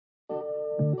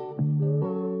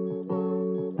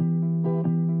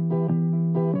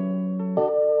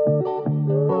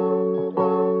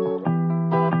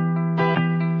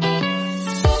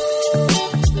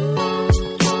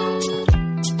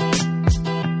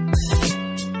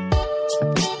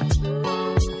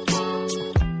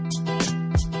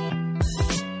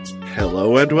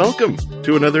Hello and welcome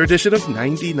to another edition of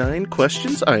 99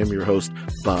 Questions. I am your host,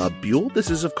 Bob Buell. This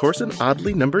is, of course, an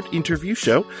oddly numbered interview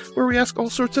show where we ask all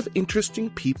sorts of interesting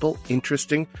people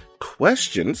interesting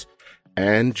questions.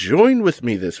 And join with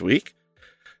me this week,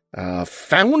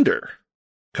 co-founder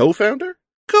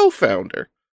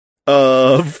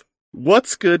of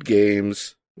What's Good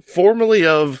Games, formerly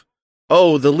of,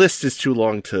 the list is too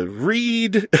long to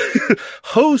read,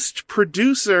 host,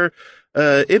 producer,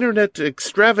 internet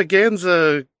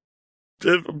extravaganza,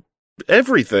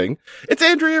 everything. It's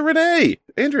Andrea Renee.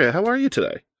 Andrea, how are you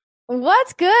today?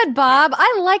 What's good, Bob?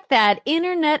 I like that.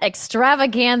 Internet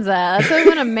extravaganza. That's what I'm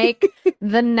going to make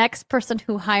the next person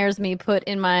who hires me put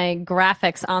in my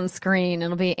graphics on screen.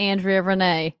 It'll be Andrea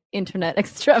Renee, Internet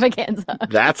extravaganza.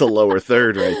 That's a lower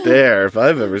third right there, if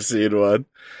I've ever seen one.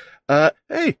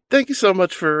 Hey, thank you so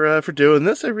much for doing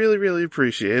this. I really, really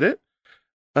appreciate it.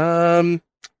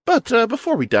 But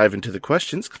before we dive into the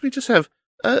questions, because we just have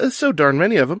so darn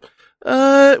many of them,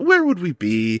 where would we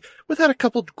be without a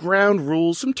couple ground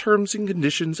rules, some terms and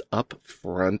conditions up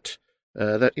front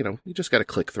that, you just got to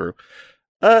click through.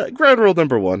 Ground rule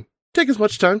number 1, take as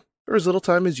much time or as little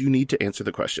time as you need to answer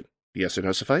the question. Yes or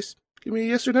no suffice? Give me a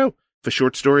yes or no. If a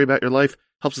short story about your life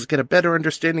helps us get a better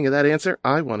understanding of that answer,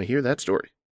 I want to hear that story.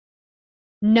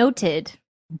 Noted.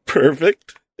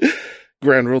 Perfect.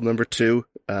 Ground rule number 2,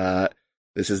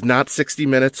 this is not 60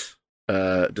 minutes,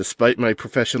 despite my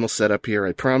professional setup here.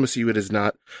 I promise you it is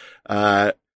not.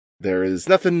 There is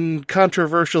nothing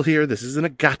controversial here. This isn't a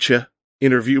gotcha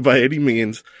interview by any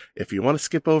means. If you want to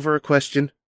skip over a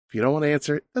question, if you don't want to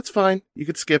answer it, that's fine. You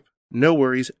could skip. No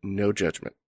worries, no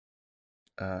judgment.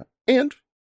 And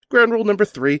ground rule number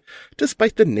 3,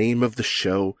 despite the name of the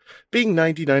show being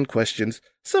 99 questions,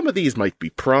 some of these might be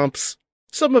prompts.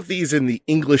 Some of these in the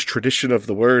English tradition of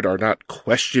the word are not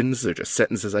questions. They're just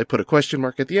sentences I put a question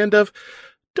mark at the end of.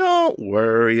 Don't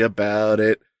worry about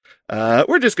it.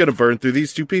 We're just going to burn through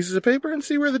these 2 pieces of paper and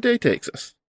see where the day takes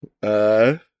us.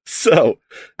 So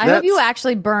I hope you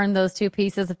actually burn those 2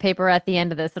 pieces of paper at the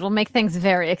end of this. It'll make things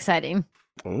very exciting.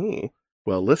 Oh,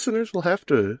 well, listeners will have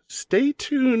to stay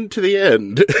tuned to the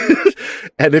end.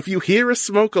 And if you hear a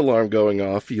smoke alarm going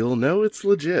off, you'll know it's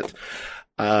legit.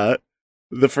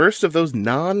 The first of those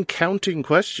non-counting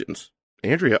questions.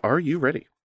 Andrea, are you ready?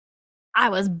 I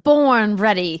was born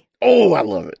ready. Oh, I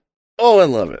love it. Oh, I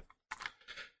love it.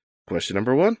 Question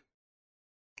number 1.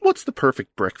 What's the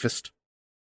perfect breakfast?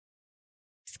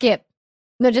 Skip.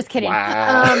 No, just kidding.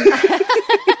 Wow.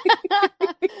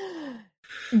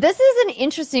 This is an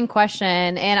interesting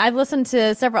question, and I've listened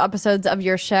to several episodes of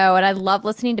your show, and I love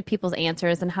listening to people's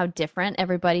answers and how different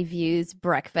everybody views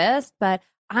breakfast, but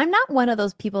I'm not one of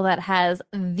those people that has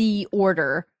the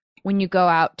order when you go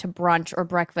out to brunch or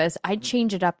breakfast. I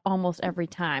change it up almost every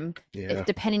time,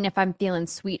 depending if I'm feeling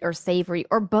sweet or savory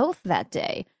or both that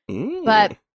day.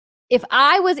 But if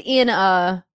I was in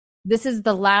this is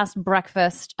the last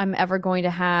breakfast I'm ever going to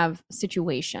have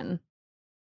situation,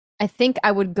 I think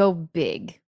I would go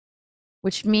big,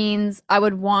 which means I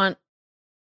would want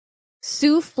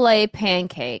souffle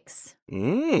pancakes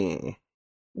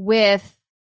with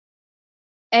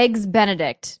Eggs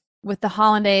Benedict with the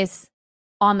hollandaise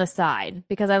on the side,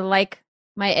 because I like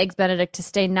my Eggs Benedict to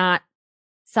stay not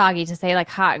soggy, to stay like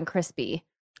hot and crispy.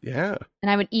 Yeah. And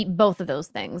I would eat both of those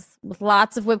things with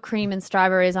lots of whipped cream and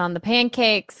strawberries on the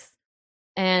pancakes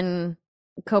and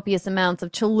copious amounts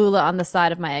of Cholula on the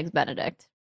side of my Eggs Benedict.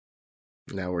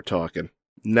 Now we're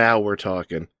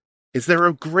talking. Is there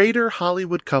a greater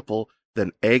Hollywood couple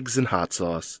than eggs and hot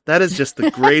sauce? That is just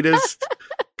the greatest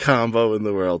combo in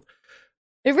the world.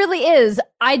 It really is.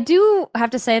 I do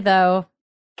have to say, though,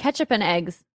 ketchup and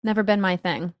eggs, never been my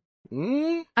thing.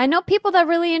 I know people that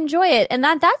really enjoy it, and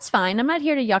that's fine. I'm not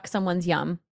here to yuck someone's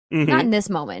yum. Not in this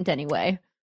moment, anyway.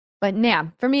 But yeah,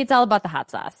 for me, it's all about the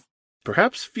hot sauce.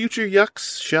 Perhaps future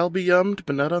yucks shall be yummed,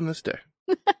 but not on this day.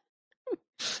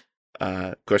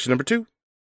 Question number 2.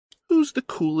 Who's the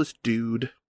coolest dude?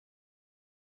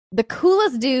 The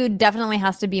coolest dude definitely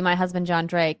has to be my husband, John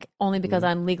Drake, only because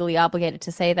I'm legally obligated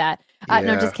to say that.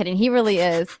 No, just kidding. He really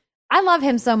is. I love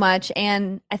him so much,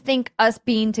 and I think us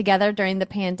being together during the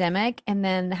pandemic and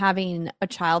then having a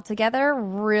child together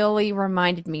really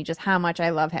reminded me just how much I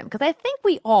love him. Because I think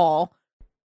we all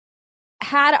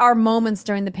had our moments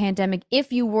during the pandemic,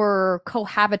 if you were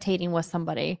cohabitating with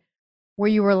somebody, where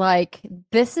you were like,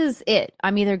 this is it.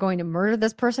 I'm either going to murder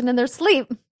this person in their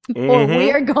sleep or we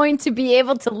Mhm. are going to be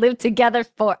able to live together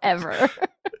forever.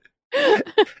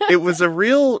 It was a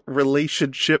real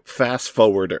relationship fast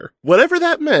forwarder. Whatever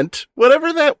that meant,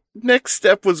 whatever that next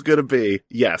step was going to be,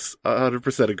 yes,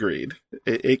 100% agreed.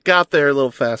 It got there a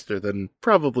little faster than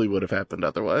probably would have happened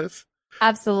otherwise.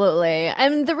 Absolutely.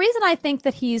 And the reason I think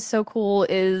that he's so cool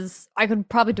is I could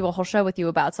probably do a whole show with you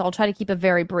about, so I'll try to keep it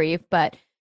very brief, but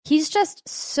he's just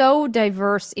so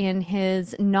diverse in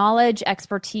his knowledge,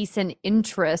 expertise, and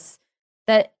interests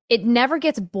that it never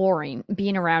gets boring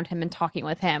being around him and talking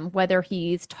with him, whether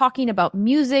he's talking about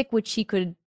music, which he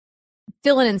could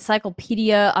fill an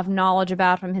encyclopedia of knowledge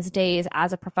about from his days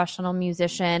as a professional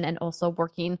musician and also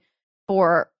working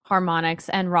for Harmonix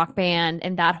and Rock Band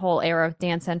and that whole era of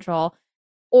Dance Central,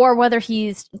 or whether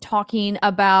he's talking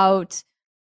about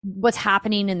what's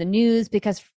happening in the news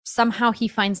because somehow he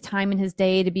finds time in his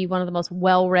day to be one of the most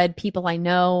well-read people I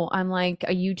know. I'm like,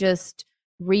 are you just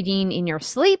reading in your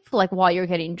sleep, like while you're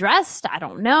getting dressed? I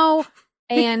don't know.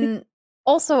 And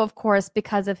also, of course,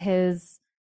 because of his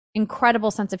incredible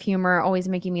sense of humor, always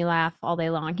making me laugh all day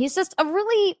long. He's just a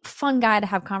really fun guy to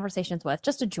have conversations with,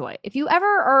 just a joy. If you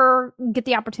ever get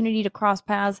the opportunity to cross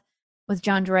paths with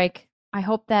John Drake, I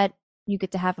hope that you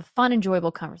get to have a fun,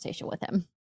 enjoyable conversation with him.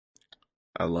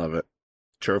 I love it.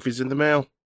 Trophies in the mail.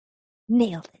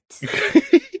 Nailed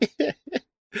it.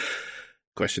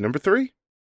 Question number 3.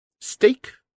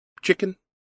 Steak, chicken,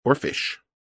 or fish?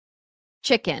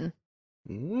 Chicken.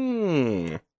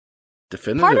 Definitive.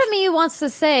 Part of me wants to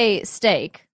say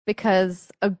steak because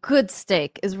a good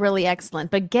steak is really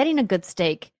excellent, but getting a good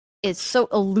steak is so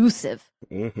elusive.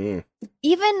 Mm-hmm.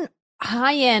 Even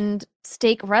high-end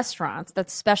steak restaurants that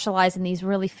specialize in these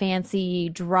really fancy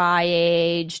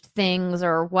dry-aged things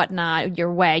or whatnot,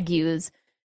 your Wagyus,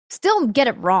 still get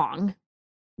it wrong,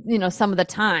 some of the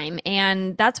time.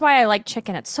 And that's why I like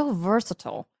chicken. It's so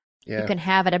versatile. Yeah. You can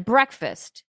have it at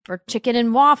breakfast for chicken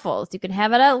and waffles. You can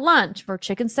have it at lunch for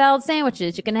chicken salad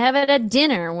sandwiches. You can have it at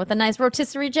dinner with a nice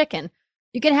rotisserie chicken.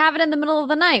 You can have it in the middle of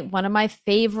the night. One of my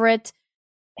favorite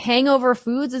hangover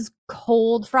foods is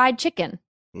cold fried chicken.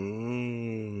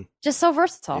 Just so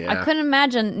versatile. Yeah. I couldn't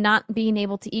imagine not being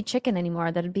able to eat chicken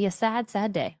anymore. That'd be a sad,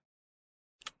 sad day.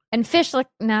 And fish,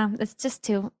 no, it's just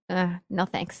too, no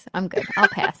thanks. I'm good. I'll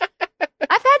pass.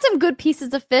 I've had some good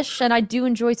pieces of fish, and I do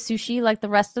enjoy sushi like the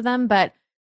rest of them, but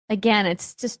again,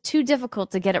 it's just too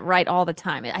difficult to get it right all the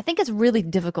time. I think it's really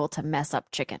difficult to mess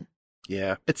up chicken.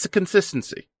 Yeah, it's the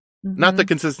consistency. Mm-hmm. Not the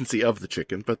consistency of the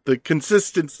chicken, but the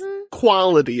consistent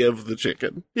quality of the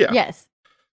chicken. Yeah. Yes.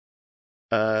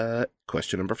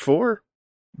 Question number 4.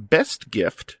 Best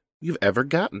gift you've ever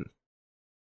gotten?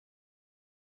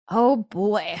 Oh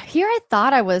boy. Here I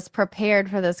thought I was prepared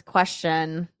for this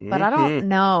question, but I don't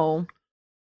know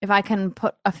if I can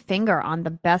put a finger on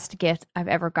the best gift I've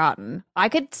ever gotten. I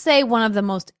could say one of the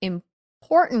most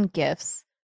important gifts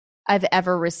I've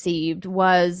ever received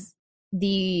was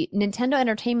the Nintendo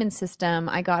Entertainment System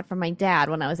I got from my dad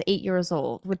when I was 8 years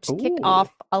old, which kicked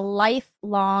off a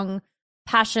lifelong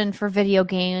passion for video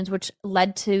games, which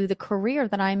led to the career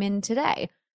that I'm in today.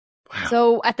 Wow.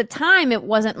 So at the time, it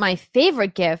wasn't my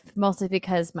favorite gift, mostly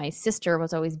because my sister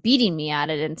was always beating me at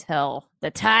it until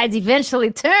the tides eventually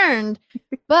turned.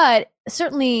 But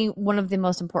certainly one of the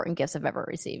most important gifts I've ever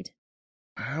received.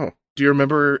 Wow. Do you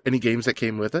remember any games that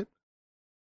came with it?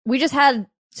 We just had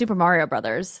Super Mario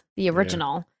Brothers, the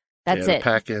original. Yeah. That's it.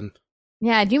 Pack-in.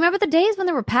 Yeah. Do you remember the days when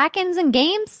there were pack-ins and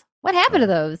games? What happened to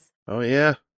those? Oh,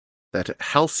 yeah. That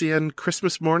halcyon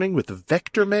Christmas morning with the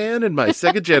Vector Man and my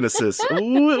Sega Genesis.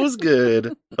 Ooh, it was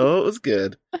good. Oh, it was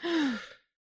good.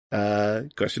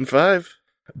 Question 5.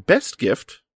 Best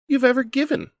gift you've ever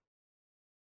given?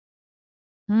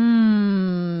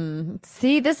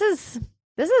 See, this is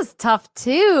tough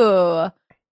too.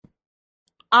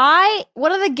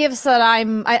 One of the gifts that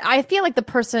I feel like the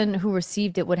person who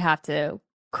received it would have to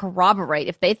corroborate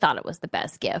if they thought it was the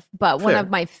best gift. But one of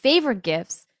my favorite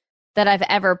gifts that I've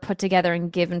ever put together and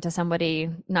given to somebody,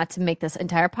 not to make this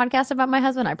entire podcast about my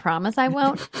husband, I promise I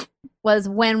won't, was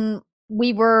when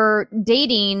we were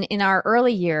dating in our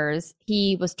early years.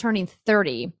 He was turning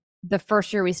 30 the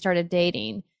first year we started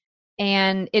dating.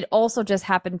 And it also just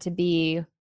happened to be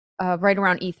right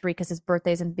around E3 because his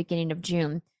birthday's in the beginning of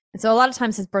June. And so a lot of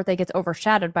times his birthday gets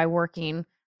overshadowed by working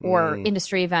or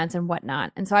industry events and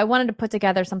whatnot. And so I wanted to put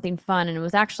together something fun. And it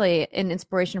was actually an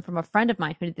inspiration from a friend of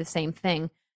mine who did the same thing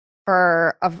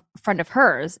for a friend of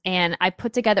hers. And I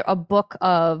put together a book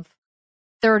of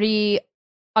 30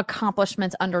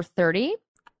 accomplishments under 30.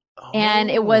 And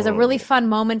it was a really fun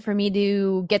moment for me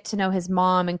to get to know his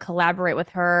mom and collaborate with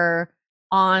her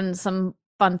on some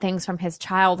fun things from his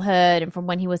childhood and from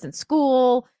when he was in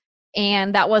school.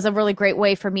 And that was a really great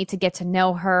way for me to get to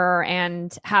know her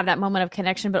and have that moment of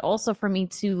connection, but also for me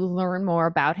to learn more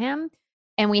about him.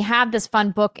 And we have this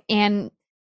fun book. And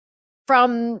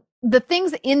from the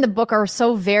things in the book are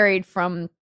so varied, from,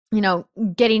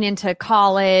 getting into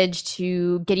college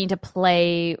to getting to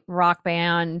play rock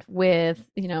band with,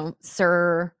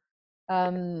 Sir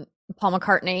Paul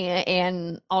McCartney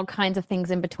and all kinds of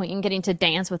things in between, getting to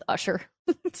dance with Usher.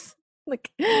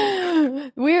 Like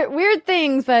weird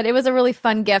things, but it was a really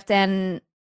fun gift. And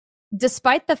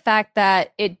despite the fact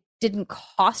that it didn't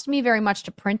cost me very much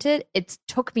to print it, it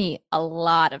took me a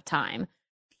lot of time.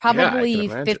 Probably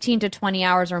 15 to 20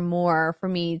 hours or more for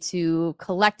me to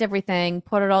collect everything,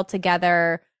 put it all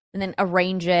together, and then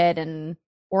arrange it and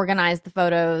organize the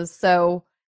photos. So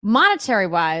monetary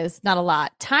wise, not a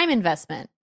lot. Time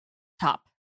investment,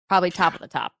 probably top of the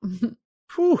top.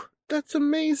 Whew, that's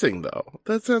amazing though.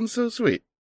 That sounds so sweet.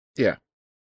 Yeah.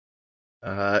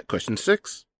 Question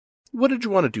 6. What did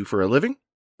you want to do for a living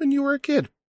when you were a kid?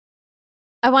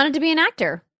 I wanted to be an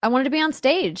actor. I wanted to be on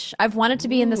stage. I've wanted to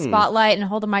be in the spotlight and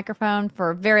hold a microphone for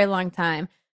a very long time.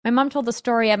 My mom told the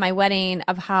story at my wedding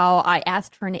of how I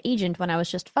asked for an agent when I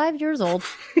was just 5 years old.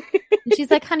 And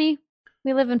she's like, honey,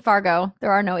 we live in Fargo.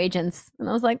 There are no agents. And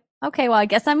I was like, okay, well, I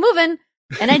guess I'm moving.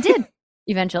 And I did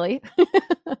eventually.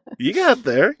 You got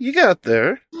there.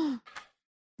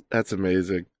 That's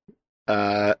amazing.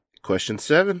 Question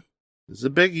 7 this is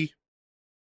a biggie.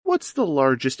 What's the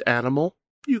largest animal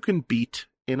you can beat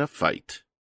in a fight?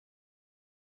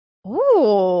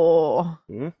 Ooh.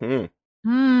 Mm-hmm.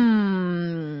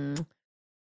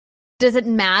 Does it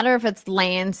matter if it's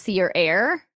land, sea, or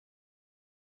air?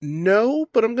 No,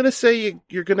 but I'm going to say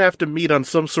you're going to have to meet on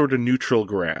some sort of neutral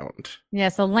ground. Yeah,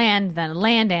 so land then.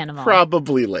 Land animal.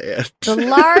 Probably land. The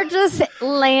largest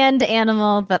land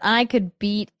animal that I could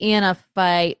beat in a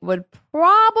fight would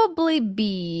probably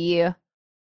be...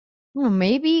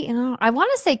 maybe, I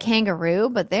want to say kangaroo,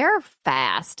 but they're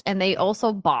fast and they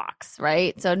also box,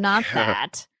 right? So not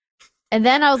that. And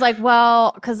then I was like,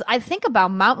 well, because I think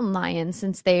about mountain lions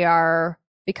since they are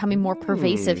becoming more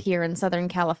pervasive here in Southern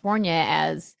California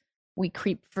as we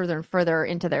creep further and further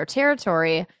into their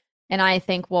territory. And I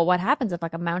think, well, what happens if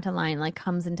like a mountain lion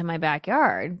comes into my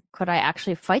backyard? Could I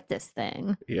actually fight this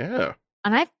thing? Yeah.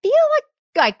 And I feel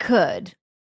like I could.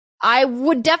 I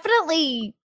would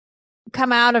definitely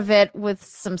come out of it with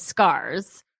some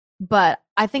scars, but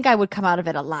I think I would come out of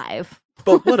it alive.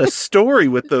 But what a story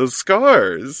with those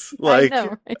scars. Like, I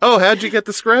know, right? Oh, how'd you get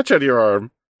the scratch on your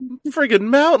arm? Friggin'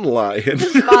 mountain lion.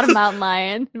 Fought a mountain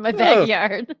lion in my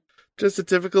backyard. Just a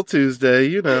typical Tuesday.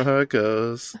 You know how it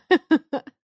goes.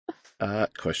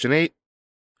 Question 8.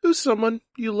 Who's someone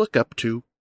you look up to?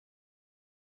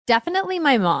 Definitely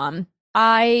my mom.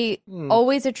 I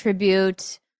always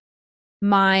attribute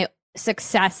my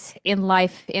success in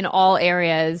life in all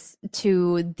areas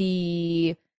to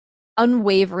the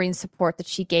unwavering support that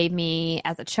she gave me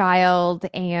as a child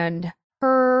and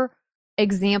her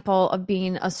example of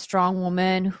being a strong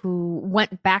woman who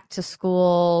went back to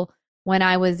school when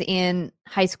I was in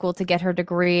high school to get her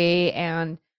degree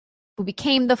and who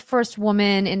became the first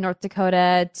woman in North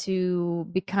Dakota to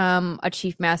become a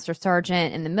chief master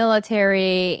sergeant in the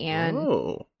military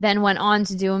and then went on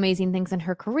to do amazing things in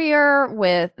her career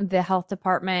with the health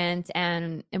department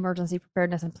and emergency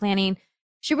preparedness and planning.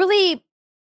 She really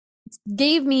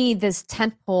gave me this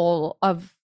tentpole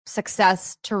of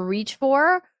success to reach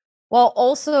for while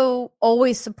also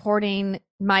always supporting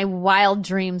my wild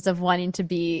dreams of wanting to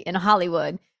be in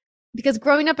Hollywood. Because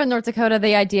growing up in North Dakota,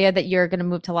 the idea that you're going to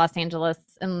move to Los Angeles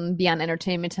and be on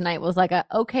Entertainment Tonight was like,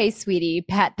 okay, sweetie,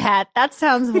 pat, that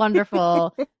sounds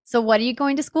wonderful. So what are you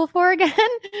going to school for again?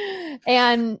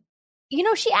 And,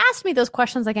 she asked me those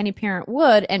questions like any parent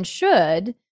would and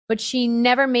should, but she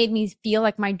never made me feel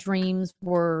like my dreams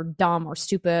were dumb or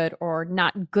stupid or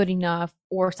not good enough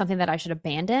or something that I should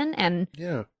abandon. And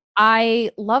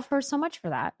I love her so much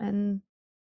for that. And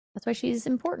that's why she's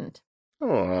important.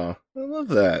 Oh, I love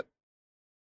that.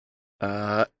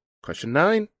 Question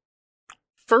 9.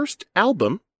 First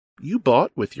album you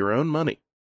bought with your own money?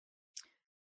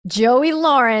 Joey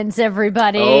Lawrence,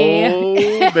 everybody.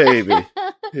 Oh, baby.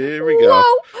 Here we go.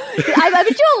 I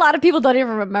bet you a lot of people don't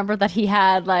even remember that he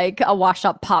had like a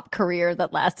washed-up pop career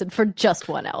that lasted for just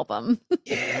one album.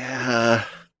 Yeah.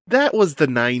 That was the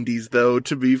 90s, though,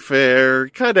 to be fair.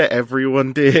 Kind of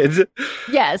everyone did.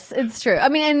 Yes, it's true. I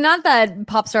mean, and not that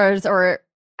pop stars or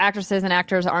actresses and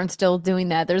actors aren't still doing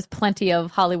that. There's plenty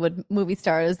of Hollywood movie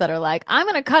stars that are like, I'm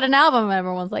going to cut an album. And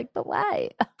everyone's like, but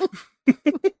why?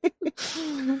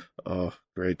 Oh,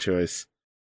 great choice.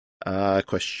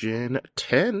 Question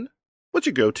 10. What's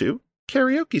your go-to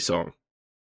karaoke song?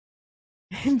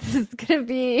 This is gonna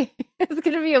be it's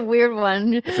gonna be a weird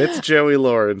one. If it's Joey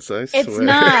Lawrence, I swear. It's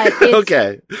not.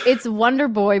 Okay. It's Wonder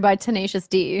Boy by Tenacious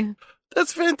D.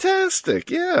 That's fantastic.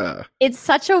 Yeah. It's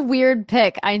such a weird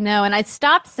pick, I know, and I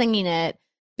stopped singing it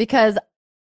because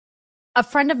a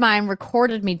friend of mine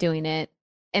recorded me doing it,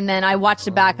 and then I watched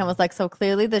it back and was like, so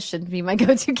clearly this shouldn't be my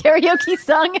go-to karaoke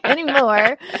song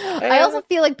anymore. I also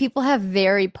feel like people have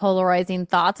very polarizing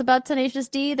thoughts about Tenacious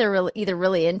D. They're either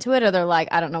really into it or they're like,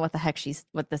 I don't know what the heck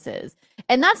what this is.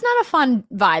 And that's not a fun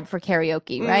vibe for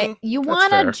karaoke, right? You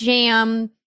want a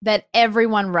jam that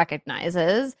everyone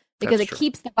recognizes because it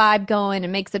keeps the vibe going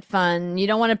and makes it fun. You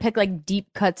don't want to pick like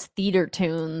deep cuts theater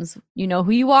tunes. You know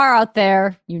who you are out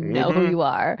there. You know who you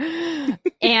are.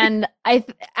 And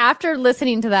after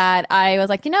listening to that, I was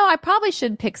like, I probably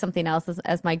should pick something else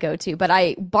as my go-to. But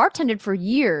I bartended for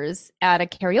years at a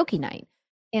karaoke night.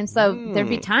 And so there'd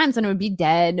be times when it would be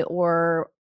dead or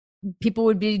people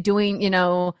would be doing,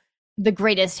 the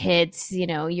greatest hits,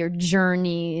 your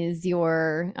Journeys,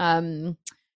 your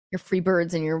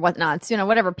Freebirds and your whatnots,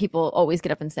 whatever people always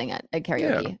get up and sing at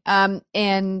karaoke. Yeah.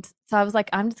 And so I was like,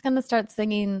 I'm just going to start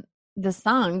singing this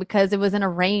song because it was in a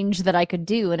range that I could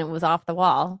do and it was off the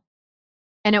wall.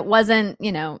 And it wasn't,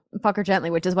 Fuck Her Gently,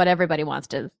 which is what everybody wants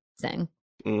to sing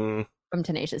from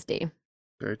Tenacious D.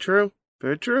 Very true.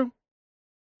 Very true.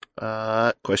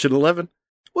 Question 11.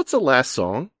 What's the last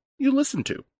song you listened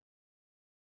to?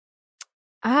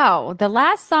 Oh, the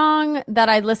last song that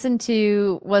I listened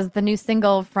to was the new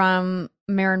single from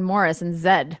Maren Morris and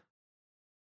Zedd.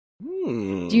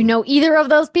 Do you know either of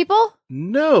those people?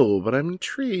 No, but I'm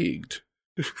intrigued.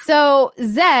 So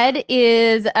Zedd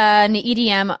is an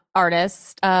EDM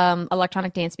artist,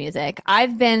 electronic dance music.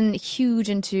 I've been huge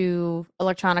into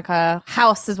electronica.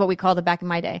 House is what we called it back in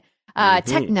my day.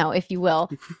 Techno, if you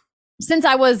will. Since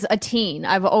I was a teen,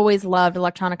 I've always loved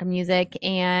electronica music,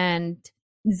 and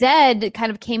Zedd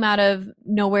kind of came out of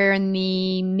nowhere in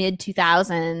the mid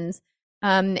 2000s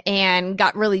and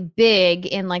got really big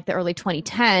in like the early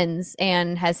 2010s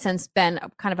and has since been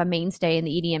kind of a mainstay in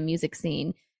the EDM music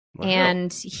scene. Wow.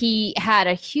 And he had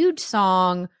a huge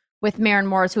song with Maren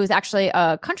Morris, who is actually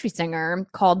a country singer,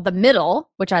 called The Middle,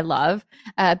 which I love.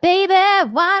 Baby,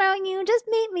 why don't you just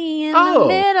meet me in the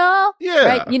middle? Yeah.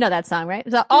 Right? You know that song, right?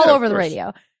 It's all over the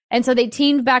radio. And so they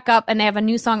teamed back up and they have a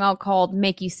new song out called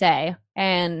Make You Say.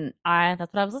 And that's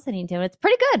what I was listening to. It's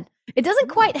pretty good. It doesn't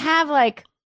quite have like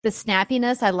the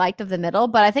snappiness I liked of The Middle,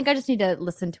 but I think I just need to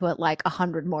listen to it like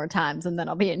 100 more times and then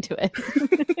I'll be into it.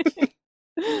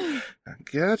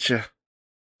 Gotcha.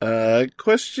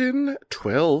 Question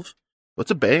 12.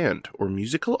 What's a band or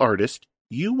musical artist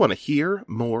you want to hear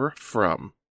more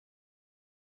from?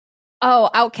 Oh,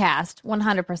 Outkast,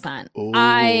 100%. Ooh.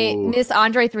 I miss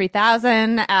Andre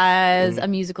 3000 as a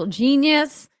musical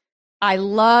genius. I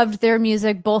loved their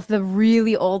music, both the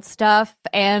really old stuff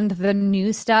and the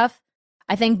new stuff.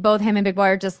 I think both him and Big Boy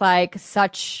are just like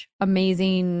such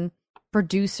amazing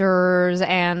producers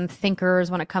and thinkers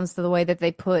when it comes to the way that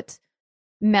they put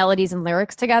melodies and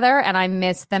lyrics together, and I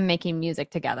miss them making music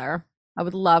together. I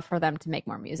would love for them to make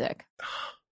more music.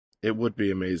 It would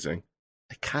be amazing.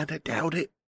 I kind of doubt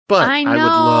it, but I would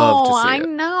love to see it. I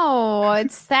know.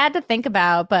 It's sad to think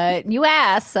about, but you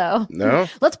asked, so no.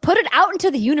 Let's put it out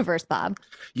into the universe, Bob.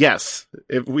 Yes.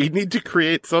 If we need to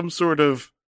create some sort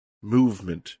of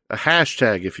movement, a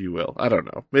hashtag, if you will. I don't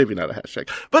know. Maybe not a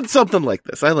hashtag, but something like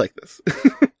this. I like this.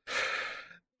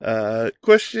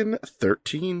 Question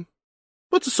 13.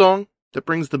 What's a song that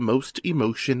brings the most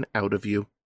emotion out of you?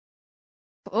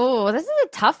 Oh, this is a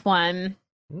tough one.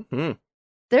 Mm-hmm.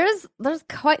 There's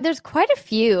quite a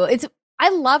few. I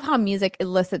love how music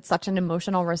elicits such an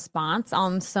emotional response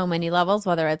on so many levels,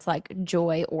 whether it's like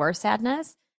joy or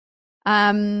sadness.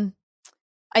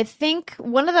 I think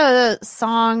one of the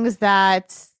songs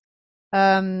that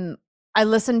I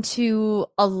listened to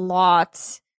a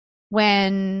lot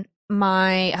when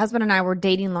my husband and I were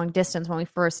dating long distance when we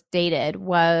first dated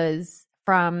was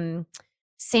from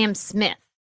Sam Smith,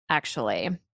 actually.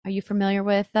 Are you familiar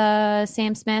with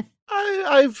Sam Smith?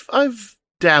 I've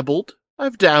dabbled.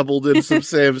 I've dabbled in some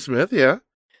Sam Smith, yeah.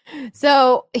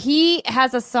 So he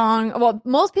has a song. Well,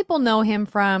 most people know him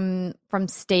from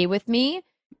Stay With Me,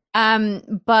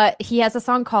 but he has a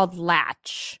song called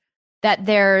Latch that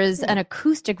there's an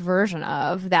acoustic version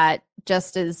of that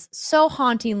just is so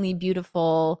hauntingly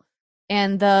beautiful,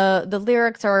 and the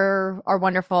lyrics are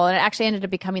wonderful, and it actually ended up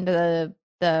becoming the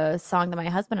song that my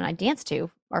husband and I danced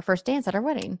to, our first dance at our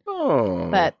wedding. Oh.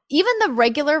 But even the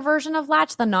regular version of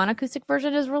Latch, the non-acoustic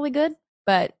version, is really good.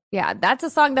 But yeah, that's a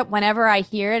song that whenever I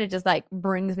hear it, it just like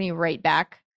brings me right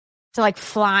back to like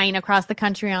flying across the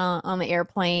country on the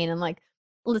airplane and like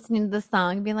listening to the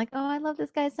song and being like, oh, I love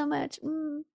this guy so much.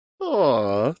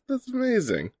 Aw, that's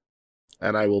amazing.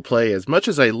 And I will play as much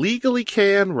as I legally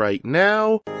can right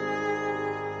now.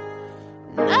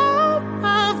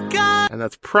 And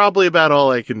that's probably about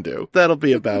all I can do. That'll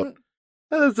be about,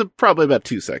 probably about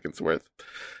 2 seconds worth.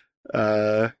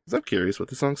 'Cause I'm curious what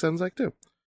the song sounds like too.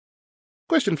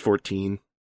 Question 14.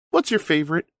 What's your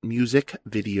favorite music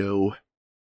video?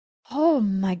 Oh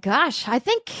my gosh. I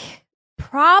think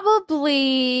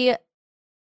probably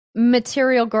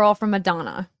Material Girl from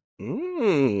Madonna.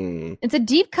 It's a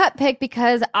deep cut pick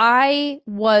because I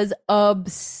was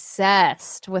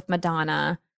obsessed with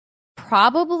Madonna.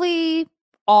 Probably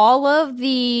all of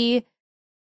the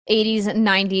 80s and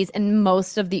 90s and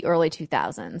most of the early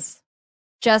 2000s.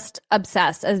 Just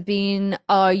obsessed as being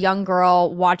a young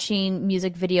girl watching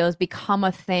music videos become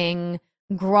a thing,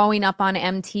 growing up on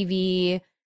MTV,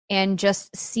 and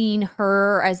just seeing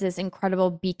her as this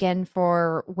incredible beacon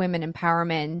for women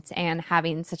empowerment and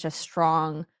having such a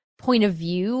strong point of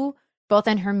view, both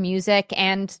in her music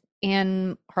and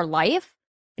in her life.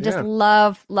 I just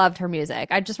loved her music.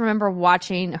 I just remember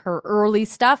watching her early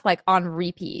stuff like on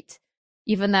repeat,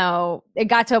 even though it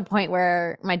got to a point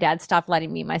where my dad stopped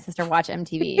letting me and my sister watch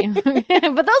MTV.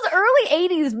 But those early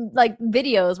 80s like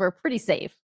videos were pretty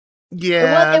safe.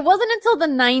 Yeah. It wasn't until the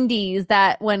 90s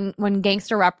that when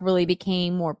gangster rap really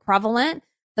became more prevalent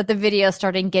that the videos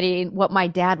started getting what my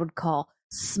dad would call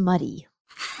smutty.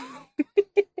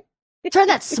 Turn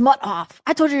that smut off.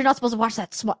 I told you you're not supposed to watch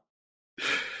that smut.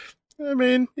 I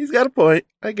mean, he's got a point.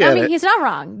 I get it. He's not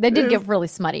wrong. They did get really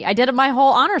smutty. I did my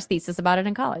whole honors thesis about it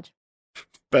in college.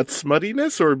 About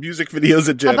smuttiness or music videos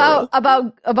in general?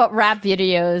 About rap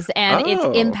videos and its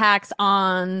impacts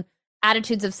on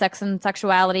attitudes of sex and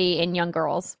sexuality in young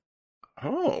girls.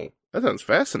 Oh, that sounds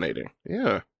fascinating.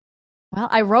 Yeah. Well,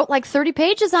 I wrote like 30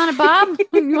 pages on it, Bob.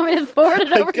 You want me to forward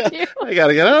it over to you? I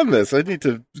gotta get on this. I need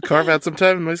to carve out some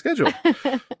time in my schedule.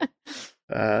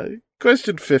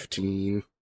 Question 15.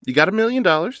 You got $1 million,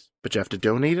 but you have to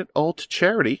donate it all to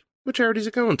charity. What charity is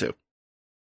it going to?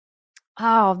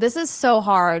 Oh, this is so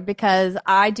hard because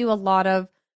I do a lot of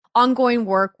ongoing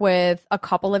work with a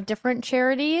couple of different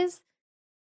charities.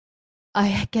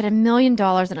 I get $1 million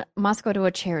and it must go to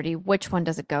a charity. Which one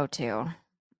does it go to?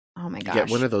 Oh my gosh. You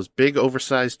get one of those big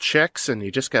oversized checks and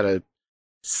you just gotta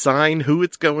sign who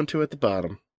it's going to at the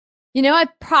bottom. You know, I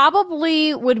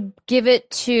probably would give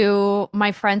it to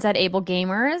my friends at Able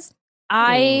Gamers.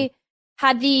 I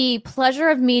had the pleasure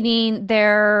of meeting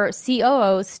their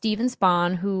COO, Steven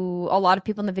Spahn, who a lot of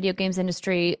people in the video games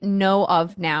industry know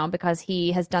of now because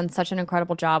he has done such an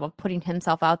incredible job of putting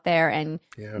himself out there and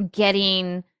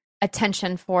getting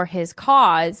attention for his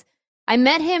cause. I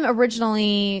met him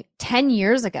originally 10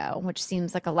 years ago, which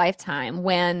seems like a lifetime,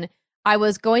 when I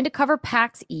was going to cover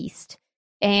PAX East.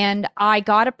 And I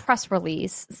got a press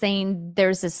release saying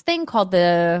there's this thing called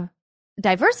the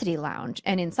Diversity Lounge.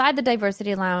 And inside the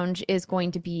Diversity Lounge is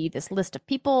going to be this list of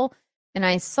people. And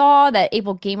I saw that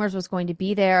Able Gamers was going to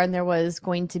be there and there was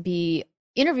going to be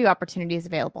interview opportunities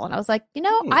available. And I was like,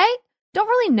 I don't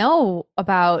really know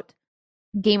about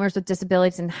gamers with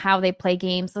disabilities and how they play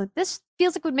games. So this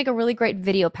feels like it would make a really great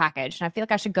video package. And I feel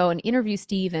like I should go and interview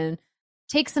Steve and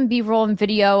take some B-roll and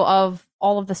video of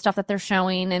all of the stuff that they're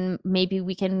showing, and maybe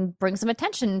we can bring some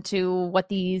attention to what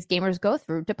these gamers go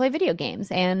through to play video games.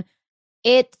 And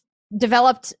it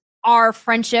developed our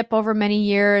friendship over many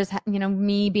years,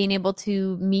 me being able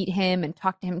to meet him and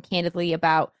talk to him candidly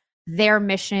about their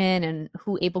mission and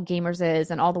who Able Gamers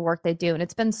is and all the work they do. And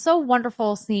it's been so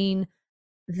wonderful seeing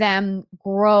them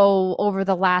grow over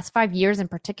the last 5 years in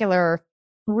particular,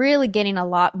 really getting a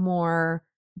lot more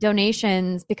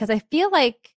donations, because I feel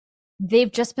like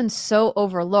they've just been so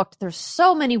overlooked. There's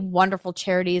so many wonderful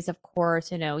charities, of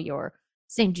course, your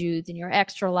St. Jude's and your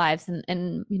Extra Lives,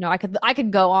 and I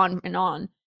could go on and on.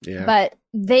 Yeah. But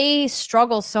they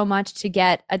struggle so much to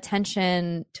get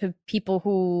attention to people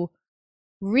who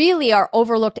really are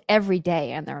overlooked every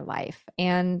day in their life.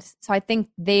 And so I think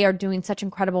they are doing such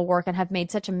incredible work and have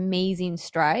made such amazing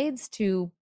strides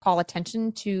to call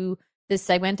attention to this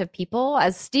segment of people.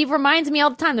 As Steve reminds me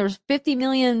all the time, there's 50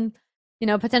 million,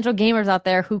 potential gamers out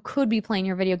there who could be playing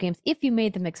your video games if you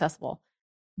made them accessible.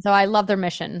 So I love their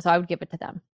mission, so I would give it to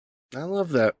them. I love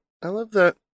that.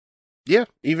 Yeah,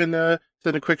 even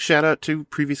send a quick shout out to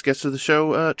previous guests of the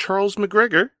show, Charles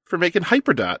McGregor, for making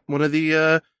Hyperdot one of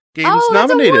the games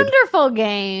nominated. It's a wonderful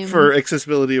game for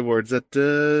accessibility awards at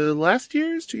 2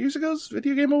 years ago's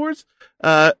Video Game Awards.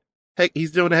 heck,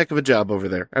 he's doing a heck of a job over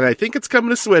there. And I think it's coming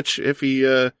to Switch if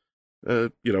he,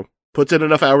 puts in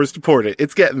enough hours to port it.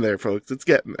 It's getting there, folks. It's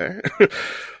getting there.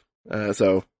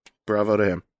 So bravo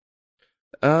to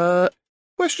him.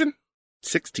 Question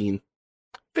 16.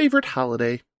 Favorite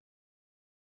holiday?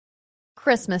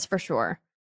 Christmas for sure.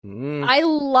 Mm. I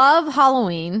love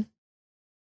Halloween.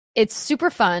 It's super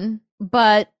fun,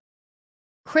 but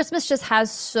Christmas just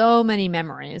has so many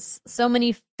memories, so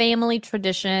many family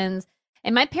traditions.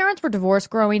 And my parents were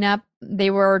divorced growing up. They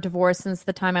were divorced since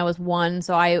the time I was 1,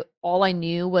 so all I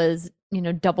knew was,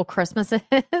 double Christmases,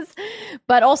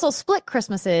 but also split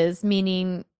Christmases,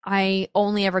 meaning I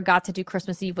only ever got to do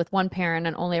Christmas Eve with one parent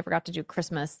and only ever got to do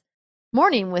Christmas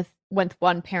morning with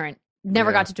one parent.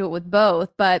 Never got to do it with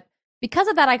both, but because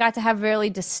of that, I got to have really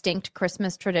distinct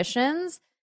Christmas traditions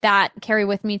that carry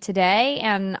with me today.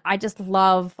 And I just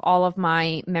love all of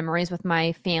my memories with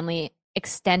my family,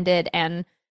 extended and,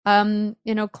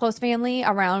 close family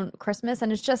around Christmas.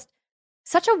 And it's just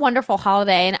such a wonderful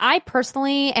holiday. And I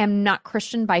personally am not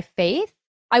Christian by faith.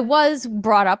 I was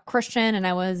brought up Christian and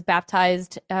I was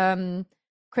baptized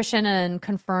Christian and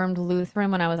confirmed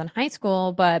Lutheran when I was in high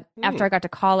school. But after I got to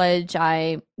college,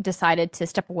 I decided to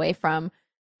step away from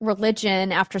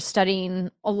religion after studying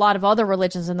a lot of other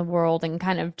religions in the world and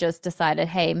kind of just decided,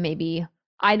 hey, maybe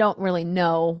I don't really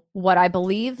know what I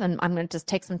believe and I'm going to just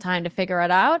take some time to figure it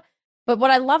out. But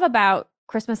what I love about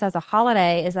Christmas as a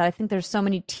holiday is that I think there's so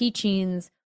many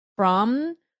teachings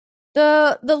from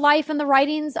the life and the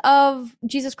writings of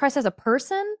Jesus Christ as a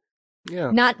person,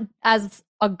 not as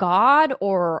a god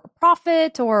or a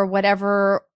prophet or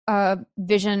whatever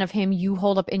vision of him you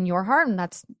hold up in your heart, and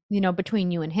that's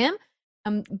between you and him.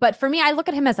 But for me, I look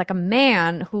at him as like a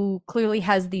man who clearly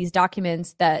has these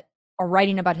documents that are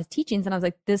writing about his teachings. And I was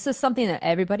like, this is something that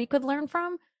everybody could learn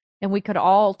from. And we could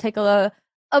all take a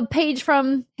page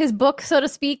from his book, so to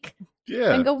speak,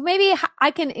 and go, maybe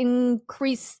I can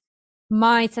increase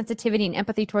my sensitivity and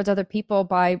empathy towards other people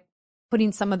by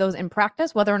putting some of those in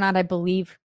practice, whether or not I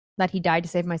believe that he died to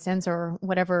save my sins or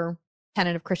whatever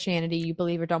tenet of Christianity you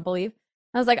believe or don't believe.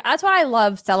 I was like, that's why I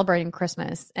love celebrating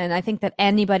Christmas. And I think that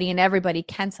anybody and everybody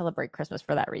can celebrate Christmas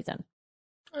for that reason.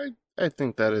 I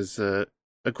think that is a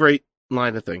great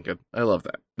line of thinking. I love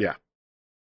that. Yeah.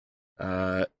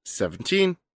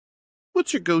 17.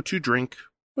 What's your go-to drink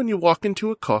when you walk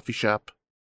into a coffee shop?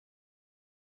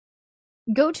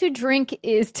 Go-to drink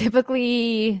is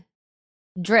typically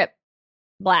drip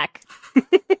black.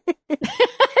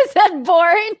 Is that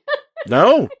boring?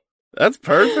 No. That's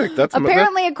perfect. That's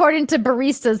apparently, according to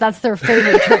baristas, that's their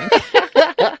favorite drink.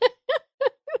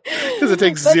 Because it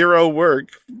takes zero work.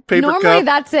 Paper normally, cup,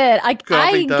 that's it.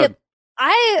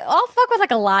 I'll fuck with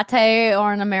like a latte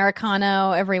or an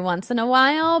Americano every once in a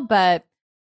while, but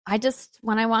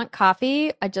when I want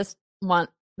coffee, I just want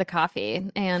the coffee.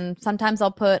 And sometimes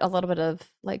I'll put a little bit of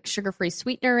like sugar-free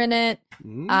sweetener in it.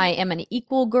 I am an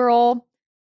equal girl.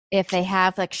 If they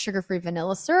have like sugar-free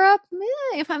vanilla syrup,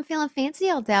 if I'm feeling fancy,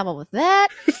 I'll dabble with that.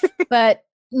 But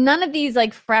none of these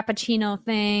like Frappuccino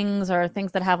things or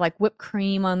things that have like whipped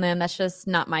cream on them, that's just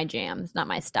not my jam. It's not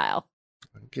my style.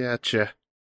 Gotcha.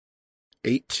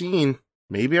 18.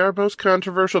 Maybe our most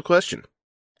controversial question.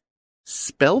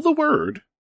 Spell the word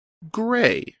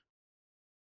gray.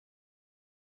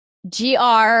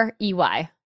 Grey.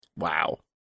 Wow.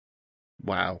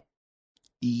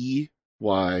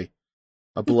 E-Y.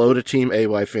 A blow to Team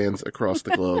AY fans across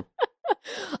the globe.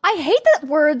 I hate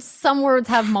that some words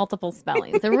have multiple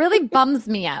spellings. It really bums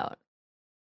me out.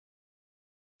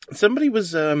 Somebody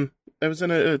was, I was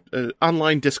in a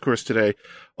online discourse today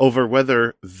over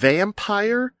whether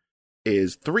vampire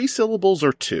is 3 syllables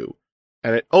or 2.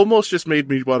 And it almost just made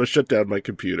me want to shut down my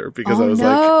computer because I was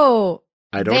like,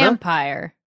 I don't know.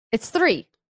 Vampire. It's 3.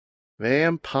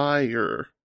 Vampire.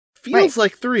 Feels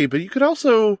like 3, but you could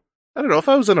also, I don't know, if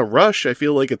I was in a rush, I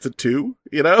feel like it's a 2,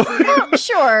 Well,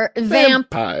 sure.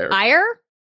 Vampire.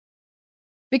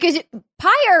 Because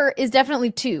pyre is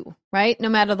definitely 2, right? No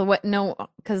matter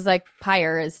because like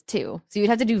pyre is 2. So you'd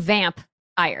have to do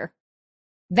vampire.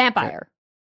 I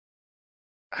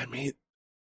mean,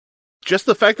 just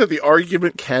the fact that the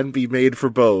argument can be made for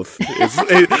both is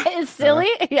it's silly.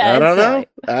 Yeah, I don't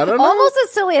know. Almost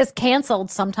as silly as canceled.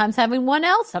 Sometimes having 1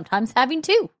 L, sometimes having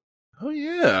 2. Oh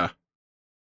yeah,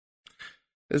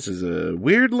 this is a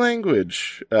weird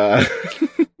language.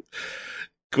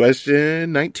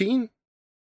 Question 19.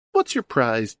 What's your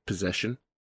prized possession?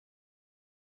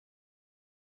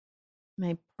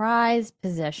 My prized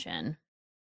possession.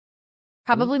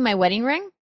 Probably my wedding ring.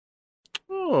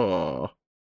 Oh.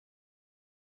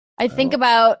 I think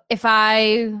about if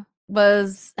I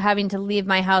was having to leave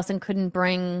my house and couldn't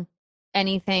bring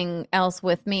anything else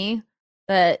with me,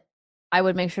 that I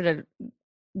would make sure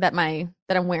that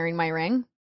I'm wearing my ring.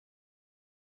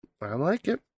 I like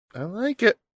it. I like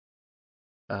it.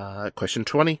 Question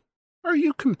 20. Are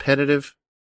you competitive?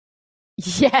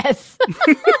 Yes.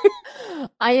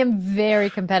 I am very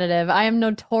competitive. I am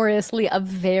notoriously a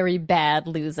very bad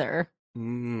loser.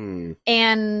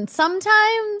 And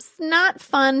sometimes not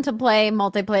fun to play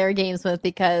multiplayer games with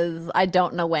because I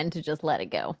don't know when to just let it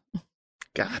go.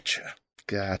 Gotcha.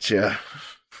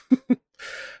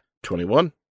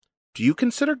 21. Do you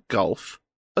consider golf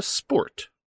a sport?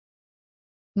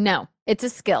 No, it's a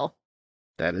skill.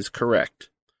 That is correct.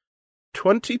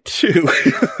 22.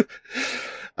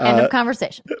 End of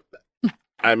conversation.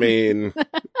 I mean,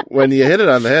 when you hit it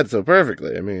on the head so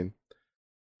perfectly,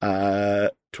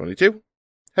 22.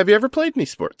 Have you ever played any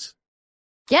sports?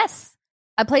 Yes.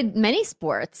 I played many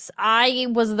sports. I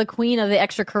was the queen of the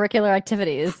extracurricular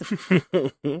activities.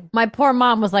 My poor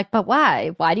mom was like, but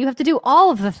why? Why do you have to do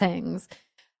all of the things?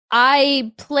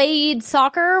 I played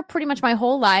soccer pretty much my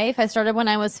whole life. I started when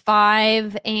I was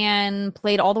 5 and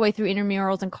played all the way through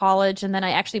intramurals in college. And then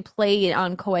I actually played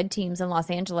on co-ed teams in Los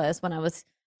Angeles when I was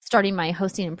starting my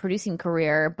hosting and producing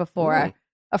career before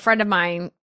a friend of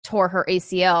mine tore her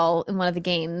ACL in one of the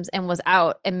games and was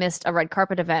out and missed a red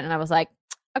carpet event. And I was like,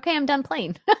 okay, I'm done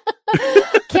playing.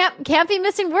 Can't be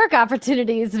missing work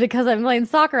opportunities because I'm playing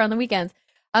soccer on the weekends.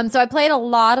 So I played a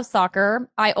lot of soccer.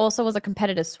 I also was a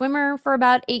competitive swimmer for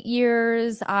about 8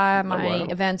 years. My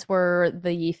events were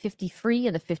the 50 free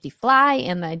and the 50 fly,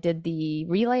 and I did the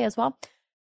relay as well.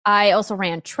 I also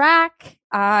ran track.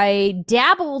 I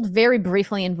dabbled very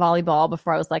briefly in volleyball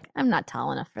before I was like, I'm not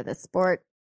tall enough for this sport.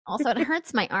 Also, it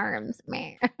hurts my arms.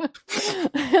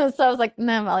 So I was like,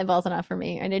 no, volleyball's enough for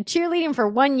me. I did cheerleading for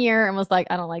 1 year and was like,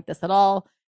 I don't like this at all.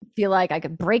 I feel like I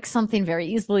could break something very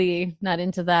easily. Not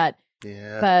into that.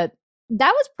 Yeah. But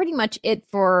that was pretty much it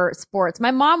for sports. My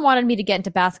mom wanted me to get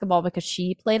into basketball because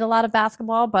she played a lot of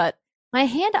basketball, but my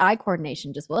hand-eye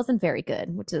coordination just wasn't very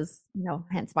good, which is,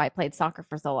 hence why I played soccer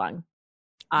for so long.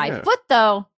 Foot,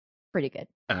 though, pretty good.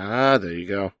 There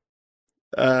you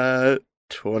go.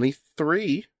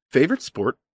 23. Favorite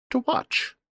sport to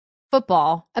watch?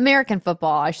 Football. American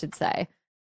football, I should say.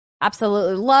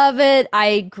 Absolutely love it.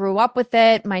 I grew up with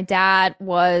it. My dad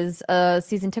was a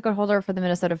season ticket holder for the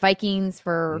Minnesota Vikings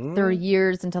for 30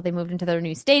 years until they moved into their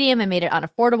new stadium and made it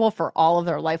unaffordable for all of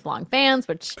their lifelong fans,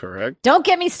 which correct. Don't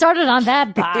get me started on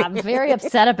that, Bob. I'm very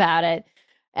upset about it.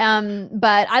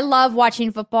 But I love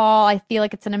watching football. I feel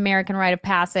like it's an American rite of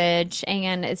passage,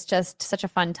 and it's just such a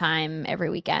fun time every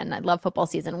weekend. I love football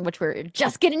season, which we're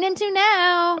just getting into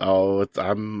now. Oh,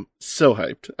 I'm so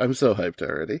hyped. I'm so hyped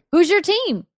already. Who's your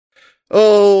team?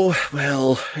 Oh,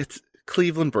 well, it's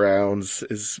Cleveland Browns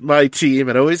is my team.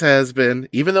 It always has been.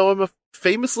 Even though I'm a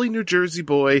famously New Jersey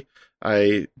boy,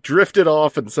 I drifted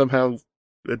off and somehow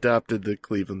adopted the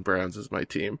Cleveland Browns as my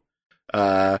team.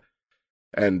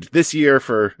 And this year,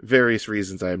 for various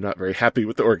reasons, I am not very happy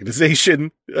with the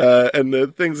organization and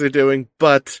the things they're doing,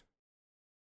 but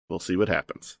we'll see what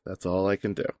happens. That's all I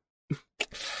can do.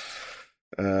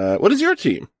 What is your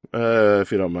team,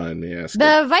 if you don't mind me asking?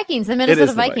 The Vikings, the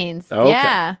Minnesota Vikings. Oh, okay.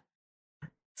 Yeah.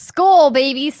 Skull,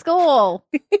 baby, skull.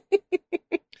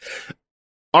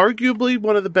 Arguably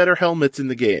one of the better helmets in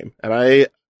the game, and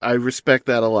I respect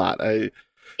that a lot.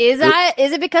 Is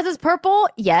it because it's purple?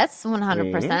 Yes,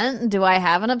 100%. Do I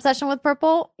have an obsession with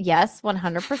purple? Yes,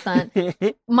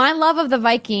 100%. My love of the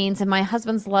Vikings and my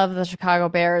husband's love of the Chicago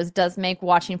Bears does make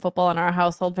watching football in our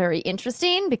household very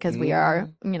interesting because we are,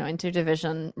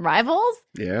 interdivision rivals.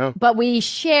 Yeah. But we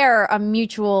share a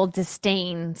mutual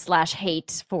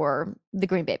disdain/hate for the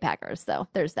Green Bay Packers. So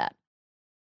there's that.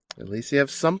 At least you have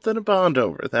something to bond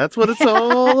over. That's what it's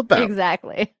all about.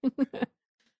 Exactly.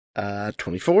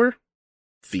 24.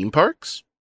 Theme parks?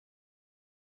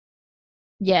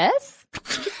 Yes.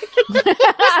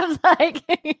 I was like,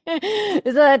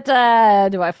 is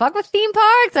that, do I fuck with theme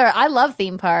parks? Or I love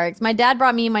theme parks. My dad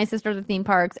brought me and my sister to theme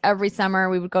parks every summer.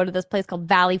 We would go to this place called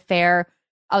Valley Fair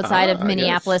outside of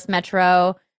Minneapolis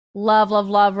Metro. Love, love,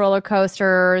 love roller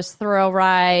coasters, thrill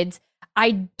rides.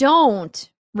 I do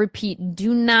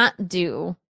not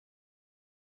do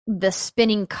the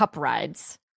spinning cup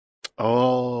rides.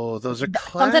 Oh, those are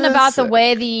classic. Something about the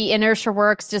way the inertia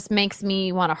works just makes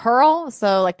me want to hurl.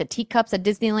 So like the teacups at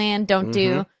Disneyland don't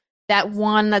do that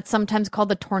one that's sometimes called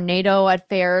the tornado at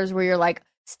fairs where you're like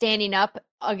standing up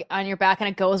on your back and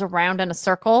it goes around in a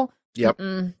circle. Yep.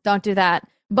 Don't do that.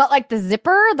 But like the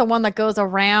zipper, the one that goes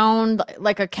around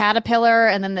like a caterpillar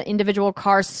and then the individual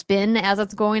cars spin as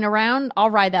it's going around, I'll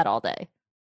ride that all day.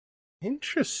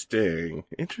 Interesting.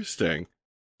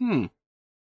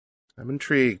 I'm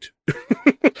intrigued.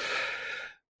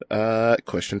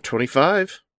 Question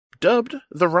 25. Dubbed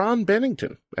the Ron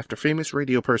Bennington after famous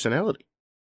radio personality.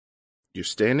 You're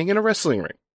standing in a wrestling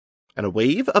ring, and a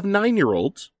wave of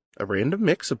 9-year-olds, a random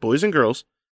mix of boys and girls,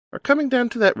 are coming down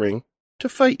to that ring to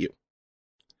fight you.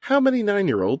 How many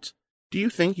 9-year-olds do you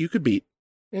think you could beat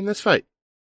in this fight?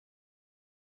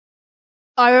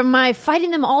 Am I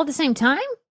fighting them all at the same time?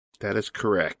 That is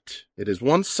correct. It is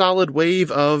one solid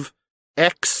wave of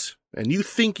X, and you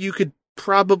think you could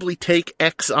probably take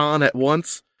X on at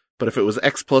once, but if it was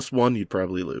X plus 1, you'd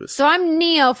probably lose. So I'm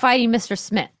Neo fighting Mr.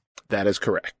 Smith. That is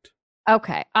correct.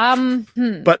 Okay. But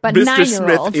Mr.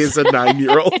 Smith is a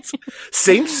 9-year-old.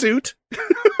 Same suit.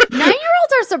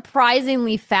 9-year-olds are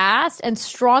surprisingly fast and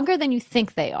stronger than you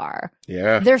think they are.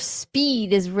 Yeah. Their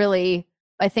speed is really,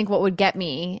 I think, what would get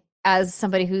me as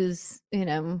somebody who's,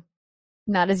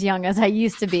 not as young as I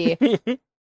used to be.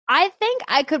 I think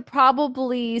I could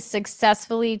probably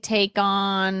successfully take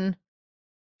on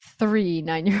 3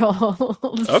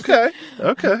 9-year-olds. Okay.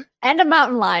 And a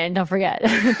mountain lion, don't forget.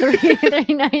 three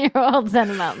 9-year-olds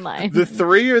and a mountain lion. The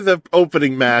 3 are the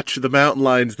opening match. The mountain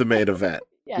lion's the main event.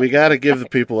 Yes. We got to give the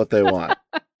people what they want.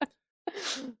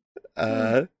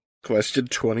 Question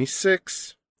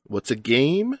 26. What's a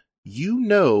game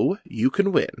you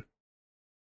can win?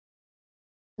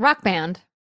 Rock Band.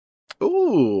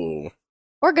 Ooh.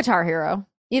 Or Guitar Hero.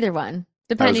 Either one.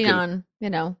 Depending on,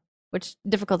 which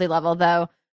difficulty level, though.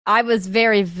 I was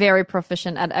very, very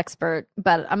proficient at expert,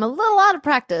 but I'm a little out of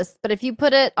practice. But if you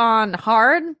put it on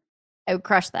hard, I would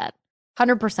crush that.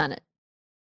 100% it.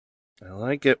 I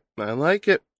like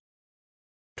it.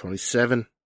 27.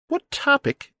 What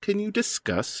topic can you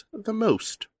discuss the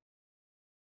most?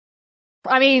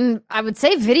 I mean, I would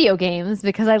say video games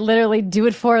because I literally do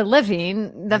it for a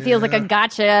living. That feels like a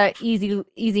gotcha,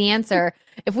 easy answer.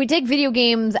 If we take video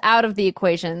games out of the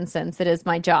equation, since it is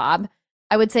my job,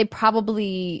 I would say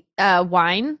probably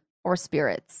wine or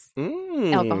spirits,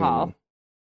 alcohol,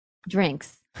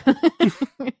 drinks.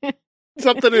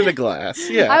 Something in a glass,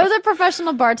 yeah. I was a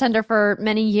professional bartender for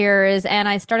many years, and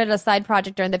I started a side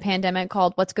project during the pandemic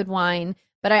called What's Good Wine,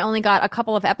 but I only got a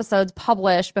couple of episodes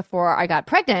published before I got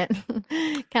pregnant.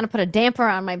 Kind of put a damper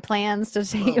on my plans to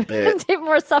take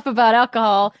more stuff about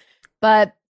alcohol.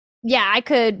 But yeah, I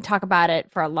could talk about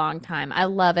it for a long time. I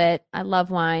love it. I love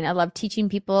wine. I love teaching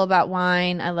people about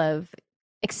wine. I love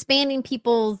expanding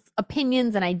people's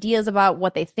opinions and ideas about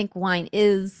what they think wine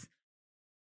is.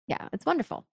 Yeah, it's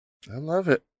wonderful. I love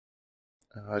it.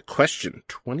 Question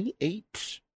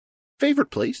 28. Favorite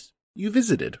place you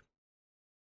visited?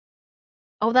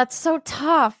 Oh, that's so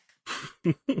tough.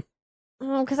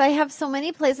 Because I have so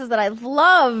many places that I've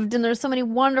loved, and there's so many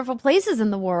wonderful places in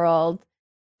the world.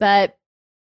 But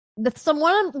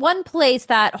one place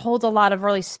that holds a lot of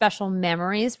really special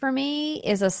memories for me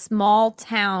is a small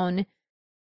town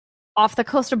off the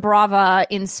coast of Brava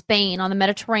in Spain on the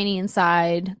Mediterranean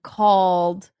side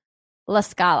called La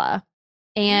Scala.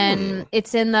 And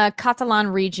it's in the Catalan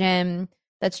region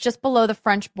that's just below the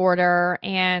French border.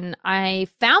 And I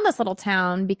found this little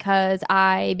town because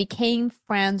I became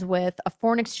friends with a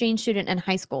foreign exchange student in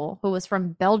high school who was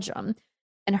from Belgium.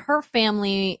 And her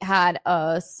family had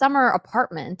a summer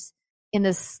apartment in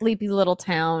this sleepy little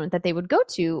town that they would go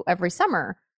to every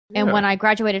summer. Yeah. And when I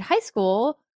graduated high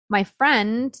school, my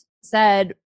friend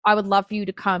said, I would love for you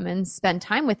to come and spend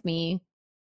time with me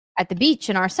at the beach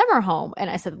in our summer home. And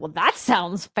I said, well, that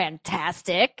sounds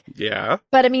fantastic. Yeah.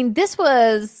 But I mean, this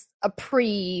was a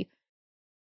pre-cell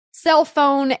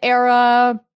phone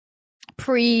era,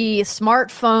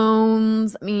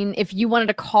 pre-smartphones. I mean, if you wanted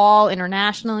to call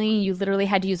internationally, you literally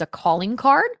had to use a calling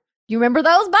card. You remember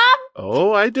those, Bob?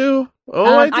 Oh, I do.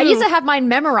 I do. I used to have mine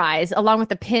memorized along with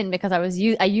the PIN because I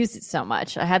used it so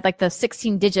much. I had like the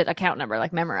 16-digit account number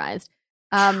like memorized.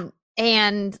 And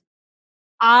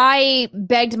I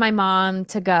begged my mom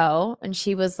to go, and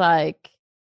she was like,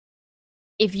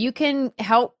 if you can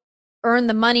help earn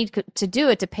the money to do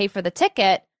it, to pay for the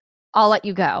ticket, I'll let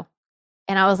you go.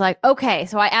 And I was like, okay.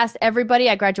 So I asked everybody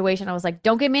at graduation, I was like,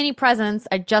 don't give me any presents.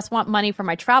 I just want money for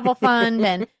my travel fund.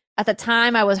 And at the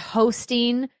time I was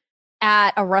hosting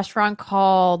at a restaurant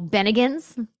called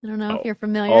Bennigan's. I don't know if you're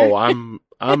familiar. Oh, I'm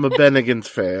a Bennigan's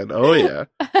fan. Oh, yeah.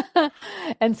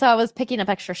 And so I was picking up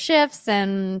extra shifts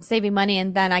and saving money.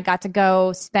 And then I got to go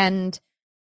I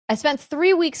spent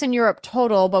 3 weeks in Europe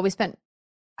total, but we spent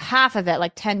half of it,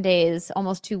 like 10 days,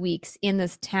 almost 2 weeks in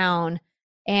this town.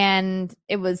 And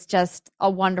it was just a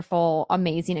wonderful,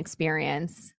 amazing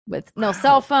experience with no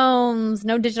cell phones,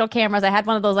 no digital cameras. I had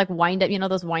one of those like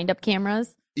those wind up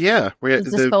cameras. Yeah, Those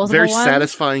the disposable very ones.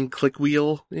 satisfying click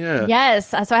wheel. Yeah. Yes.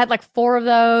 So I had like 4 of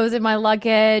those in my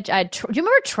luggage. Do you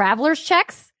remember traveler's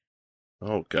checks?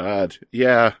 Oh God.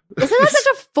 Yeah. Isn't that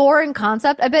such a foreign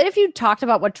concept? I bet if you talked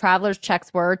about what traveler's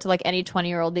checks were to like any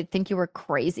 20-year-old, they'd think you were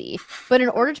crazy. But in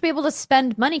order to be able to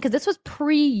spend money, because this was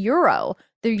pre-Euro,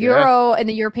 the Euro and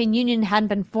the European Union hadn't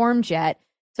been formed yet.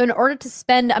 So in order to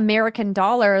spend American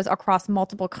dollars across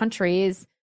multiple countries,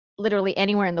 literally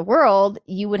anywhere in the world,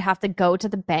 you would have to go to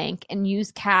the bank and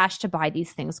use cash to buy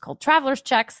these things called traveler's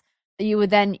checks that you would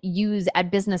then use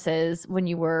at businesses when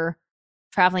you were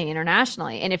traveling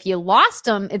internationally. And if you lost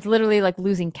them, it's literally like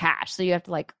losing cash. So you have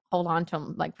to like hold on to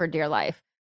them like for dear life.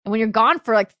 And when you're gone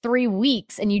for like 3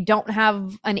 weeks and you don't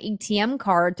have an ATM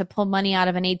card to pull money out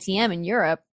of an ATM in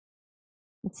Europe,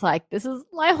 it's like, this is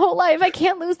my whole life. I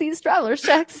can't lose these traveler's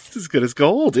checks. It's as good as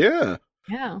gold. Yeah.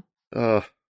 Yeah.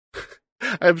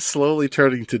 I'm slowly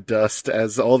turning to dust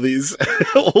as all these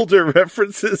older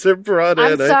references are brought in.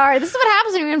 I'm sorry. This is what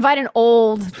happens when you invite an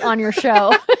old on your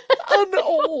show. I'm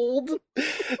old.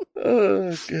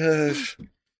 Oh gosh.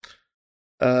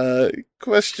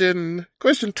 Question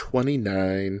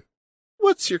 29.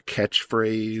 What's your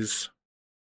catchphrase?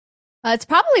 It's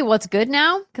probably what's good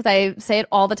now because I say it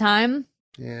all the time.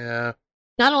 Yeah.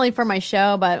 Not only for my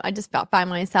show, but I just find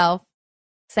myself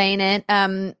saying it.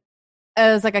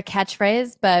 It was like a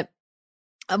catchphrase, but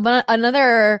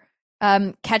another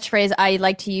catchphrase I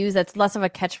like to use that's less of a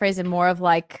catchphrase and more of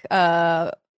like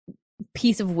a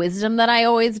piece of wisdom that I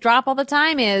always drop all the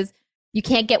time is you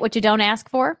can't get what you don't ask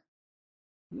for.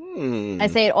 I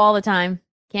say it all the time.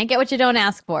 Can't get what you don't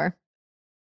ask for.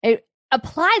 It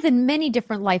applies in many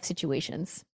different life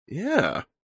situations. Yeah.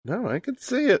 No, I could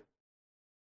see it.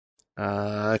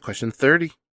 Question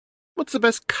 30. What's the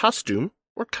best costume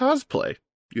or cosplay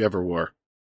you ever wore?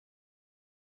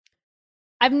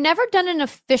 I've never done an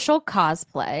official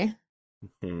cosplay.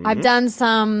 Mm-hmm. I've done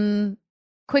some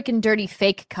quick and dirty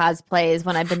fake cosplays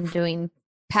when I've been doing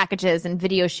packages and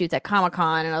video shoots at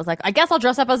Comic-Con, and I was like, I guess I'll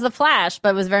dress up as the Flash, but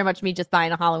it was very much me just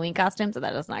buying a Halloween costume, so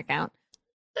that does not count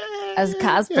as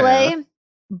cosplay. Yeah.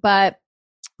 But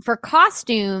for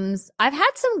costumes, I've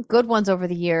had some good ones over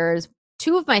the years.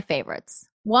 2 of my favorites.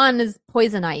 One is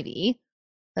Poison Ivy,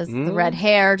 because the red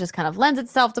hair just kind of lends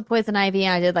itself to Poison Ivy,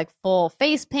 and I did like full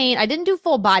face paint. I didn't do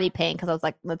full body paint because I was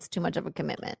like, that's too much of a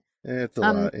commitment. It's a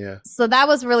lot, yeah. So that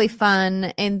was really fun.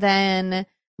 And then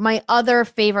my other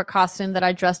favorite costume that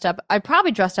I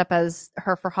probably dressed up as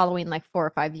her for Halloween like 4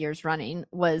 or 5 years running,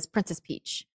 was Princess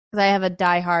Peach. Because I have a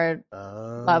diehard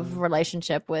love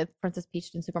relationship with Princess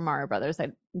Peach and Super Mario Brothers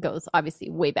that goes obviously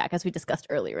way back, as we discussed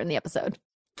earlier in the episode.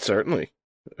 Certainly.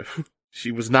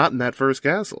 She was not in that first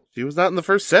castle. She was not in the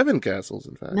first 7 castles,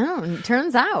 in fact. No, it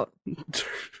turns out.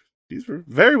 These were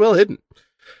very well hidden.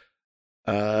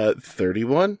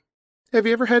 31. Have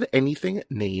you ever had anything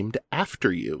named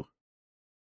after you?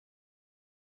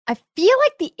 I feel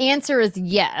like the answer is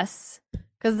yes,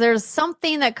 because there's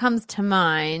something that comes to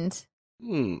mind.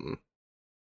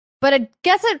 But I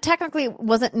guess it technically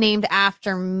wasn't named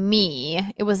after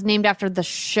me. It was named after the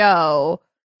show.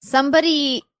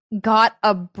 Somebody got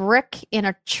a brick in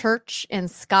a church in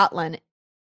Scotland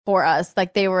for us.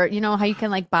 Like they were, you know how you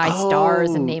can like buy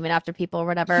stars and name it after people or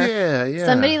whatever. Yeah.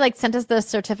 Somebody like sent us the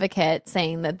certificate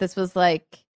saying that this was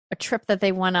like a trip that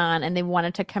they went on and they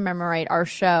wanted to commemorate our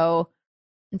show.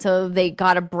 And so they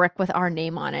got a brick with our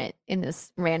name on it in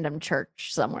this random church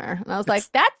somewhere. And I was like,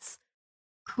 that's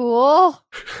cool.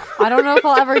 I don't know if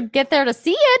I'll ever get there to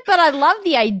see it, but I love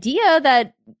the idea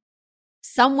that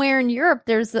somewhere in Europe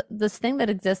there's this thing that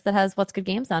exists that has What's Good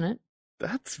Games on it.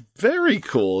 That's very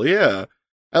cool, yeah.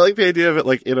 I like the idea of it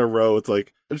like in a row. It's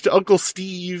like Uncle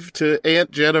Steve to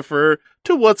Aunt Jennifer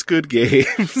to What's Good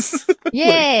Games.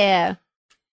 Yeah.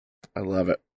 I love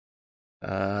it.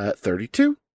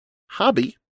 32.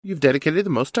 Hobby you've dedicated the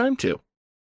most time to?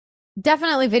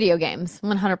 Definitely video games,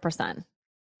 100%.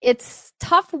 It's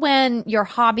tough when your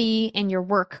hobby and your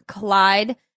work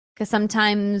collide, because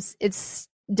sometimes it's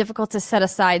difficult to set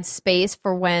aside space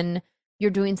for when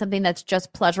you're doing something that's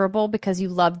just pleasurable because you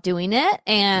love doing it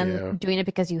and doing it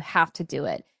because you have to do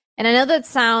it. And I know that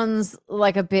sounds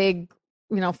like a big,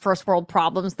 first world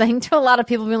problems thing to a lot of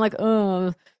people being like,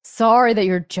 oh, sorry that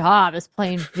your job is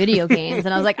playing video games.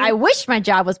 And I was like, I wish my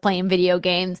job was playing video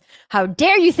games. How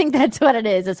dare you think that's what it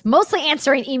is? It's mostly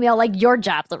answering email like your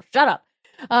job. So shut up.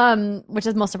 Which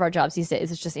is most of our jobs these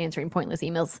days. It's just answering pointless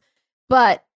emails.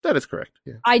 But that is correct.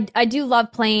 Yeah. I do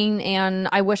love playing, and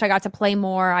I wish I got to play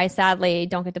more. I sadly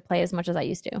don't get to play as much as I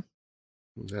used to.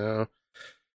 No,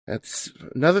 that's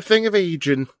another thing of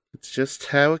aging. It's just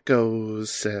how it goes,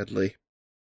 sadly.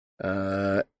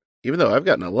 Even though I've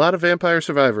gotten a lot of Vampire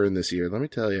Survivor in this year, let me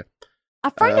tell you.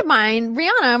 A friend of mine,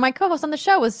 Rihanna, my co-host on the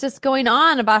show, was just going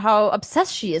on about how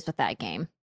obsessed she is with that game.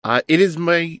 It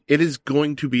is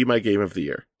going to be my game of the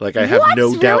year. Like, I have no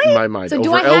Really? doubt in my mind. So over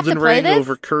do I have Elden to play Ring, this?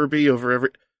 over Kirby, over every.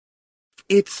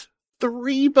 It's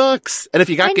 $3, and if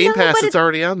you got I Game know, Pass, but it's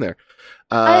already on there.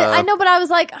 I know, but I was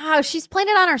like, oh, she's playing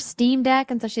it on her Steam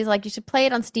Deck, and so she's like, you should play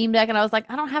it on Steam Deck, and I was like,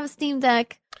 I don't have a Steam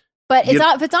Deck. But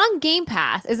if it's on Game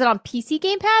Pass, is it on PC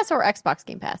Game Pass or Xbox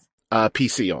Game Pass?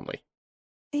 PC only.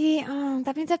 See,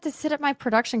 that means I have to sit at my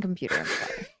production computer.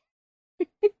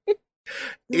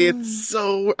 It's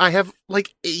so I have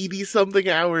like 80 something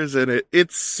hours in it.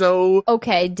 It's so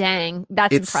okay. Dang,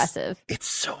 that's impressive. It's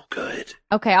so good.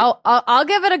 Okay, I'll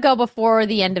give it a go before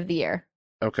the end of the year.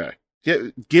 Okay, yeah,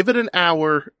 give it an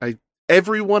hour.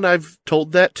 Everyone I've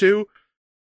told that to,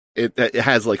 it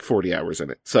has like 40 hours in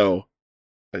it. So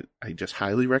I just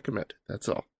highly recommend it. That's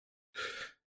all.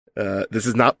 This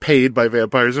is not paid by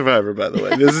Vampire Survivor, by the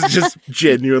way. This is just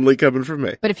genuinely coming from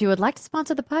me. But if you would like to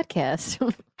sponsor the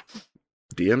podcast,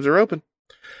 DMs are open.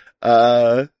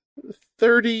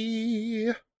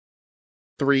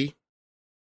 33.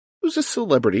 Who's a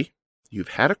celebrity you've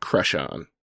had a crush on?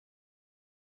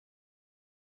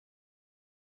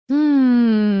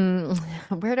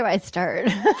 Where do I start?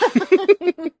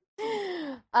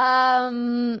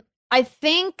 I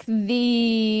think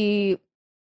the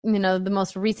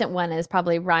most recent one is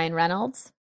probably Ryan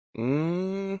Reynolds.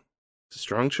 It's a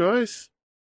strong choice.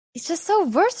 He's just so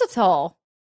versatile.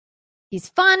 He's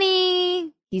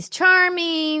funny. He's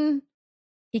charming.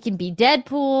 He can be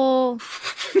Deadpool.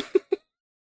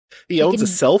 He owns a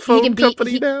cell phone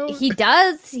company now? He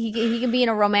does. He can be in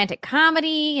a romantic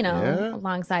comedy,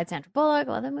 alongside Sandra Bullock,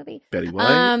 love that movie. Betty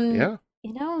White,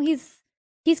 yeah.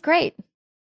 He's great.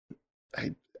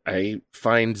 I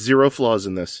find zero flaws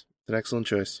in this. It's an excellent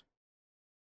choice.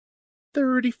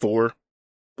 34.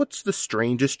 What's the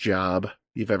strangest job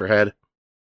you've ever had?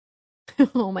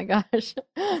 Oh my gosh.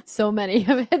 So many.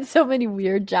 I've had so many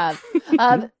weird jobs.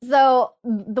 So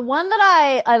the one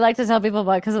that I like to tell people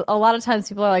about, because a lot of times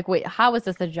people are like, wait, how is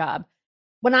this a job?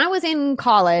 When I was in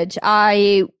college,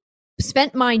 I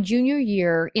spent my junior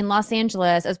year in Los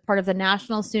Angeles as part of the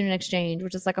National Student Exchange,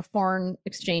 which is like a foreign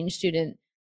exchange student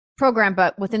program,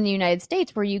 but within the United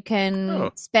States, where you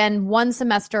can spend one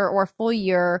semester or a full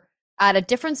year at a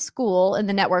different school in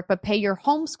the network, but pay your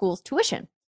home school's tuition.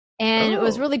 And it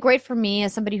was really great for me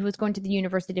as somebody who was going to the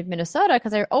University of Minnesota,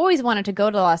 because I always wanted to go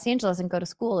to Los Angeles and go to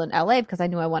school in LA, because I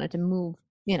knew I wanted to move,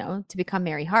 to become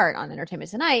Mary Hart on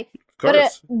Entertainment Tonight.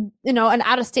 But, an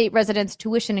out-of-state residence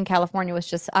tuition in California was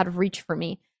just out of reach for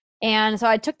me. And so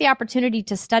I took the opportunity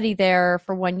to study there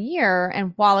for 1 year.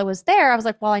 And while I was there, I was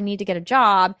like, well, I need to get a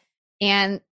job.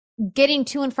 And getting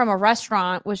to and from a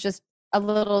restaurant was just a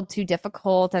little too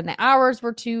difficult. And the hours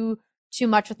were too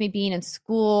much with me being in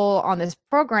school on this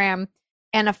program.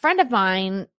 And a friend of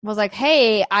mine was like,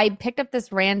 hey, I picked up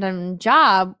this random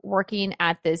job working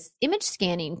at this image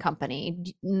scanning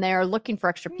company, and they're looking for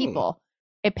extra people.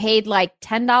 It paid like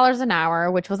 $10 an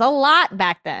hour, which was a lot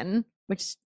back then,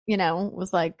 which,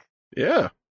 was like, yeah.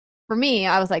 For me,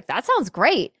 I was like, that sounds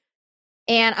great.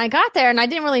 And I got there and I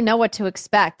didn't really know what to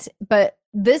expect. But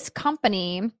this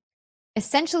company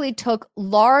essentially took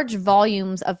large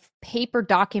volumes of paper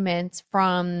documents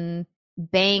from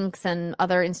banks and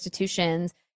other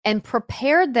institutions and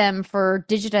prepared them for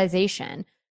digitization.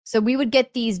 So we would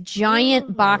get these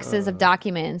giant boxes of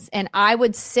documents, and I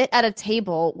would sit at a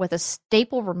table with a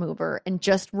staple remover and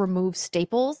just remove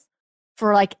staples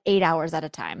for like 8 hours at a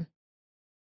time.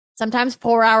 Sometimes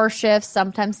 4-hour shifts,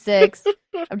 sometimes 6.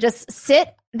 I would just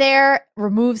sit there,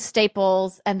 remove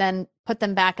staples, and then put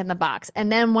them back in the box.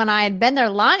 And then when I had been there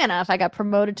long enough, I got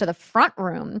promoted to the front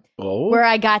room where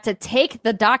I got to take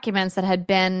the documents that had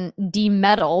been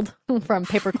demetalled from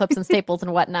paper clips and staples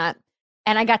and whatnot.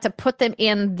 And I got to put them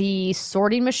in the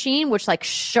sorting machine, which like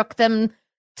shook them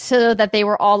so that they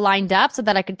were all lined up so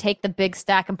that I could take the big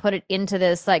stack and put it into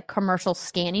this like commercial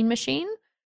scanning machine.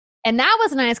 And that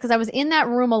was nice because I was in that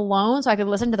room alone so I could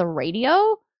listen to the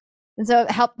radio. And so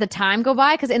it helped the time go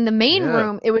by, because in the main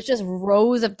room, it was just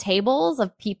rows of tables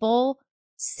of people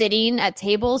sitting at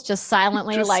tables, just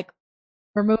silently like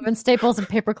removing staples and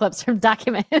paper clips from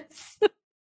documents.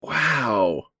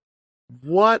 Wow.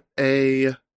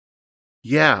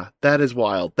 Yeah, that is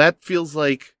wild. That feels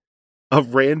like a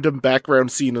random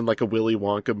background scene in like a Willy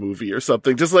Wonka movie or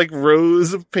something. Just like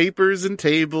rows of papers and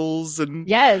tables and...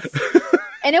 Yes.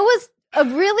 And it was a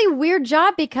really weird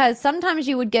job because sometimes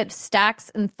you would get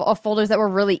stacks and folders that were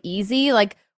really easy.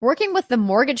 Like working with the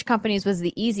mortgage companies was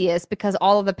the easiest because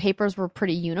all of the papers were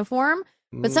pretty uniform.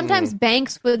 But sometimes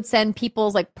banks would send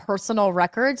people's like personal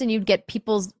records, and you'd get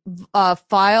people's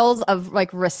files of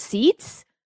like receipts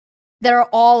that are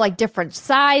all like different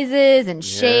sizes and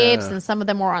shapes, Yeah. and some of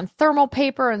them were on thermal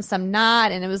paper and some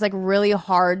not. And it was like really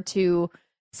hard to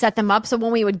set them up. So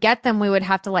when we would get them, we would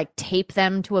have to like tape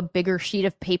them to a bigger sheet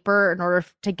of paper in order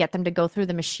to get them to go through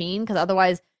the machine, because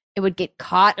otherwise it would get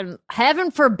caught. And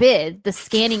heaven forbid the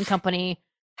scanning company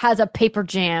has a paper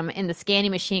jam in the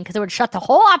scanning machine, because it would shut the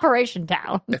whole operation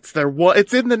down. It's their one.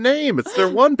 It's in the name. It's their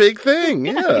one big thing.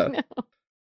 Yeah.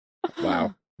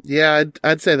 Wow. Yeah,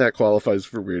 I'd say that qualifies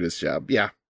for weirdest job. Yeah.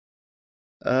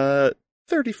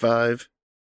 35.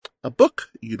 A book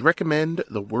you'd recommend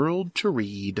the world to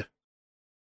read.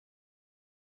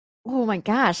 Oh my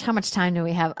gosh, how much time do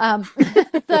we have?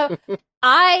 So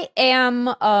I am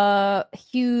a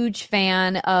huge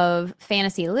fan of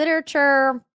fantasy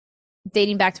literature,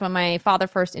 dating back to when my father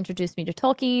first introduced me to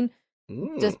Tolkien.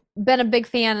 Just been a big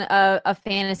fan of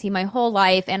fantasy my whole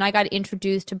life, and I got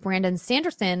introduced to Brandon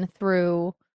Sanderson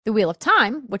through The Wheel of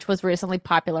Time, which was recently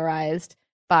popularized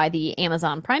by the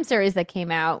Amazon Prime series that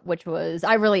came out, which was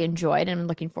I really enjoyed, and I'm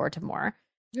looking forward to more.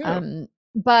 Yeah.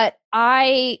 But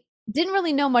I didn't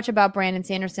really know much about Brandon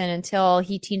Sanderson until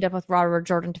he teamed up with Robert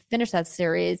Jordan to finish that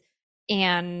series,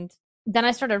 and then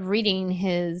I started reading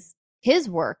his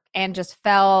work and just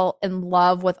fell in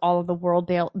love with all of the world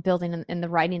building and the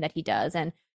writing that he does,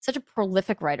 and such a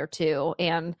prolific writer too.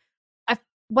 And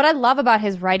what I love about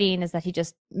his writing is that he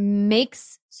just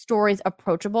makes stories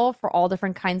approachable for all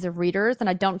different kinds of readers, and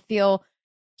I don't feel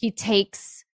he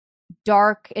takes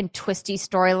dark and twisty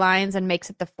storylines and makes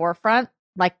it the forefront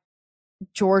like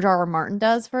George R. R. Martin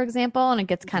does, for example, and it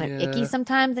gets kind of icky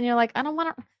sometimes, and you're like, I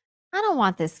don't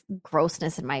want this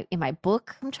grossness in my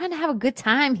book. I'm trying to have a good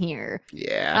time here.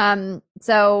 Yeah.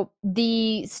 So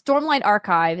the Stormlight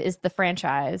Archive is the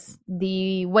franchise.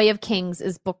 The Way of Kings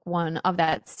is book 1 of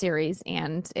that series,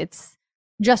 and it's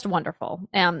just wonderful.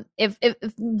 If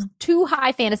too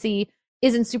high fantasy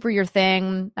isn't super your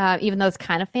thing, even though it's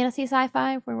kind of fantasy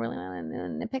sci-fi, if we're really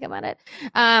nitpick about it.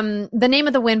 The Name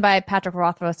of the Wind by Patrick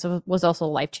Rothfuss was also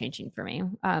life-changing for me.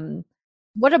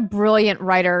 What a brilliant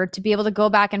writer to be able to go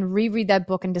back and reread that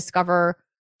book and discover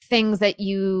things that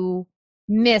you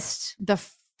missed the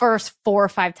first 4 or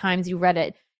 5 times you read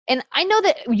it. And I know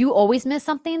that you always miss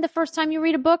something the first time you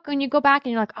read a book, and you go back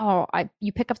and you're like, oh,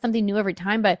 you pick up something new every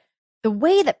time. But the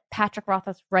way that Patrick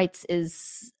Rothfuss writes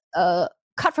is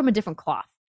cut from a different cloth.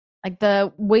 Like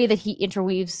the way that he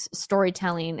interweaves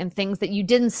storytelling and things that you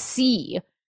didn't see.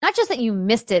 Not just that you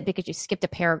missed it because you skipped a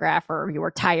paragraph or you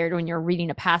were tired when you're reading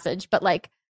a passage, but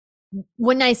like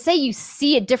when I say you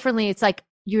see it differently, it's like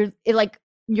you have like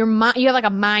a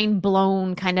mind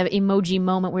blown kind of emoji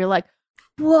moment where you're like,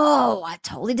 whoa, I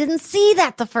totally didn't see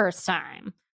that the first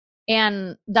time.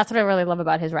 And that's what I really love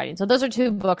about his writing. So those are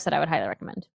 2 books that I would highly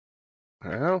recommend.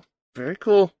 Wow. Very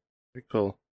cool. Very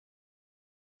cool.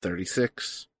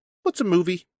 36. What's a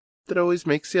movie that always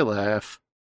makes you laugh?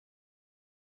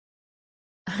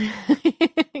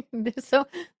 There's so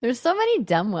many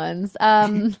dumb ones.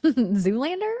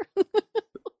 Zoolander.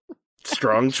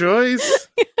 Strong choice.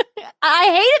 I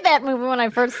hated that movie when I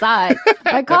first saw it.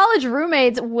 My college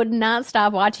roommates would not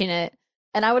stop watching it,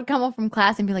 and I would come home from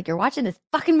class and be like, "You're watching this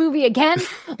fucking movie again?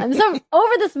 I'm so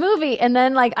over this movie." And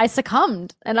then like I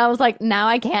succumbed, and I was like, "Now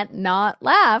I can't not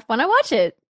laugh when I watch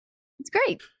it. It's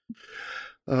great."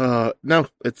 No,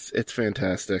 it's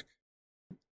fantastic.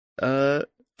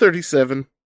 37.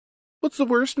 What's the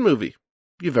worst movie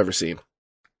you've ever seen?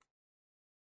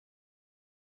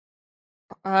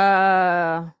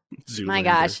 My Zoolander.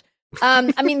 gosh.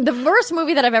 I mean, the worst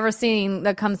movie that I've ever seen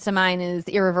that comes to mind is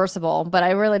Irreversible, but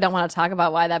I really don't want to talk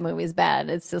about why that movie is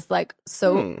bad. It's just like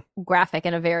so graphic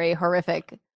in a very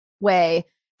horrific way.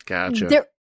 Gotcha. There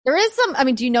is some. I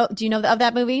mean, do you know of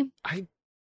that movie?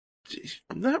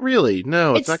 Not really.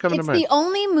 No, it's not coming to mind. It's the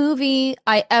only movie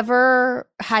I ever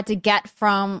had to get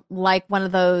from like one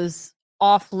of those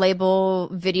off-label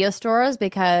video stores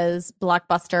because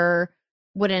Blockbuster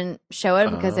wouldn't show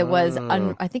it because it was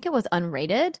I think it was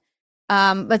unrated.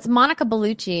 But it's Monica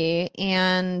Bellucci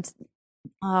and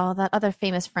that other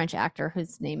famous French actor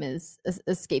whose name is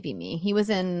escaping me. He was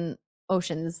in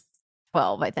Ocean's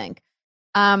 12, I think.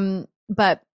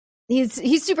 But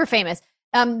he's super famous.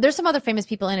 There's some other famous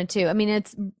people in it too. I mean,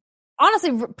 it's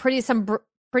honestly pretty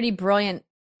brilliant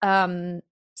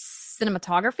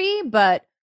cinematography, but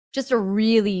just a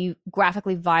really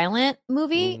graphically violent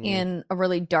movie in a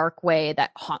really dark way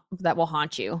that will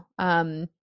haunt you. And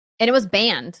it was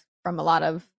banned from a lot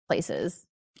of places.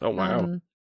 Oh wow!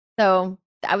 So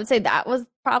I would say that was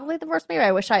probably the worst movie.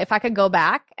 I wish if I could go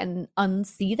back and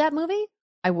unsee that movie,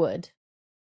 I would.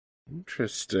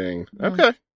 Interesting. Mm.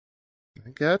 Okay. I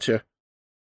gotcha.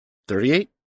 38.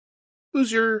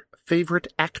 Who's your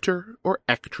favorite actor or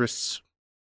actress?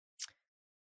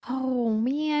 Oh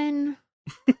man.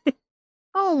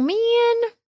 Oh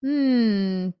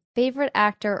man. Favorite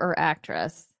actor or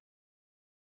actress?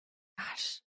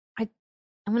 Gosh,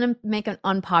 I'm gonna make an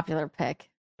unpopular pick.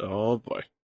 Oh boy.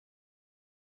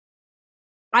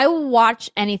 I will watch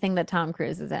anything that Tom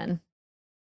Cruise is in.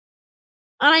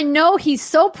 And I know he's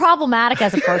so problematic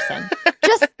as a person.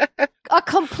 Just a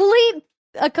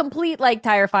complete like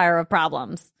tire fire of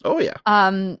problems. Oh yeah.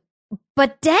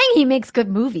 But dang, he makes good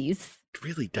movies. It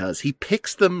really does. He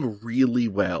picks them really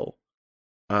well.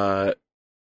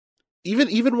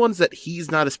 Even ones that he's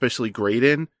not especially great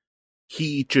in,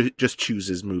 he just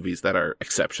chooses movies that are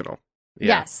exceptional.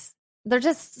 Yeah. Yes. They're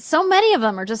just so many of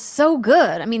them are just so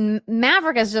good. I mean,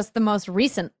 Maverick is just the most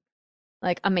recent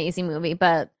like amazing movie,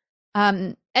 but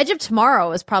Edge of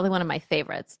Tomorrow is probably one of my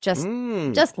favorites. Just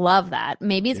love that.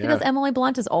 Maybe it's because Emily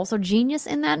Blunt is also genius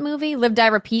in that movie. Live Die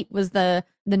Repeat was the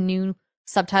new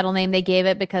subtitle name they gave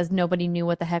it because nobody knew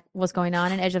what the heck was going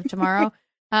on in Edge of Tomorrow.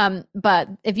 But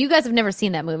if you guys have never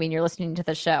seen that movie and you're listening to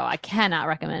the show, I cannot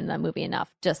recommend that movie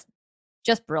enough. Just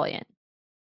brilliant.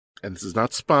 And this is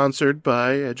not sponsored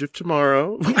by Edge of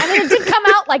Tomorrow. I mean, it did come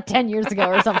out like 10 years ago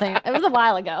or something. It was a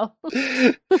while ago.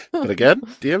 But again,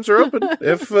 DMs are open.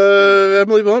 If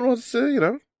Emily Blunt wants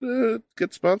to,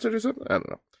 get sponsored or something, I don't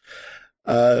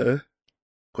know.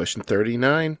 Question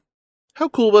 39. How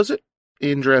cool was it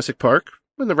in Jurassic Park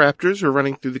when the raptors were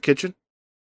running through the kitchen?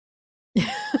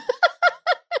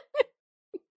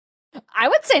 I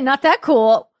would say not that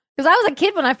cool. Because I was a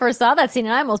kid when I first saw that scene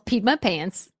and I almost peed my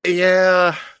pants.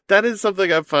 Yeah, that is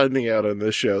something I'm finding out on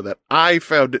this show, that I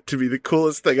found it to be the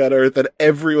coolest thing on earth and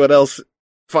everyone else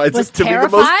finds it to be the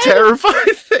most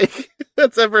terrifying thing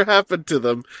that's ever happened to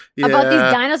them. Yeah. About these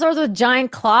dinosaurs with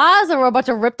giant claws, or we're about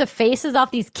to rip the faces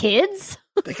off these kids?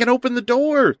 They can open the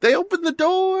door. They open the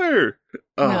door.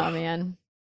 Oh, man.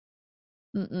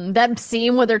 That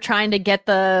scene where they're trying to get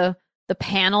the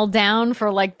panel down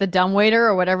for like the dumbwaiter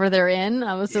or whatever they're in.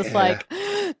 I was just like,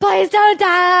 please don't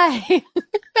die.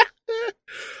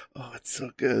 Oh, it's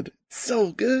so good.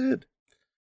 So good.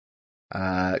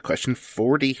 Question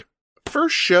 40.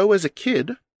 First show as a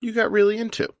kid you got really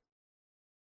into?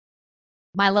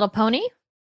 My Little Pony.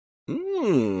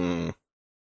 Good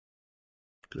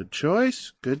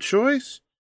choice. Good choice.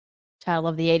 Child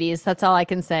of the 80s. That's all I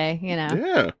can say,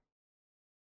 Yeah.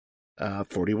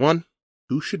 41.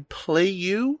 Who should play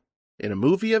you in a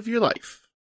movie of your life?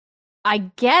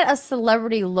 I get a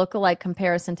celebrity lookalike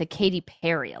comparison to Katy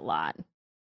Perry a lot.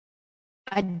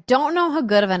 I don't know how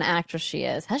good of an actress she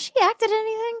is. Has she acted in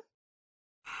anything?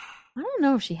 I don't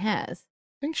know if she has.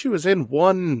 I think she was in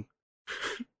one,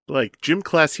 like, Gym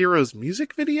Class Heroes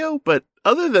music video, but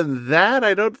other than that,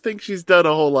 I don't think she's done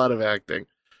a whole lot of acting.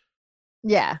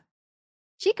 Yeah.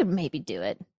 She could maybe do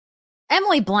it.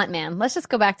 Emily Blunt, man. Let's just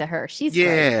go back to her. She's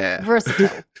great.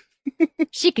 Versatile.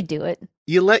 She could do it.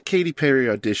 You let Katy Perry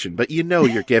audition, but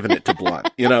you're giving it to Blunt.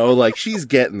 Like, she's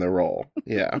getting the role.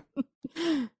 Yeah.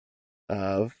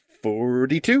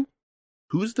 42.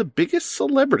 Who's the biggest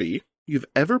celebrity you've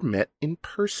ever met in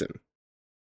person?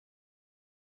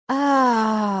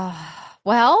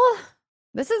 Well,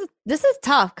 this is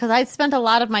tough because I spent a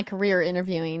lot of my career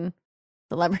interviewing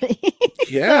celebrities.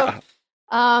 Yeah.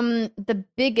 So, the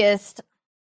biggest,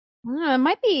 I don't know,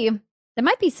 it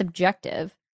might be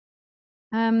subjective.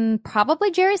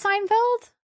 Probably Jerry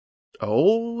Seinfeld.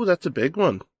 Oh, that's a big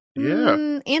one.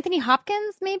 Yeah. Anthony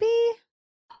Hopkins, maybe.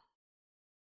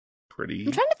 I'm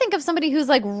trying to think of somebody who's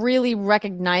like really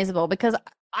recognizable because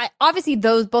obviously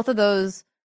both of those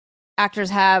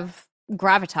actors have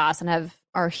gravitas and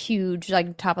are huge,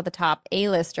 like top of the top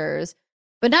A-listers,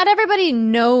 but not everybody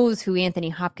knows who Anthony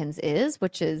Hopkins is,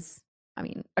 which is, I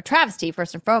mean, a travesty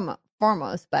first and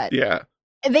foremost. But yeah,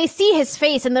 they see his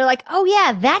face and they're like, "Oh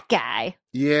yeah, that guy."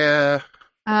 Yeah,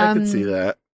 I could see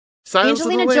that.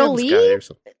 Angelina Jolie.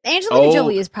 Angelina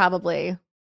Jolie is probably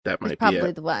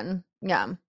the one.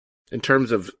 Yeah. In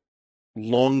terms of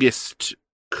longest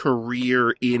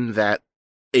career in that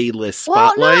A-list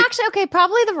spotlight. Well, no, actually, okay,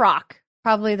 probably The Rock.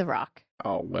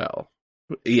 Oh, well.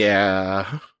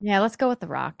 Yeah. Yeah, let's go with The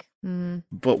Rock.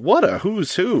 But what a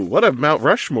who's who. What a Mount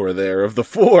Rushmore there of the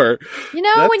four.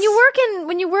 When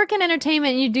you work in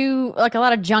entertainment, you do like a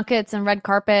lot of junkets and red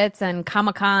carpets and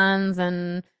Comic-Cons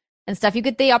and stuff. You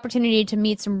get the opportunity to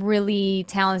meet some really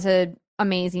talented,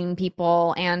 amazing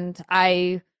people, and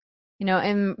I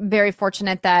am very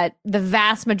fortunate that the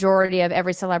vast majority of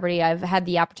every celebrity I've had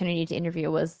the opportunity to interview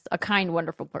was a kind,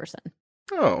 wonderful person.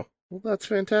 Oh, well, that's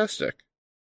fantastic.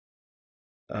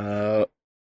 Uh,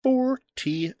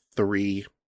 43.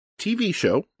 TV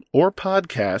show or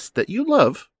podcast that you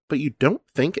love, but you don't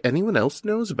think anyone else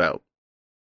knows about.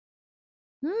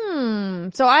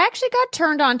 So I actually got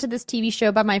turned on to this TV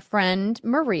show by my friend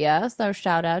Maria. So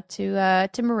shout out to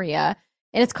Maria.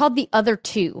 And it's called The Other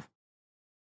Two.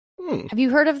 Have you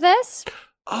heard of this?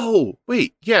 Oh,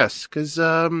 wait, yes, because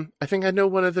I think I know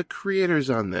one of the creators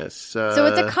on this. So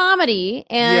it's a comedy,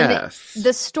 and yes.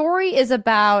 the story is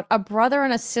about a brother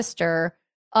and a sister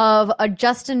of a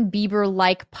Justin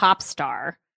Bieber-like pop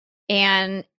star.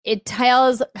 And it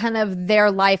tells kind of their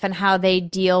life and how they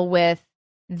deal with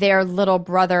their little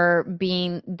brother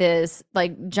being this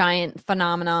like giant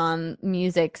phenomenon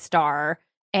music star,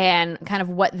 and kind of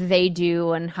what they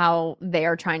do and how they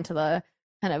are trying to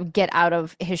kind of get out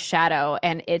of his shadow.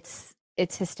 And it's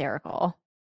hysterical.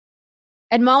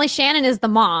 And Molly Shannon is the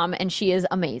mom, and she is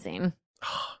amazing.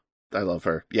 I love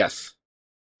her. Yes.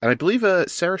 And I believe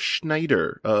Sarah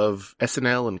Schneider of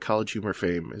SNL and College Humor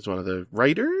fame is one of the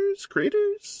writers,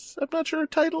 creators? I'm not sure her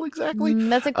title exactly.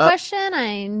 That's a question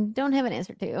I don't have an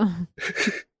answer to.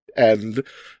 And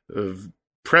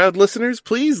proud listeners,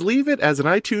 please leave it as an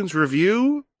iTunes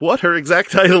review what her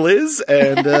exact title is,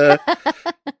 and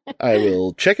I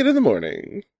will check it in the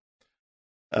morning.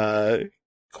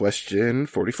 Question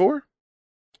 44.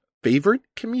 Favorite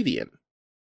comedian?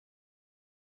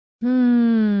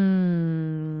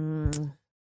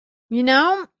 You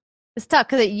know, it's tough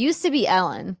because it used to be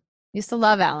Ellen. Used to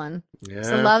love Ellen. Yeah. Used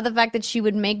to love the fact that she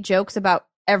would make jokes about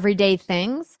everyday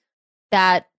things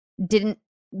that didn't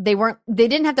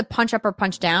have to punch up or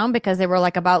punch down because they were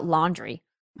like about laundry.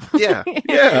 Yeah.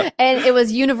 Yeah. And it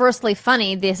was universally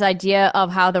funny, this idea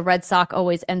of how the red sock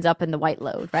always ends up in the white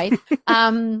load, right?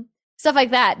 Stuff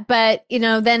like that. But,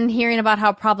 then hearing about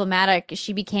how problematic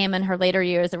she became in her later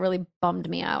years, it really bummed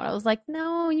me out. I was like,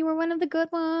 no, you were one of the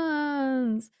good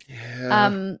ones.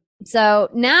 Yeah. So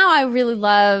now I really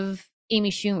love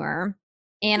Amy Schumer.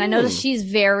 And I know that she's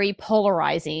very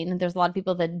polarizing. There's a lot of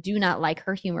people that do not like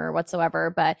her humor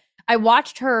whatsoever. But I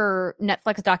watched her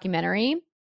Netflix documentary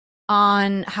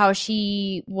on how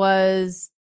she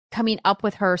was coming up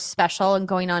with her special and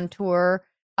going on tour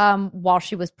while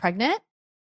she was pregnant.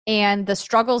 And the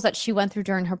struggles that she went through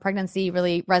during her pregnancy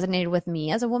really resonated with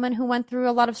me as a woman who went through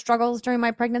a lot of struggles during my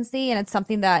pregnancy. And it's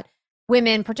something that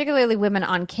women, particularly women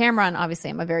on camera, and obviously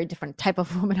I'm a very different type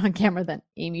of woman on camera than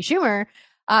Amy Schumer,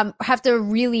 have to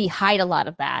really hide a lot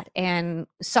of that and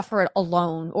suffer it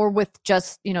alone or with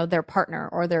just, their partner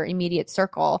or their immediate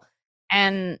circle.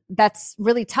 And that's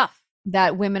really tough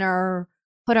that women are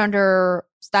put under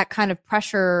that kind of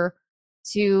pressure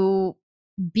to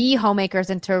be homemakers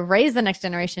and to raise the next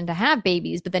generation to have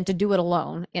babies, but then to do it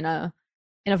alone in a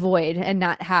void and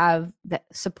not have the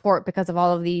support because of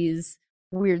all of these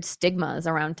weird stigmas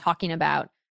around talking about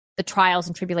the trials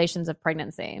and tribulations of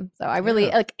pregnancy. So I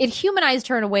really it humanized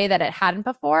her in a way that it hadn't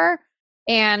before.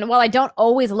 And while I don't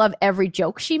always love every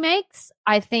joke she makes,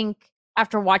 I think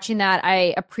after watching that,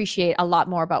 I appreciate a lot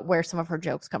more about where some of her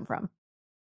jokes come from.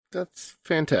 That's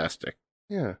fantastic.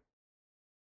 Yeah.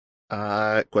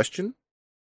 Question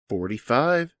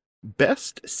 45.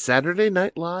 Best Saturday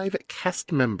Night Live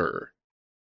cast member?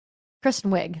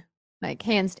 Kristen Wiig, like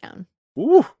hands down.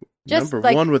 Ooh, just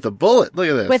number one with a bullet. Look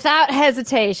at this. Without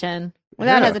hesitation.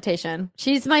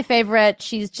 She's my favorite.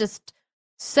 She's just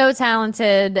so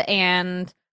talented,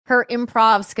 and her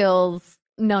improv skills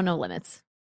know no limits.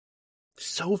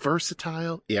 So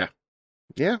versatile. Yeah.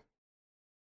 Yeah.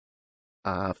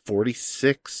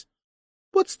 46.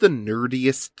 What's the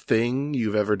nerdiest thing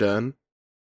you've ever done?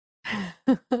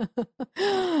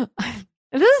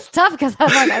 This is tough because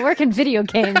I'm like, I work in video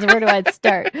games. Where do I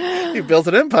start? You built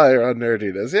an empire on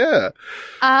nerdiness, yeah.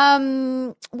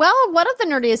 Well, one of the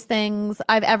nerdiest things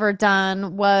I've ever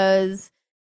done was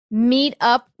meet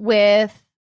up with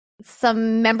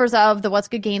some members of the What's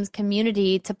Good Games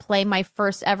community to play my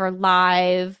first ever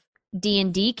live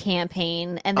D&D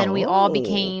campaign, and then we all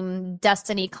became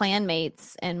Destiny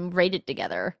clanmates and raided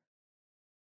together.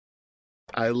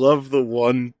 I love the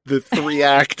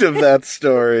 3-act of that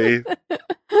story.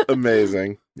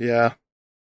 Amazing. Yeah.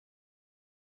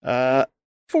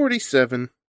 47.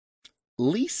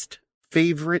 Least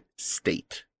favorite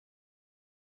state?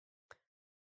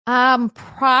 Probably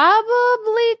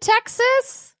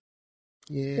Texas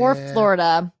or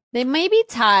Florida. They may be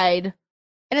tied.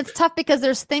 And it's tough because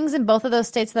there's things in both of those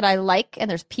states that I like,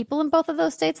 and there's people in both of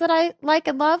those states that I like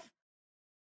and love.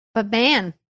 But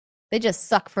man, they just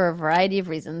suck for a variety of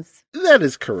reasons. That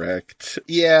is correct.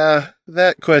 Yeah,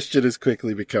 that question is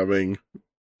quickly becoming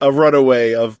a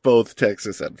runaway of both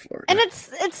Texas and Florida. And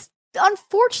it's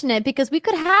unfortunate because we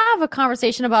could have a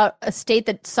conversation about a state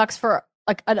that sucks for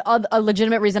like a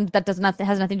legitimate reason that has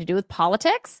nothing to do with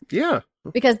politics. Yeah.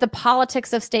 Because the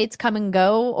politics of states come and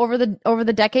go over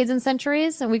the decades and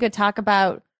centuries, and we could talk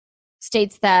about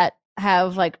states that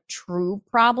have like true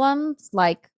problems,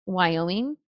 like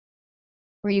Wyoming,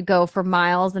 where you go for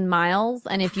miles and miles,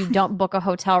 and if you don't book a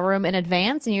hotel room in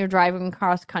advance and you're driving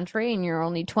across country and you're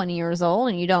only 20 years old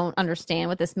and you don't understand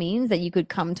what this means, that you could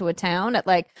come to a town at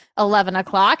like 11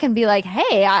 o'clock and be like,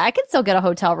 hey, I can still get a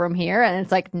hotel room here. And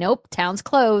it's like, nope, town's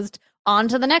closed. On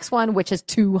to the next one, which is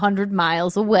 200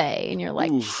 miles away. And you're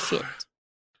like, shit.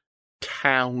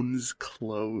 Town's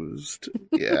closed.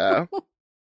 Yeah.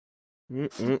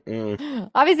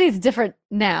 Obviously, it's different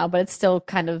now, but it's still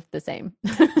kind of the same.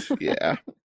 Yeah.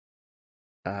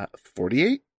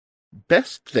 48.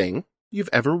 Best thing you've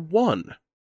ever won.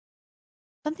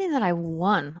 Something that I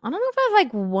won. I don't know if I've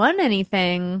like won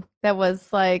anything that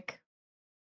was like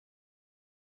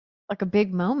a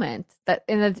big moment that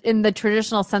in the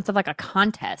traditional sense of like a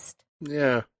contest.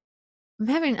 Yeah.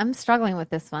 I'm struggling with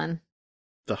this one.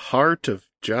 The heart of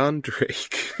John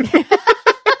Drake.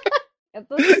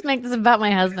 Let's just make this about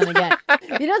my husband again.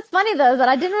 You know what's funny though is that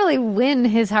I didn't really win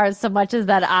his heart so much as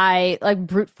that I like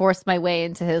brute forced my way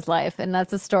into his life, and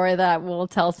that's a story that I will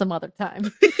tell some other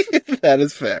time. That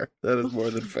is fair. That is more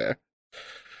than fair.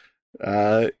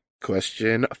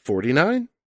 Question 49.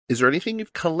 Is there anything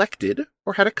you've collected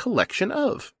or had a collection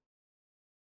of?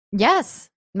 Yes,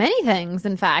 many things,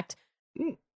 in fact.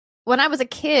 When I was a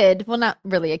kid, well, not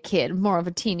really a kid, more of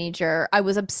a teenager, I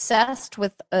was obsessed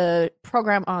with a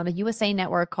program on the USA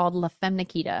Network called La Femme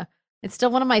Nikita. It's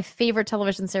still one of my favorite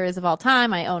television series of all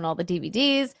time. I own all the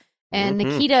DVDs. And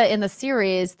Nikita in the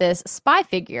series, this spy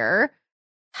figure,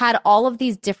 had all of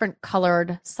these different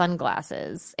colored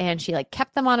sunglasses. And she like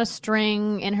kept them on a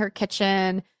string in her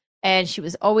kitchen. And she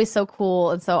was always so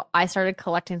cool. And so I started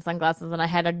collecting sunglasses, and I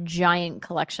had a giant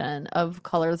collection of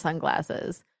colored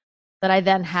sunglasses that I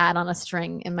then had on a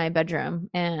string in my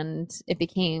bedroom, and it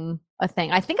became a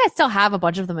thing. I think I still have a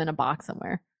bunch of them in a box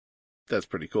somewhere. That's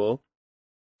pretty cool.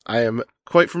 I am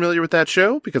quite familiar with that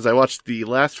show because I watched the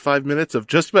last 5 minutes of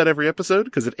just about every episode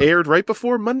because it aired right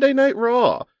before Monday Night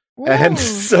Raw. Ooh. And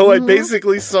so I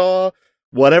basically saw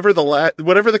whatever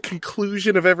the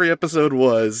conclusion of every episode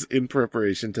was in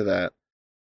preparation to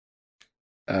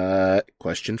that.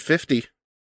 Question 50.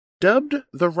 Dubbed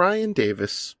the Ryan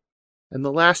Davis. And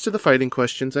the last of the fighting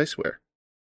questions, I swear.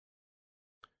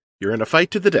 You're in a fight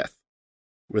to the death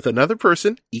with another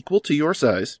person equal to your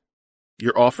size.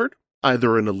 You're offered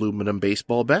either an aluminum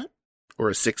baseball bat or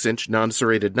a 6-inch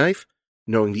non-serrated knife,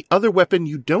 knowing the other weapon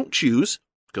you don't choose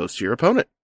goes to your opponent.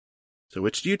 So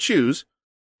which do you choose?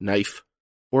 Knife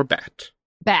or bat?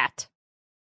 Bat.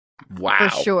 Wow.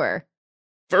 For sure.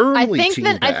 Firmly I think team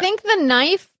bat. I think the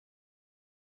knife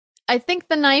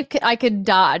I could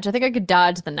dodge. I think I could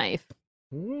dodge the knife.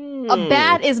 A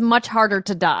bat is much harder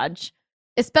to dodge,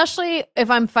 especially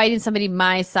if I'm fighting somebody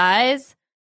my size,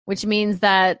 which means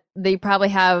that they probably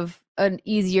have an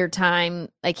easier time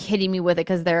like hitting me with it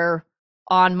because they're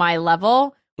on my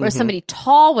level. Whereas somebody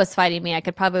tall was fighting me, I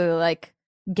could probably like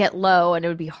get low and it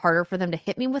would be harder for them to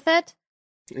hit me with it.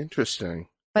 Interesting.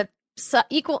 But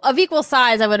equal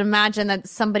size, I would imagine that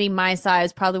somebody my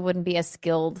size probably wouldn't be as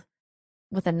skilled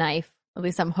with a knife. At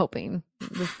least I'm hoping.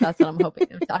 That's what I'm hoping.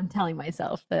 I'm telling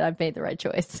myself that I've made the right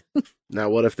choice. Now,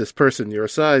 what if this person your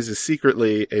size is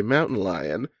secretly a mountain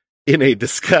lion in a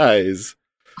disguise?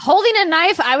 Holding a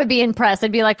knife, I would be impressed.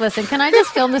 I'd be like, listen, can I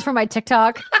just film this for my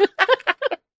TikTok?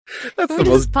 That's the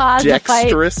most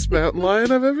dexterous mountain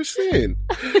lion I've ever seen.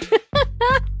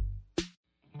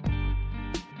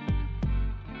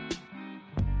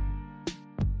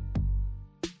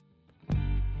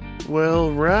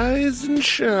 Well, rise and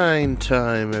shine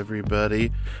time, everybody.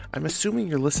 I'm assuming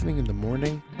you're listening in the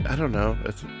morning. I don't know.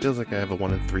 It feels like I have a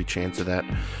 1 in 3 chance of that.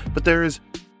 But there is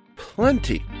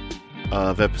plenty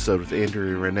of episode with Andrew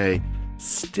and Renee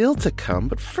still to come.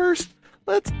 But first,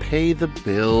 let's pay the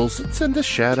bills. Let's send a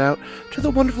shout out to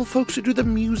the wonderful folks who do the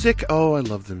music. Oh, I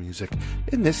love the music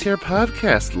in this here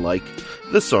podcast, like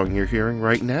the song you're hearing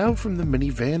right now from the Mini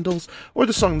Vandals, or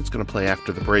the song that's going to play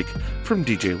after the break from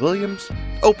DJ Williams,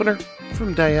 opener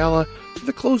from Diala,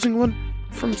 the closing one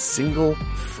from Single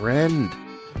Friend.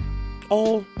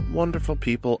 All wonderful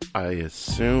people, I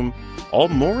assume. All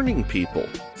morning people.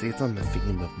 See, it's on the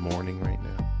theme of morning right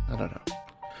now. I don't know.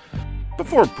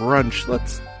 Before brunch,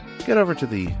 let's get over to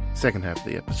the second half of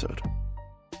the episode.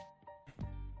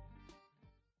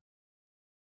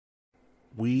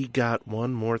 We got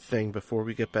one more thing before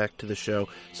we get back to the show.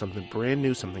 Something brand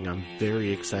new, something I'm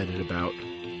very excited about.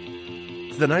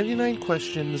 The 99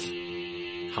 questions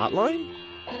Hotline?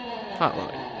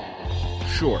 Hotline.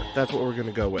 Sure, that's what we're going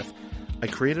to go with. I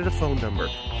created a phone number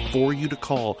for you to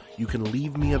call. You can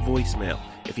leave me a voicemail.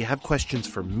 If you have questions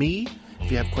for me,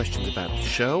 if you have questions about the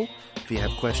show, if you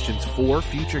have questions for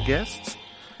future guests,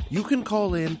 you can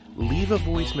call in, leave a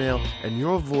voicemail, and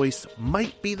your voice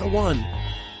might be the one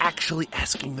actually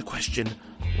asking the question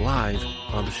live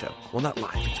on the show. Well, not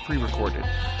live, it's pre-recorded,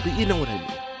 but you know what I mean.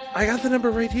 I got the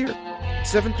number right here,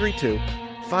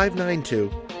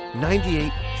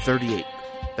 732-592-9838.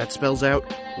 That spells out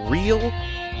Real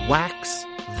Wax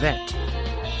Vet.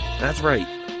 That's right,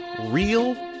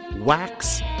 Real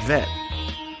Wax Vet.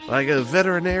 Like a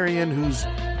veterinarian who's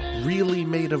really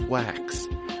made of wax.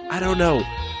 I don't know.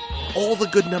 All the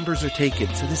good numbers are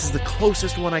taken, so this is the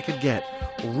closest one I could get.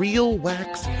 Real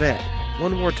Wax Vet.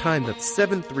 One more time, that's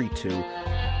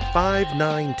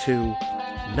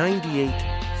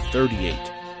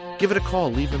 732-592-9838. Give it a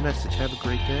call, leave a message. Have a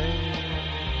great day.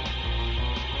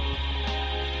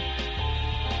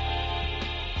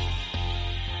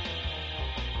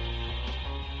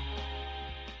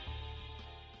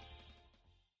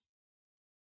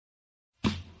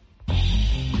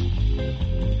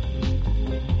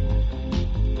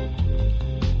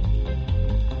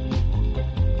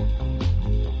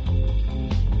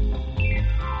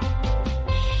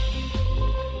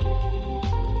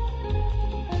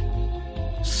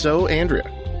 So, Andrea,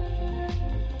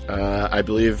 I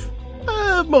believe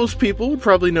most people would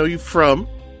probably know you from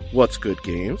What's Good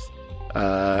Games,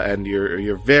 and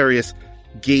your various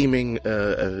gaming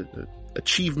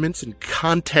achievements and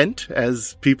content,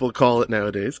 as people call it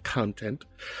nowadays, content.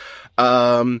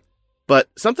 But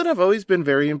something I've always been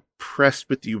very impressed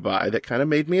with you by that kind of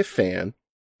made me a fan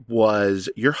was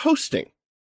your hosting,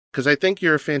 because I think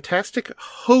you're a fantastic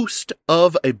host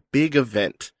of a big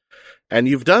event, and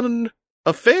you've done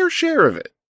a fair share of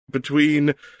it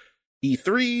between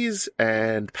E3s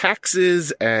and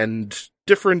PAXs and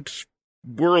different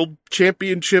world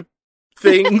championship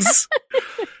things.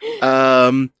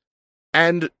 And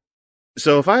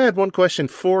so if I had one question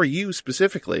for you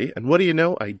specifically, and what do you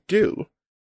know I do,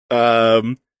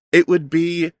 it would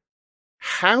be,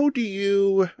 how do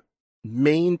you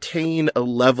maintain a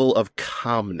level of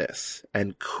calmness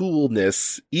and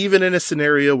coolness, even in a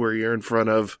scenario where you're in front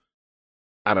of,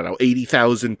 I don't know,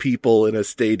 80,000 people in a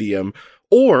stadium,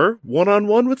 or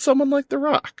one-on-one with someone like The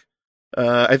Rock?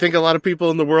 I think a lot of people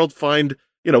in the world find,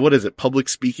 what is it? Public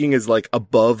speaking is like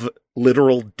above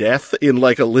literal death in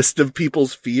like a list of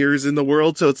people's fears in the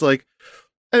world. So it's like,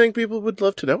 I think people would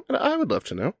love to know, and I would love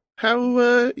to know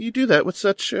how you do that with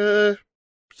such a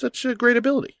great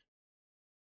ability.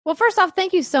 Well, first off,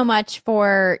 thank you so much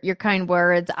for your kind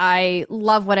words. I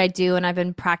love what I do, and I've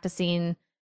been practicing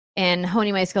and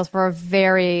honing my skills for a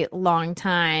very long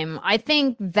time. I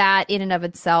think that in and of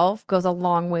itself goes a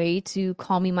long way to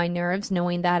calming my nerves,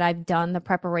 knowing that I've done the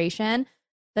preparation,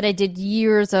 that I did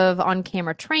years of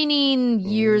on-camera training,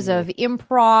 years of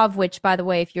improv, which, by the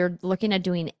way, if you're looking at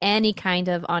doing any kind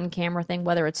of on-camera thing,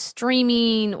 whether it's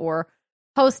streaming or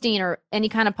hosting or any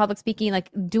kind of public speaking, like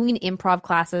doing improv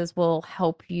classes will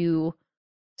help you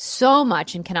so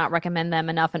much, and cannot recommend them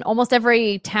enough. And almost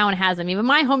every town has them. Even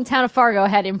my hometown of Fargo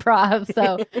had improv,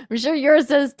 so I'm sure yours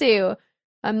does too.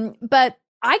 But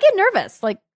I get nervous.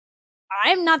 Like,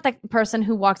 I'm not the person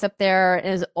who walks up there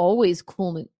and is always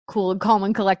cool, calm,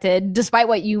 and collected, despite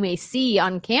what you may see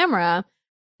on camera.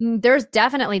 There's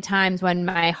definitely times when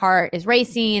my heart is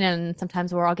racing, and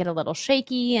sometimes where I'll get a little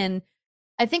shaky. And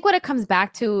I think what it comes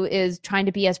back to is trying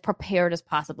to be as prepared as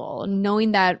possible, and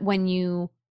knowing that when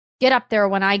you get up there,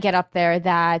 when I get up there,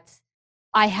 that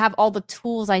I have all the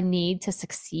tools I need to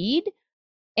succeed,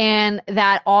 and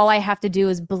that all I have to do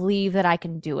is believe that I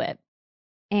can do it.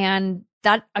 And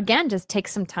that, again, just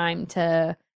takes some time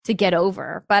to get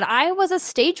over. But I was a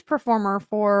stage performer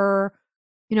for,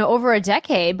 over a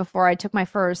decade before I took my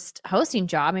first hosting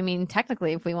job. I mean,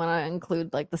 technically, if we want to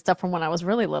include like the stuff from when I was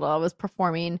really little, I was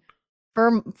performing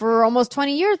for almost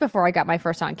 20 years before I got my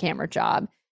first on-camera job.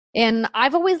 And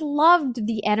I've always loved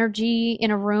the energy in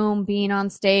a room, being on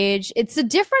stage. It's a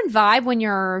different vibe when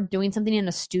you're doing something in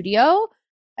a studio.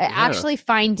 I actually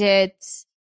find it,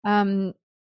 more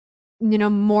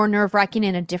nerve-wracking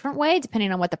in a different way,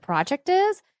 depending on what the project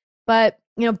is. But,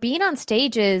 being on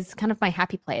stage is kind of my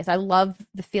happy place. I love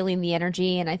the feeling, the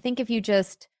energy. And I think if you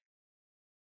just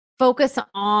focus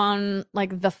on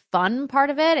like the fun part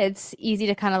of it, it's easy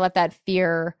to kind of let that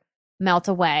fear melt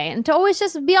away, and to always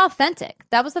just be authentic.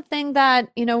 That was the thing that,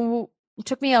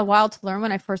 took me a while to learn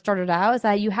when I first started out, is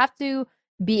that you have to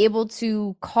be able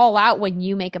to call out when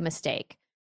you make a mistake.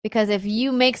 Because if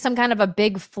you make some kind of a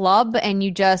big flub and you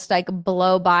just like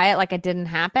blow by it like it didn't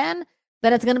happen,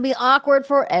 then it's going to be awkward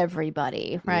for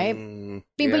everybody, right?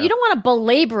 But you don't want to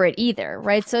belabor it either,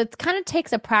 right? So it kind of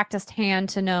takes a practiced hand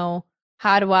to know,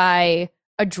 how do I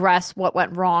address what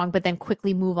went wrong, but then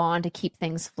quickly move on to keep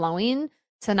things flowing,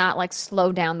 to not like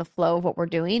slow down the flow of what we're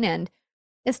doing. And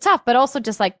it's tough, but also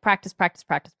just like practice.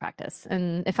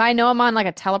 And if I know I'm on like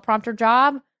a teleprompter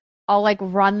job, I'll like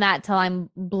run that till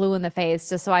I'm blue in the face,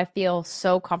 just so I feel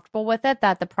so comfortable with it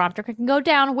that the prompter can go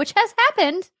down, which has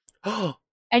happened.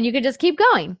 And you can just keep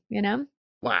going, you know?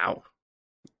 Wow.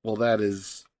 Well,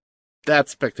 that's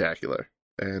spectacular.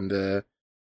 And let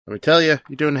me tell you,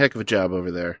 you're doing a heck of a job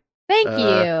over there. Thank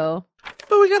you.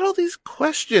 But we got all these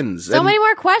questions. So many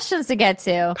more questions to get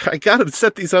to. I gotta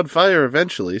set these on fire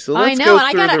eventually. So let's I go know,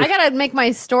 and I gotta make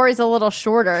my stories a little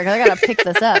shorter because I gotta pick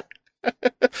this up.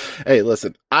 Hey,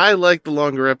 listen, I like the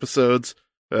longer episodes.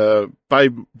 By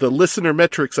the listener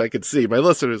metrics I could see, my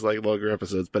listeners like longer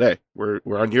episodes. But hey, we're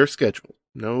on your schedule.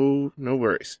 No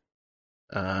worries.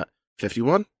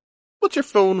 51. What's your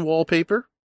phone wallpaper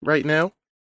right now?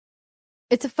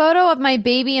 It's a photo of my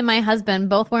baby and my husband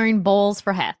both wearing bowls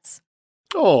for hats.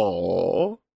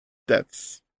 Oh,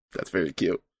 that's very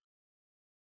cute.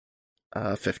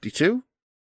 52.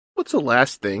 What's the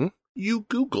last thing you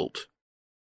Googled?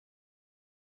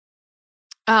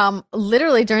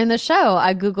 Literally during the show,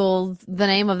 I Googled the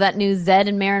name of that new Zed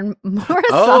and Maren Morris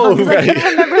Oh, song because right. I couldn't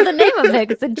remember the name of it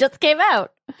because it just came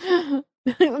out.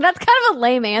 That's kind of a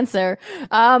lame answer.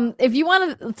 If you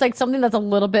want to, it's like something that's a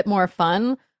little bit more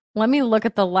fun. Let me look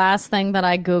at the last thing that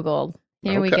I Googled.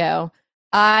 Here we go.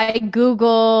 I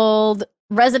Googled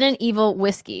Resident Evil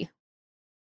whiskey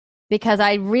because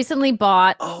I recently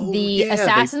bought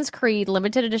Assassin's Creed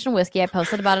limited edition whiskey. I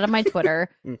posted about it on my Twitter.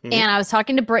 And I was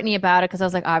talking to Brittany about it because I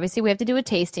was like, obviously we have to do a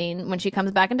tasting when she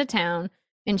comes back into town.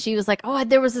 And she was like, oh,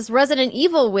 there was this Resident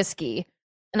Evil whiskey.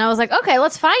 And I was like, okay,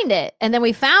 let's find it. And then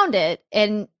we found it.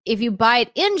 And if you buy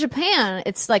it in Japan,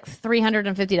 it's like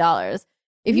 $350.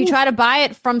 If you try to buy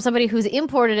it from somebody who's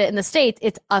imported it in the States,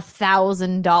 it's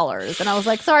 $1,000. And I was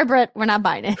like, sorry, Britt, we're not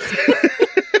buying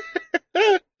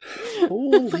it.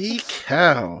 Holy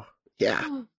cow.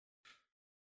 Yeah.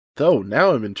 Though,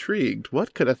 now I'm intrigued.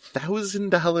 What could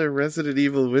 $1,000 Resident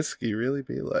Evil whiskey really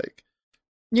be like?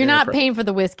 You're not paying for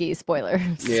the whiskey,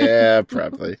 spoilers. Yeah,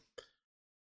 probably.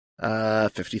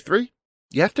 53.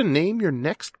 You have to name your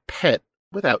next pet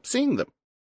without seeing them.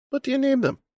 What do you name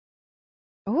them?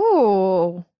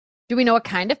 Oh. Do we know what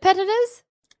kind of pet it is?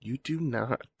 You do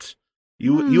not.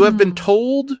 You have been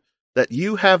told that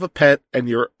you have a pet and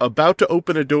you're about to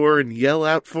open a door and yell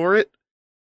out for it,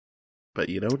 but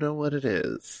you don't know what it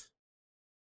is.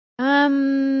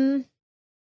 I'm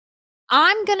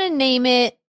gonna name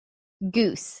it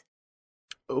Goose.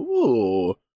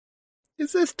 Ooh.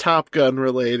 Is this Top Gun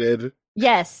related?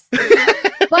 Yes.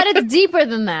 But it's deeper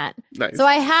than that. Nice. So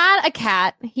I had a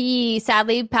cat. He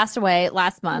sadly passed away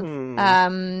last month.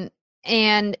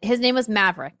 And his name was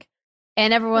Maverick.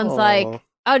 And everyone's like,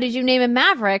 oh, did you name him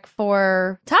Maverick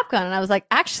for Top Gun? And I was like,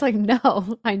 actually,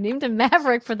 no. I named him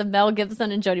Maverick for the Mel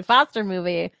Gibson and Jodie Foster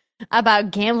movie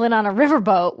about gambling on a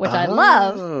riverboat, which I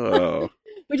love.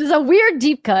 Which is a weird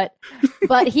deep cut.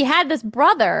 But he had this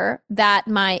brother that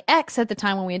my ex at the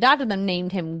time when we adopted them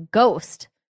named him Ghost.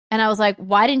 And I was like,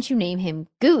 why didn't you name him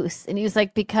Goose? And he was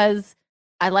like, because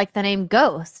I like the name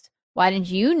Ghost. Why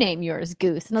didn't you name yours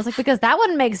Goose? And I was like, because that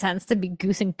wouldn't make sense to be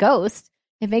Goose and Ghost.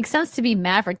 It makes sense to be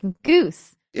Maverick and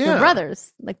Goose. Yeah. They're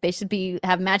brothers. Like they should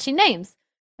have matching names.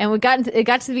 And it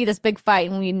got to be this big fight,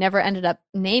 and we never ended up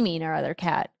naming our other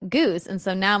cat Goose. And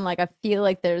so now I'm like, I feel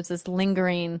like there's this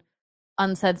lingering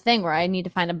unsaid thing where I need to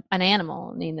find an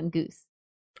animal and name them Goose.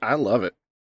 I love it.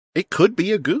 It could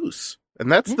be a goose.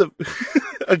 And that's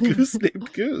a goose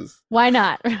named Goose. Why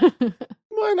not?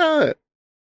 Why not?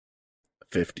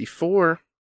 54.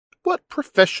 What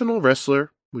professional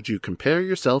wrestler would you compare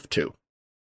yourself to?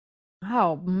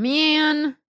 Oh,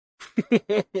 man.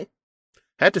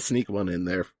 Had to sneak one in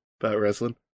there about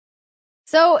wrestling.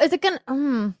 So is it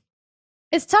gonna...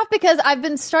 It's tough because I've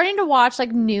been starting to watch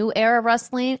like new era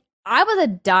wrestling. I was a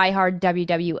diehard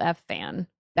WWF fan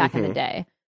back in the day.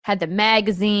 Had the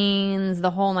magazines, the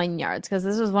whole 9 yards, because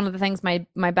this was one of the things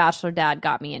my bachelor dad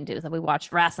got me into, is that we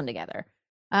watched wrestling together.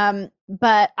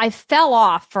 But I fell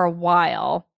off for a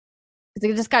while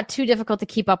because it just got too difficult to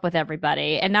keep up with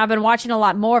everybody. And now I've been watching a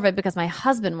lot more of it because my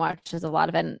husband watches a lot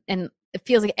of it, and it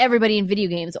feels like everybody in video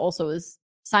games also is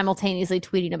simultaneously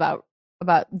tweeting about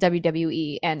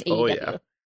WWE and AEW. Oh, yeah.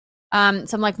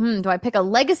 So I'm like, do I pick a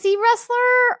legacy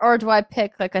wrestler or do I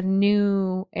pick like a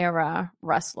new era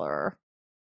wrestler?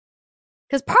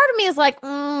 Because part of me is like,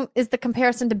 is the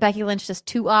comparison to Becky Lynch just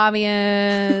too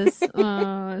obvious?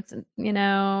 Yeah, It's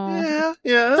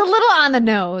a little on the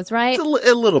nose, right? It's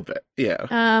a little bit,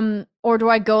 yeah. Or do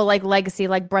I go like legacy,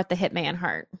 like Bret the Hitman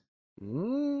Hart?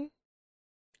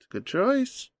 It's a good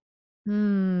choice.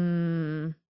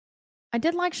 I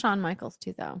did like Shawn Michaels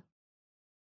too, though.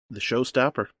 The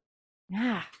showstopper.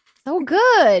 Yeah, so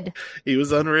good. He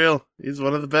was unreal. He's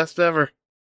one of the best ever.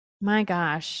 My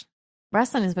gosh.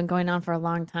 Wrestling has been going on for a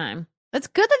long time. It's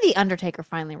good that The Undertaker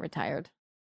finally retired.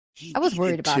 I was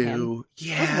worried about him.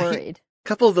 Yeah. I was worried. A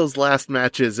couple of those last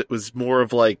matches, it was more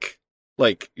of like,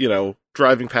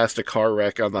 driving past a car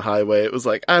wreck on the highway. It was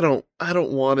like, I don't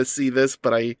want to see this,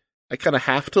 but I kind of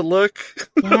have to look.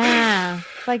 Yeah.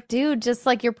 Like, dude, just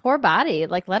like your poor body,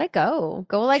 like let it go.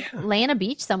 Go lay on a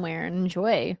beach somewhere and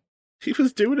enjoy. He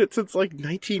was doing it since like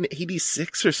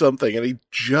 1986 or something, and he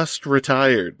just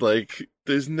retired. Like,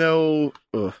 there's no...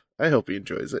 Ugh, I hope he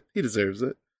enjoys it. He deserves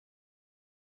it.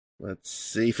 Let's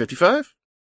see, 55.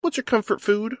 What's your comfort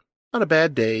food on a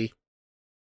bad day?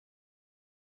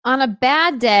 On a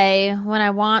bad day, when I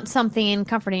want something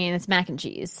comforting, it's mac and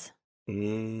cheese.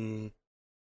 Mac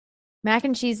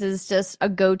and cheese is just a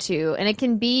go-to, and it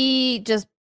can be just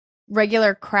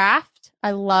regular Kraft. I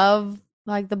love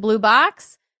like the blue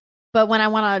box. But when I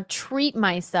want to treat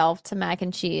myself to mac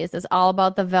and cheese, it's all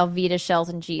about the Velveeta shells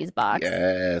and cheese box.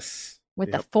 Yes.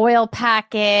 With the foil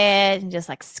packet and just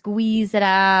like squeeze it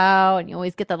out. And you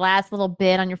always get the last little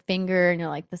bit on your finger and you're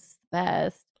like, this is the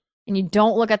best. And you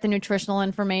don't look at the nutritional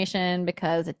information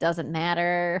because it doesn't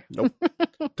matter. Nope.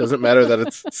 Doesn't matter that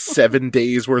it's 7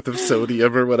 days worth of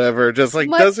sodium or whatever. Just like,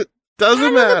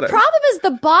 doesn't matter. The problem is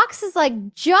the box is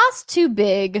like just too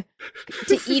big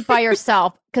to eat by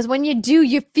yourself. Because when you do,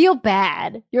 you feel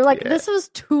bad. You're like, this was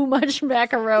too much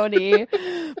macaroni.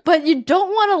 But you don't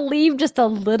want to leave just a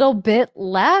little bit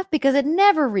left because it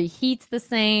never reheats the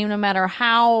same, no matter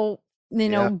how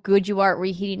good you are at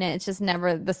reheating it. It's just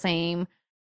never the same.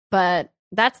 But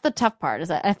that's the tough part. Is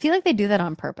that I feel like they do that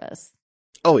on purpose.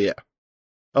 Oh yeah.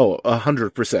 Oh,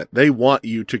 100%. They want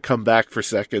you to come back for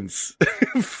seconds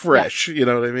fresh. Yeah. You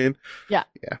know what I mean? Yeah.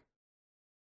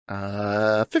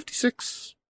 Yeah.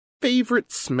 56. Favorite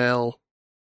smell?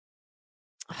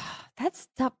 That's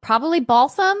probably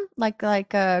balsam, like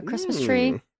a Christmas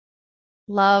tree.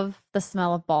 Love the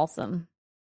smell of balsam.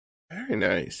 Very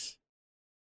nice.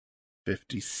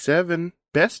 57.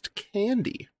 Best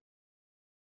candy?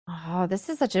 Oh, this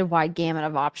is such a wide gamut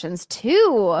of options,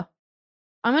 too.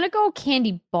 I'm going to go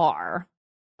candy bar.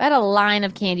 If I had a line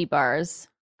of candy bars,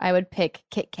 I would pick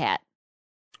Kit Kat.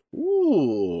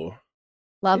 Ooh.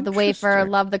 Love the wafer,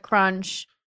 love the crunch.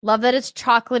 Love that it's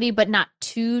chocolatey, but not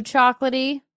too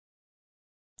chocolatey.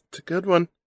 It's a good one.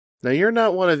 Now, you're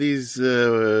not one of these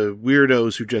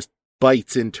weirdos who just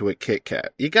bites into a Kit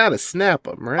Kat. You gotta snap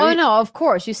them, right? Oh, no, of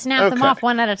course. You snap them off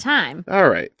one at a time. All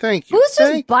right, thank you. Who's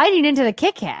just biting into the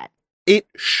Kit Kat? It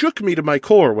shook me to my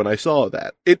core when I saw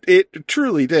that. It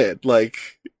truly did. Like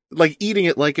eating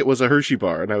it like it was a Hershey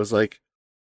bar. And I was like,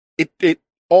 it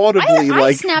audibly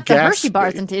I snap the Hershey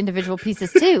bars into individual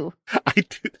pieces too. I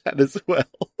do that as well.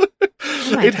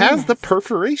 It has the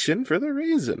perforation for the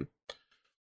reason.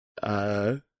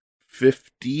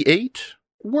 58.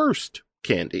 Worst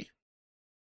candy.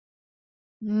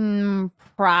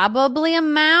 Probably a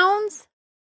Mounds.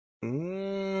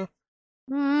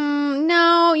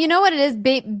 No, you know what it is?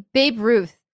 Babe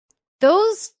Ruth.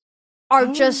 Those are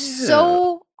just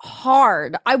so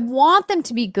hard. I want them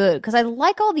to be good because I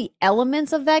like all the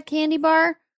elements of that candy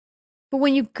bar. But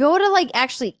when you go to like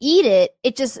actually eat it,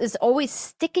 it just is always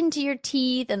sticking to your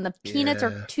teeth and the peanuts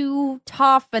are too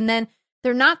tough and then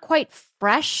they're not quite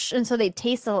fresh. And so they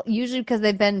taste usually because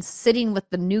they've been sitting with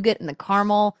the nougat and the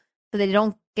caramel. So they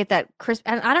don't get that crisp.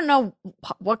 And I don't know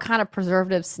what kind of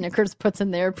preservative Snickers puts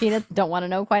in their peanuts. Don't want to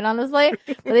know, quite honestly.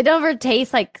 But they don't ever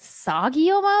taste like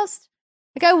soggy almost.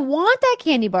 Like I want that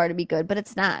candy bar to be good, but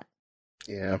it's not.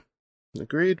 Yeah,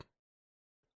 agreed.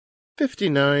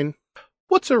 59.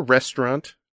 What's a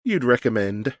restaurant you'd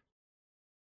recommend?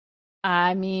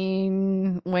 I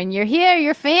mean, when you're here,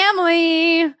 your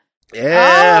family.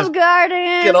 Yeah. Olive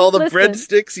Garden. Get all the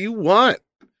breadsticks you want.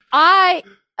 I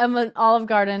am an Olive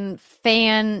Garden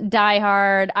fan,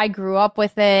 diehard. I grew up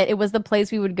with it. It was the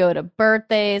place we would go to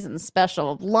birthdays and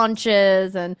special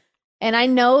lunches. And I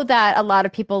know that a lot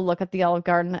of people look at the Olive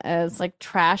Garden as like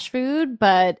trash food,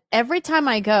 but every time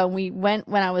I go, we went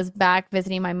when I was back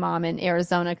visiting my mom in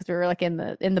Arizona because we were like in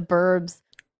the burbs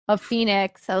of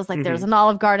Phoenix. I was like, there's an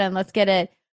Olive Garden, let's get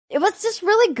it. It was just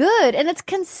really good and it's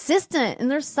consistent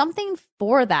and there's something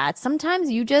for that.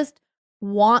 Sometimes you just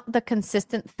want the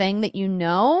consistent thing that you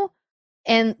know.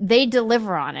 and they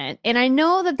deliver on it. And I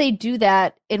know that they do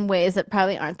that in ways that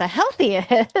probably aren't the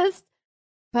healthiest.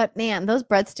 But man, those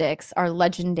breadsticks are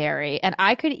legendary. And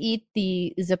I could eat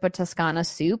the Zuppa Toscana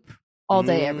soup all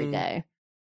day, every day.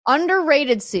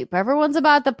 Underrated soup. Everyone's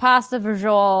about the pasta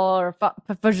fagioli or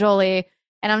fagioli.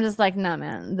 And I'm just like, no,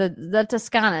 man, the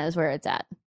Toscana is where it's at.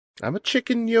 I'm a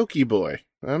chicken gnocchi boy.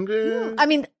 I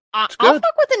mean, I'll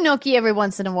fuck with a gnocchi every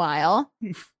once in a while.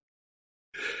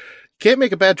 Can't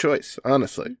make a bad choice,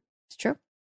 honestly. It's true.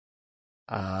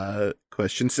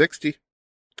 Question 60.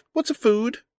 What's a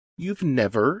food you've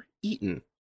never eaten?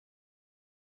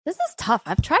 This is tough.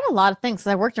 I've tried a lot of things.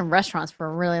 I worked in restaurants for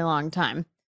a really long time.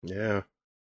 Yeah.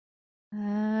 Oh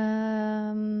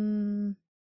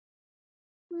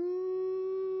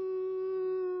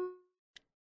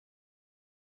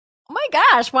my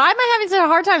gosh, why am I having such a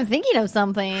hard time thinking of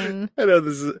something? I know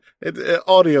this is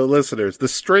audio listeners, the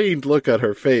strained look on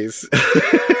her face.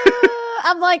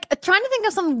 I'm like trying to think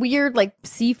of some weird like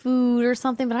seafood or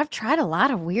something, but I've tried a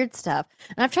lot of weird stuff.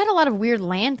 And I've tried a lot of weird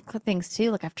land things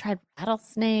too. Like I've tried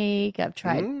rattlesnake, I've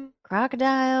tried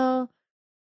crocodile.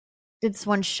 Did this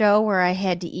one show where I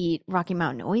had to eat Rocky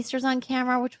Mountain oysters on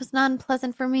camera, which was not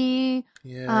unpleasant for me.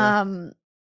 Yeah.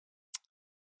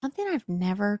 Something I've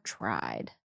never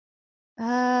tried.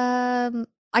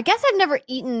 I guess I've never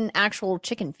eaten actual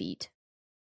chicken feet.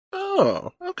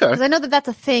 Oh, okay. Because I know that that's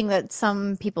a thing that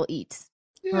some people eat.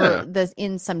 Yeah. There's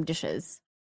in some dishes.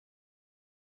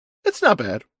 It's not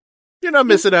bad. You're not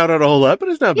missing out on a whole lot, but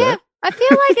it's not bad. I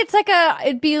feel like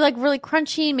it'd be like really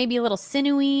crunchy, maybe a little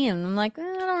sinewy, and I'm like, I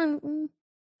don't.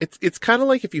 It's kind of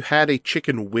like if you had a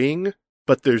chicken wing,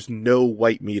 but there's no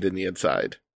white meat in the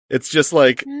inside. It's just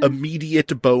like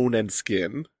immediate bone and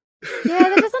skin. Yeah,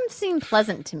 that doesn't seem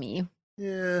pleasant to me.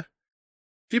 Yeah.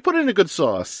 If you put in a good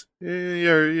sauce,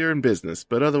 you're in business.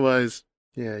 But otherwise,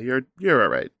 yeah, you're all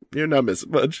right. You're not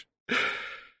missing much.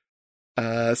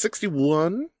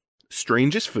 61.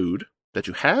 Strangest food that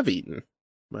you have eaten.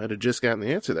 Might have just gotten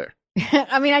the answer there.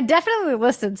 I mean, I definitely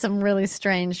listed some really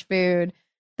strange food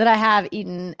that I have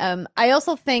eaten. I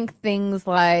also think things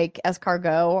like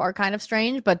escargot are kind of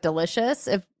strange, but delicious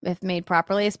if made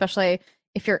properly, especially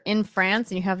if you're in France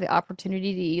and you have the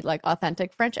opportunity to eat like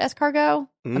authentic French escargot.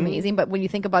 Amazing. But when you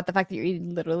think about the fact that you're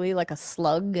eating literally like a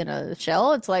slug in a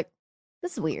shell, it's like,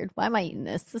 this is weird. Why am I eating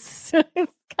this? This is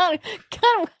kind of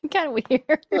weird.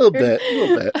 A little bit.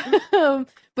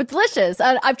 But delicious.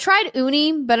 I've tried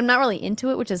uni, but I'm not really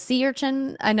into it, which is sea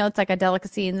urchin. I know it's like a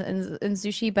delicacy in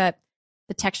sushi, but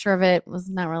the texture of it was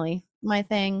not really my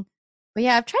thing. But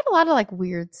yeah, I've tried a lot of like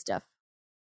weird stuff.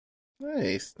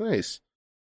 Nice.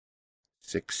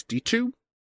 62.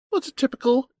 What's a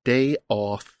typical day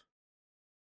off?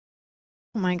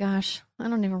 Oh my gosh, I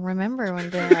don't even remember when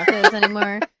day off is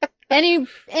anymore. Any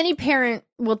parent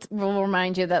will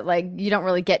remind you that like you don't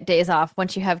really get days off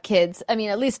once you have kids. I mean,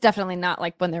 at least definitely not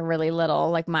like when they're really little,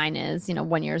 like mine is,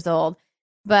 1 year old.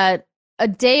 But a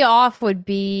day off would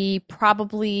be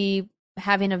probably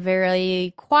having a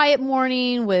very quiet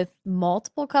morning with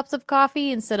multiple cups of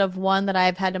coffee instead of one that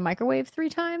I've had to microwave 3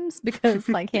 times because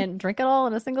I can't drink it all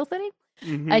in a single sitting.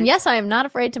 Mm-hmm. And yes, I am not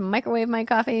afraid to microwave my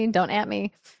coffee. Don't at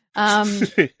me.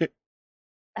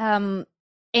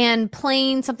 And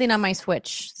playing something on my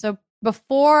Switch. So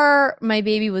before my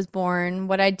baby was born,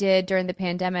 what I did during the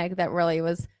pandemic that really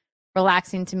was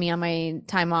relaxing to me on my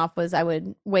time off was I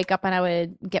would wake up and I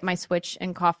would get my Switch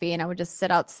and coffee and I would just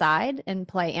sit outside and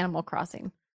play Animal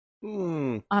Crossing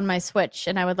on my Switch.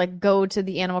 And I would like go to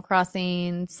the Animal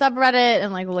Crossing subreddit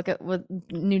and like look at what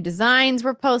new designs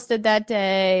were posted that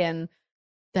day. And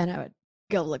then I would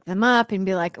go look them up and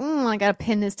be like, I gotta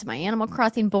pin this to my Animal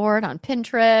Crossing board on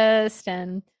Pinterest.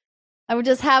 And I would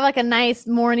just have like a nice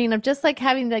morning of just like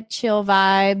having like chill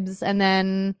vibes. And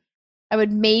then I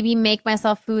would maybe make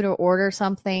myself food or order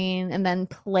something and then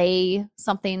play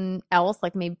something else,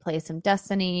 like maybe play some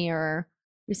Destiny or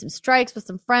do some strikes with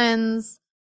some friends.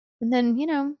 And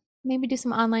then, maybe do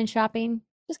some online shopping.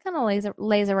 Just kind of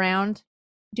laze around,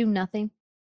 do nothing.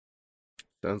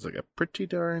 Sounds like a pretty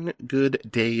darn good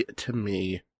day to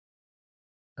me.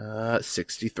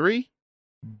 63.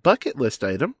 Bucket list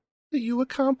item that you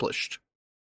accomplished.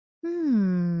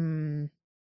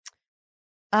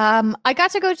 I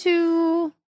got to go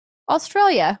to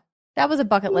Australia. That was a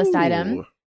bucket list item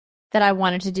that I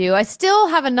wanted to do. I still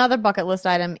have another bucket list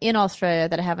item in Australia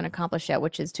that I haven't accomplished yet,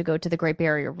 which is to go to the Great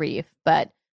Barrier Reef.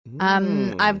 But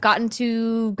I've gotten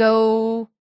to go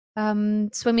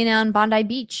swimming on Bondi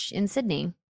Beach in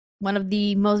Sydney, one of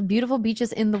the most beautiful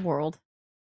beaches in the world.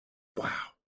 Wow,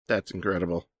 that's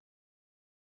incredible.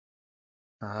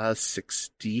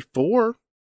 64.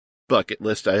 Bucket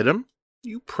list item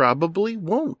you probably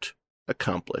won't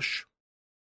accomplish?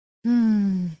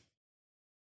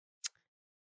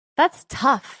 That's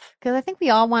tough because I think we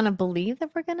all want to believe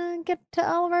that we're going to get to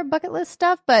all of our bucket list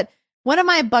stuff. But one of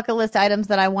my bucket list items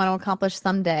that I want to accomplish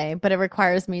someday, but it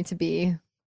requires me to be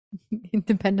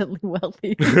independently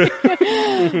wealthy,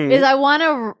 is I want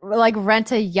to like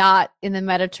rent a yacht in the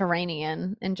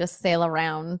Mediterranean and just sail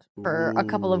around for a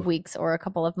couple of weeks or a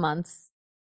couple of months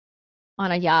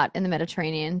on a yacht in the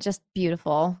Mediterranean. Just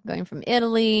beautiful. Going from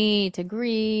Italy to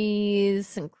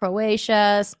Greece and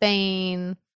Croatia,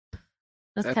 Spain.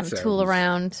 Just That kind of tool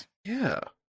around. Yeah.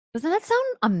 Doesn't that sound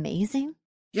amazing?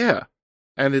 Yeah.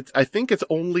 And I think it's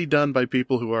only done by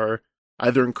people who are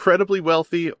either incredibly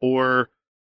wealthy or,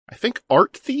 I think,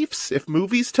 art thieves, if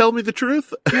movies tell me the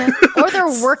truth. Yeah. Or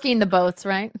they're working the boats,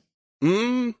 right?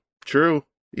 True.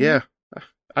 Yeah.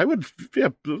 I would,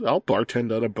 I'll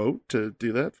bartend on a boat to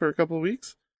do that for a couple of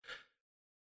weeks.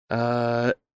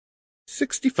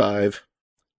 65.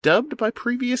 Dubbed by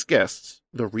previous guests,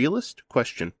 the realest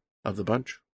question of the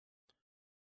bunch.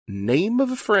 Name of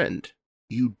a friend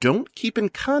you don't keep in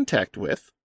contact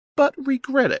with, but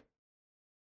regret it.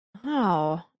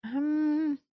 Oh,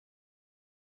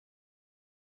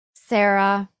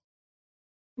 Sarah.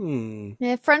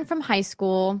 A friend from high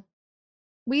school.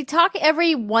 We talk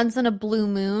every once in a blue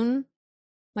moon,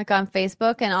 like on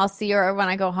Facebook, and I'll see her when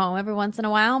I go home every once in a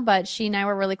while, but she and I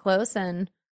were really close, and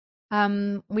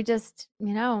we just,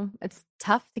 it's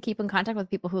tough to keep in contact with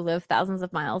people who live thousands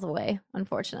of miles away,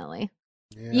 unfortunately.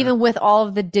 Yeah. Even with all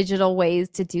of the digital ways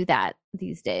to do that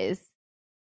these days.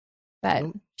 But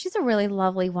she's a really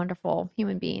lovely, wonderful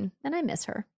human being, and I miss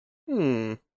her.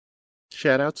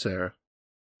 Shout out, Sarah.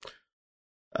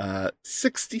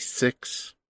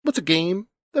 66. What's a game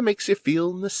that makes you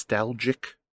feel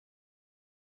nostalgic?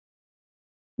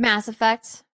 Mass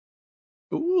Effect.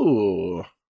 Ooh.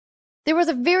 There was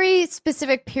a very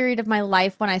specific period of my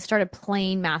life when I started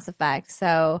playing Mass Effect.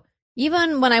 So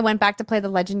even when I went back to play the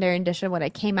Legendary Edition when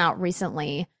it came out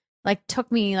recently, like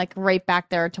took me like right back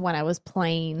there to when I was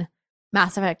playing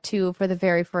Mass Effect 2 for the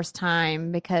very first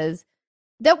time, because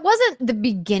that wasn't the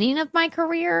beginning of my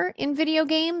career in video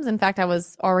games. In fact, I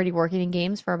was already working in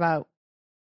games for about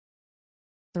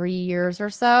 3 years or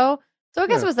so. So I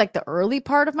guess it was like the early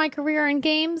part of my career in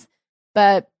games,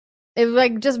 but it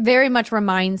like just very much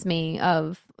reminds me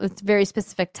of a very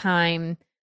specific time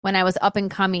when I was up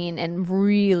and coming and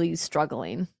really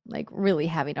struggling, like really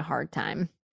having a hard time.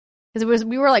 Because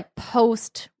we were like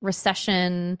post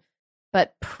recession,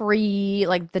 but pre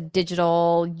like the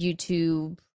digital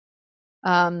YouTube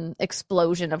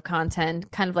explosion of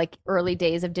content, kind of like early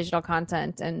days of digital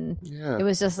content, and it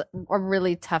was just a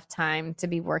really tough time to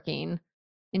be working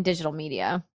in digital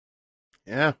media.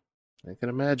 Yeah, I can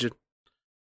imagine.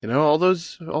 All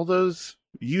those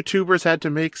YouTubers had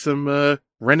to make some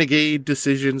renegade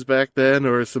decisions back then,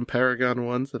 or some Paragon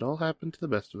ones. That all happened to the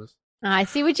best of us. I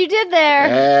see what you did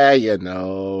there.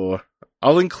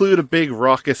 I'll include a big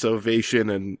raucous ovation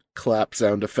and clap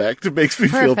sound effect. It makes me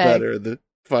feel better in the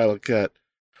final cut.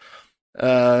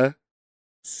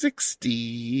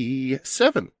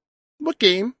 67. What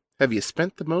game have you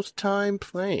spent the most time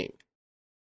playing?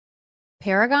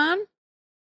 Paragon?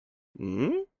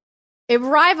 It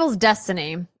rivals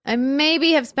Destiny. I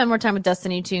maybe have spent more time with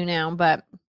Destiny 2 now, but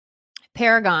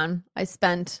Paragon, I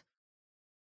spent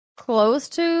close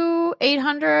to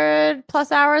 800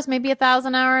 plus hours, maybe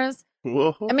 1,000 hours.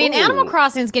 Whoa. I mean, Animal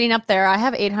Crossing is getting up there. I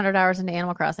have 800 hours into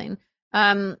Animal Crossing.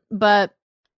 But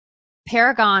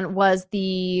Paragon was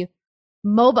the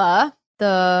MOBA,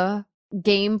 the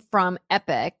game from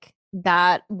Epic,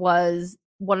 that was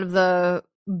one of the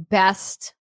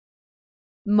best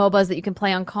MOBAs that you can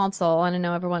play on console. And I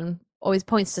know everyone always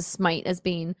points to Smite as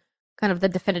being kind of the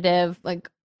definitive like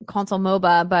console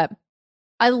MOBA, but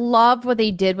I loved what they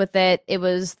did with it. It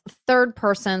was third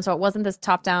person, so it wasn't this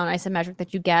top-down isometric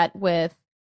that you get with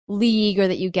League or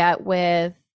that you get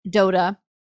with Dota,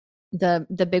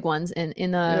 the big ones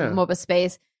in the MOBA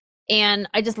space. And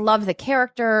I just loved the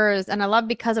characters, and I loved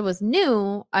because it was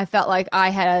new, I felt like I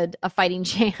had a fighting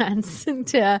chance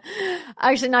to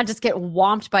actually not just get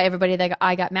whomped by everybody that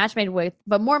I got matchmade with,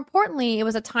 but more importantly, it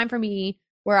was a time for me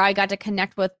where I got to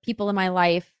connect with people in my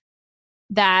life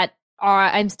that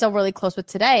I'm still really close with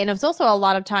today. And it was also a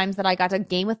lot of times that I got to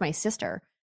game with my sister,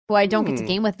 who I don't get to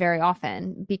game with very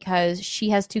often because she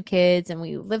has 2 kids and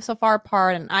we live so far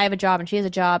apart, and I have a job and she has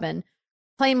a job, and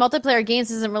playing multiplayer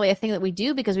games isn't really a thing that we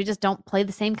do because we just don't play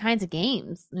the same kinds of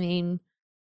games. I mean,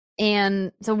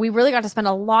 and so we really got to spend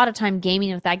a lot of time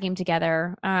gaming with that game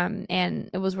together. And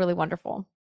it was really wonderful.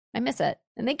 I miss it.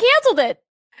 And they canceled it.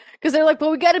 Because they're like,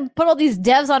 well, we got to put all these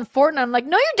devs on Fortnite. I'm like,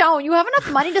 no, you don't. You have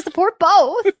enough money to support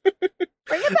both.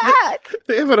 Bring it back.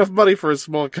 They have enough money for a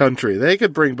small country. They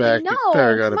could bring back No,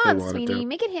 Paragon come if they on, wanted Sweeney,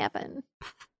 make it happen.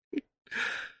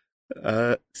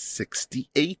 to.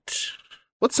 68.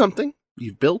 What's something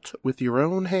you've built with your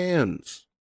own hands?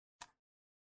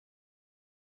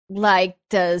 Like,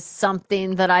 does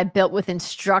something that I built with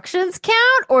instructions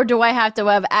count, or do I have to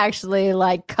have actually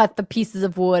like cut the pieces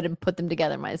of wood and put them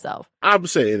together myself? I'm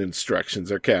saying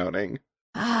instructions are counting.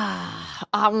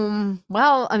 Well,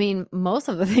 I mean, most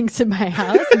of the things in my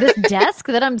house, this desk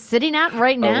that I'm sitting at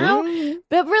right now,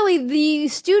 but really the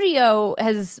studio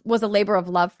was a labor of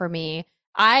love for me.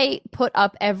 I put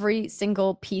up every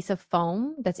single piece of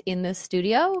foam that's in this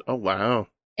studio. Oh, wow.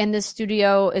 And this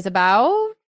studio is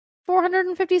about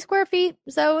 450 square feet.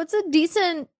 So it's a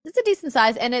decent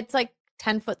size, and it's like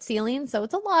 10-foot ceiling. So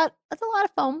it's a lot of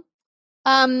foam.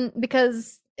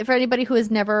 Because for anybody who has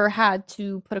never had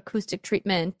to put acoustic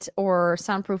treatment or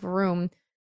soundproof a room,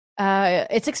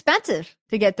 it's expensive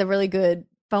to get the really good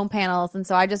foam panels. And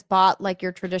so I just bought like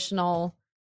your traditional,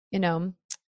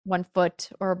 1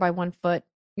 foot or by 1 foot,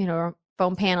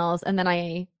 foam panels. And then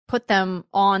I put them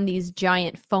on these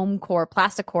giant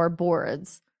plastic core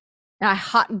boards. And I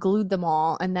hot glued them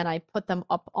all. And then I put them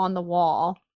up on the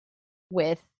wall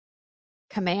with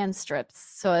command strips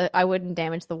so I wouldn't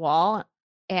damage the wall.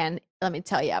 And let me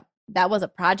tell you, that was a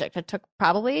project. It took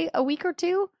probably a week or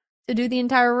two to do the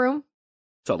entire room.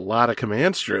 It's a lot of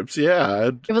command strips,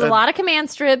 yeah. It was a lot of command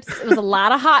strips. It was a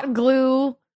lot of hot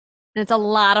glue. And it's a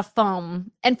lot of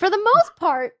foam. And for the most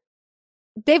part,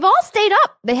 they've all stayed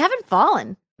up. They haven't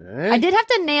fallen. Hey. I did have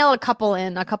to nail a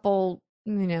couple,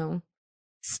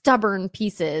 stubborn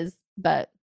pieces, but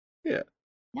yeah.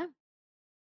 Yeah.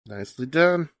 Nicely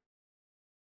done.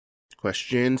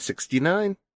 Question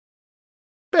 69.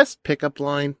 Best pickup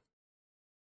line?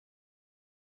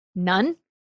 None.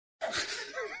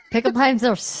 Pickup lines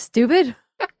are stupid.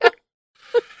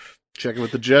 Checking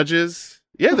with the judges.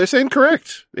 Yeah, they're saying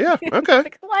correct. Yeah, okay.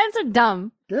 Pickup lines are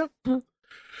dumb. Yeah.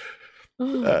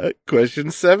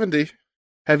 Question 70.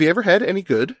 Have you ever had any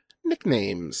good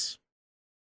nicknames?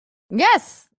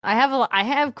 Yes, I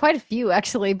have quite a few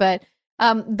actually, but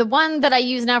the one that I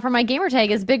use now for my gamer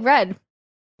tag is Big Red.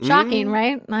 Shocking,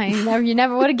 right? You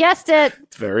never would have guessed it.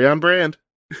 It's very on brand.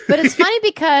 But it's funny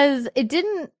because it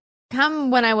didn't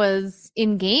come when I was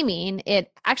in gaming.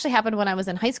 It actually happened when I was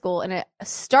in high school, and it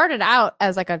started out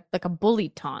as like a bully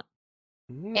taunt.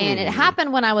 And it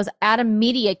happened when I was at a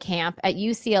media camp at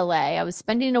UCLA. I was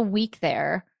spending a week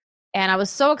there, and I was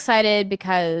so excited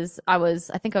because I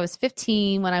think I was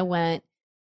 15 when I went,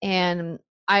 and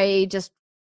I just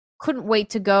couldn't wait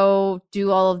to go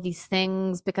do all of these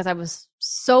things because I was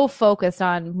so focused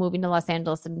on moving to Los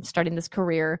Angeles and starting this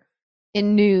career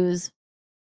in news.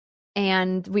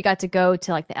 And we got to go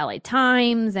to like the LA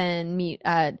Times and meet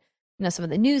some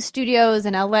of the news studios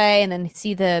in LA, and then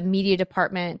see the media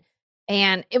department.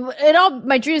 And it all,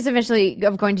 my dreams eventually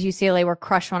of going to UCLA were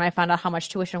crushed when I found out how much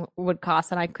tuition would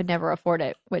cost, and I could never afford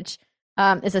it, which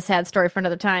is a sad story for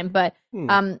another time. But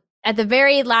at the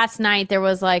very last night, there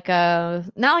was like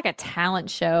not like a talent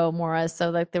show, more so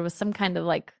like there was some kind of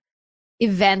like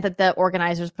event that the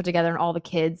organizers put together, and all the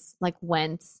kids like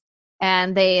went,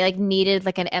 and they like needed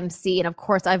like an MC, and of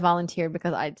course I volunteered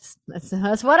because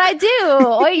that's what I do.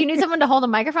 Oh, you need someone to hold a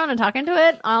microphone and talk into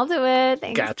it? I'll do it.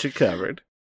 Thanks. Got you covered.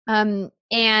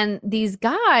 And these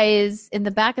guys in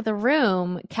the back of the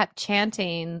room kept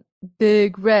chanting,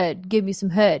 "Big Red, give me some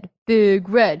head. Big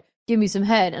Red, give me some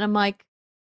head." And I'm like,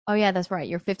 oh yeah, that's right.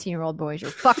 You're 15-year-old boys.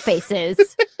 You're fuck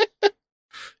faces.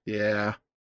 Yeah.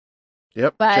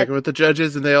 Yep. But, checking with the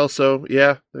judges, and they also,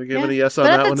 they're giving a yes on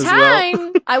that one as well. But at the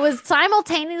time, I was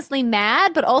simultaneously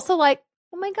mad, but also like,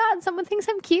 oh my God, someone thinks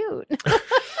I'm cute.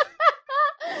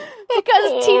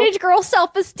 Because teenage girl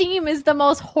self-esteem is the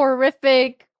most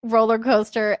horrific roller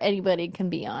coaster anybody can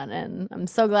be on, and I'm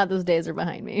so glad those days are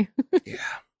behind me.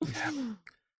 Yeah.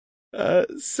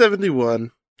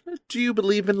 71. Do you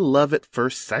believe in love at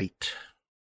first sight?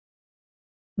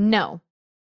 No.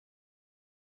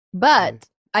 But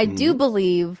I do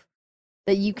believe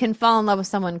that you can fall in love with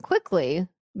someone quickly,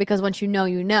 because once you know,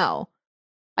 you know.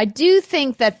 I do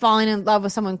think that falling in love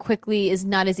with someone quickly is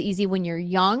not as easy when you're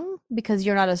young, because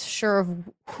you're not as sure of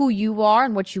who you are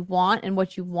and what you want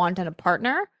in a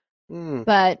partner.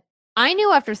 But I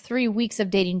knew after 3 weeks of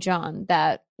dating John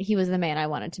that he was the man I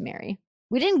wanted to marry.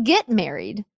 We didn't get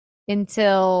married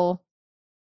until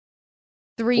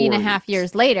 3.5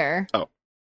 years later. Oh,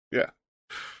 yeah.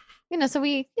 So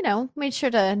we, made sure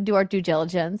to do our due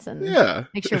diligence and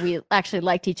make sure we actually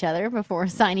liked each other before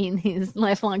signing these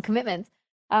lifelong commitments.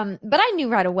 But I knew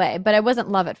right away, but I wasn't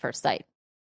love at first sight.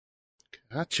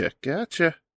 Gotcha.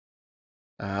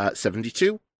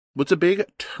 72. What's a big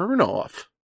turnoff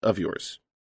of yours?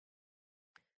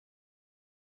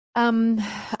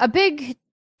 A big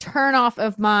turnoff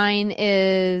of mine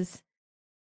is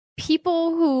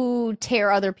people who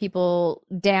tear other people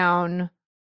down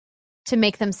to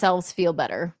make themselves feel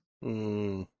better.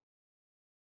 Mm.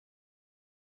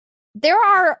 There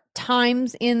are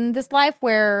times in this life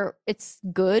where it's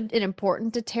good and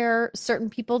important to tear certain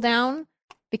people down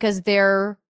because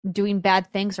they're doing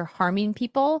bad things or harming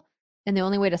people, and the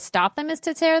only way to stop them is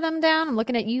to tear them down. I'm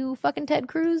looking at you, fucking Ted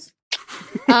Cruz.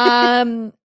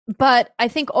 But I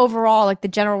think overall, like the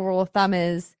general rule of thumb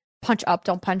is punch up,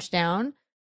 don't punch down.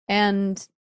 And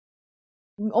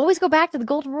always go back to the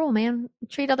golden rule, man.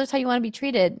 Treat others how you want to be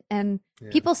treated. And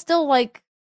people still like,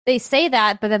 they say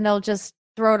that, but then they'll just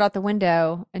throw it out the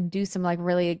window and do some like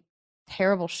really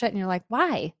terrible shit. And you're like,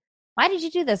 why? Why did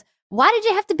you do this? Why did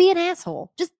you have to be an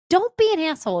asshole? Just don't be an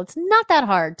asshole. It's not that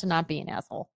hard to not be an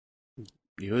asshole.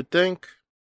 You would think.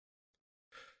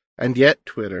 And yet,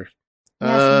 Twitter.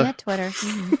 Yes, and yet Twitter.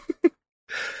 Mm-hmm.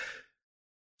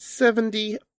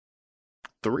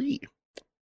 73.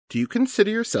 Do you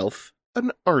consider yourself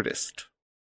an artist?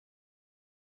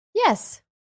 Yes.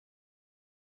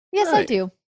 Yes, Right. I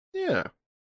do. Yeah.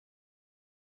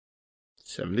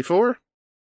 74.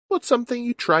 What's something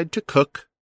you tried to cook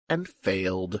and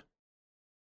failed?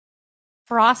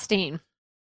 Frosting.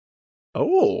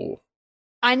 Oh.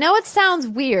 I know it sounds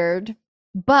weird,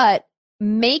 but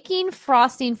making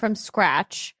frosting from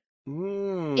scratch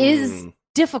is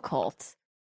difficult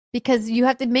because you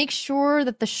have to make sure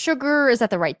that the sugar is at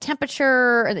the right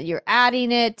temperature and that you're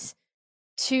adding it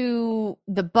to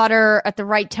the butter at the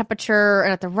right temperature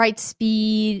and at the right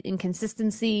speed and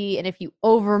consistency. And if you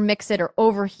over mix it or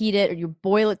overheat it or you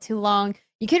boil it too long,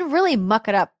 you can really muck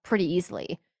it up pretty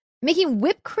easily. Making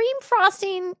whipped cream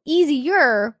frosting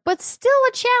easier, but still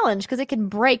a challenge because it can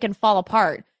break and fall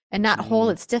apart and not hold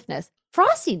its stiffness.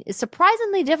 Frosting is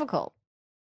surprisingly difficult.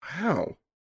 Wow.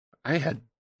 I had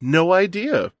no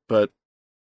idea, but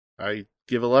I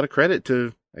give a lot of credit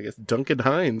to, I guess, Duncan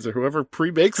Hines or whoever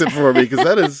pre-bakes it for me, because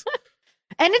that is...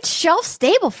 And it's shelf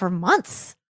stable for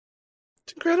months.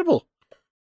 It's incredible.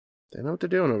 They know what they're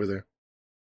doing over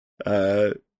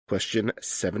there. Question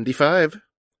 75.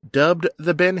 Dubbed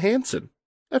the Ben Hansen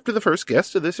after the first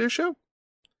guest of this year's show.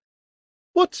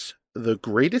 What's the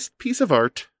greatest piece of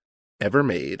art ever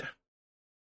made?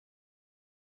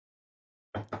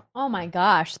 Oh my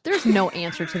gosh, there's no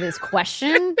answer to this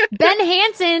question. Ben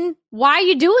Hansen, why are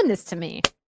you doing this to me?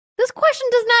 This question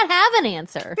does not have an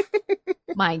answer.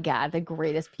 My God, the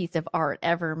greatest piece of art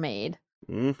ever made.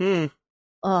 Mm-hmm.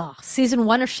 Oh, season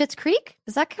 1 of Schitt's Creek?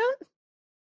 Does that count?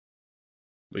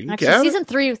 We can Actually, count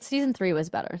season three was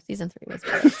better. Season 3 was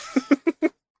better.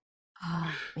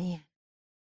 Oh man.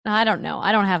 No, I don't know.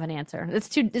 I don't have an answer. It's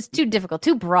too difficult,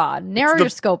 too broad. Narrow your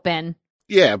scope, Ben.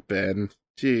 Yeah, Ben.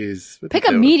 Jeez. Pick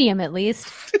a medium at least.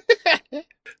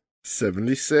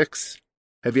 76.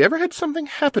 Have you ever had something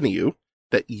happen to you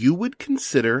that you would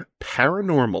consider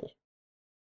paranormal?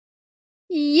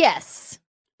 Yes.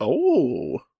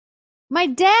 Oh. My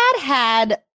dad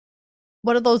had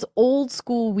one of those old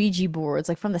school Ouija boards,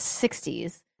 like from the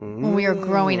 60s when we were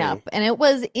growing up. And it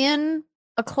was in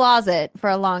a closet for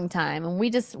a long time. And we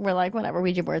just were like, whatever,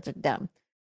 Ouija boards are dumb.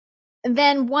 And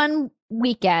then one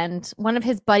weekend, one of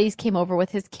his buddies came over with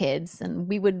his kids. And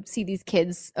we would see these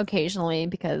kids occasionally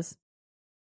because,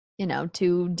 you know,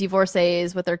 two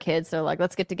divorcees with their kids, they're like,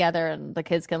 let's get together. And the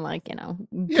kids can, like, you know,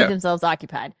 keep themselves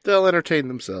occupied. They'll entertain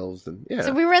themselves. And yeah.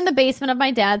 So we were in the basement of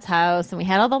my dad's house and we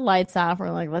had all the lights off.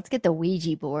 We're like, let's get the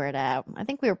Ouija board out. I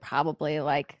think we were probably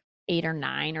like 8 or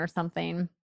 9 or something,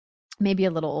 maybe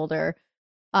a little older.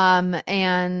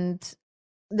 And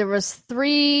there was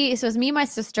 3, so it was me, my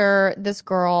sister, this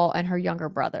girl, and her younger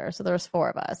brother. So there was 4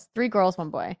 of us, 3 girls, 1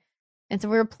 boy. And so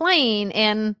we were playing,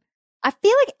 and I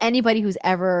feel like anybody who's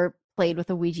ever played with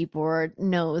a Ouija board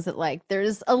knows that, like,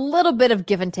 there's a little bit of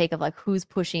give and take of, like, who's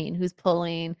pushing, who's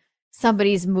pulling,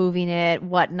 somebody's moving it,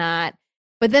 whatnot.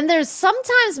 But then there's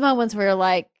sometimes moments where you're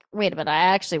like, wait a minute,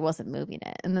 I actually wasn't moving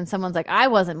it. And then someone's like, I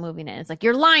wasn't moving it. It's like,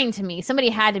 you're lying to me. Somebody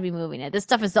had to be moving it. This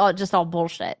stuff is all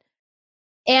bullshit.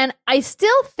 And I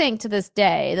still think to this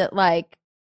day that, like,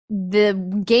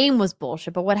 the game was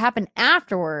bullshit, but what happened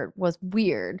afterward was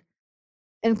weird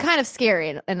and kind of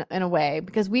scary in a way,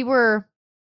 because we were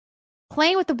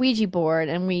playing with the Ouija board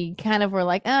and we kind of were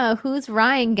like, oh, who's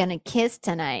Ryan gonna kiss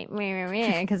tonight?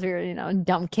 Because we were, you know,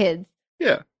 dumb kids.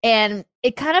 Yeah. And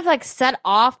it kind of like set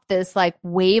off this like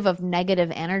wave of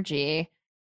negative energy.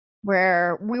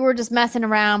 where we were just messing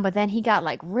around, but then he got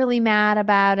like really mad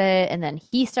about it. And then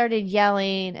he started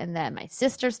yelling. And then my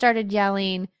sister started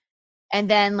yelling. And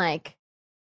then like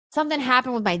something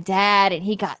happened with my dad and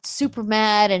he got super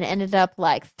mad and ended up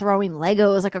like throwing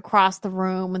Legos like across the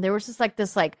room. And there was just like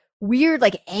this like weird,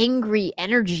 like angry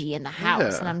energy in the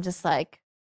house. Yeah. And I'm just like,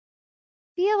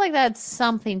 feel like that's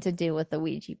something to do with the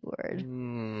Ouija board.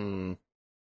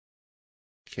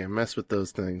 Can't mess with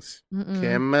those things. Mm-mm.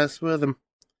 Can't mess with them.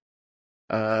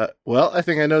 Well, I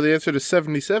think I know the answer to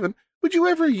 77. Would you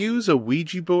ever use a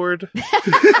Ouija board?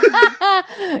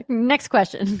 Next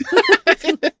question.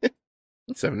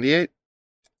 78.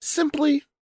 Simply,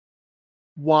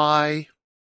 why?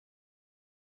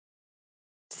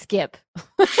 Skip.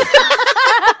 It's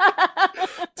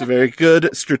a very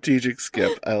good strategic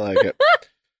skip. I like it.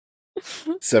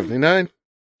 79.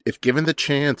 If given the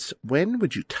chance, when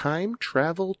would you time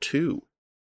travel to?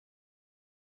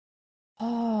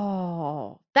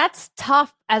 Oh, that's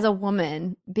tough as a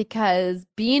woman because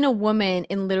being a woman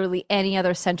in literally any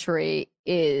other century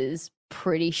is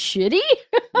pretty shitty.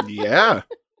 Yeah.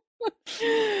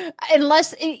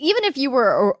 Unless, even if you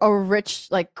were a rich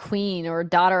like queen or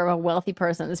daughter of a wealthy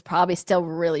person, it's probably still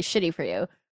really shitty for you.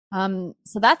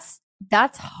 So that's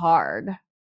hard.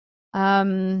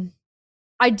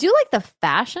 I do like the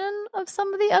fashion of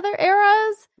some of the other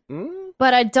eras,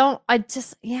 but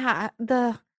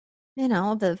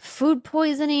the food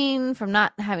poisoning from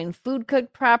not having food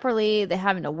cooked properly, the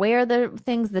having to wear the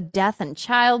things, the death and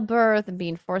childbirth, and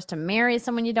being forced to marry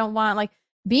someone you don't want. Like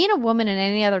being a woman in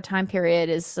any other time period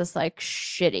is just like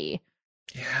shitty.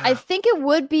 Yeah. I think it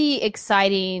would be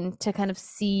exciting to kind of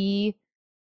see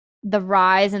the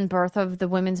rise and birth of the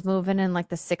women's movement in like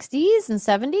the 60s and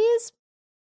 70s.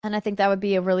 And I think that would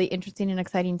be a really interesting and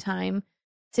exciting time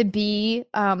to be.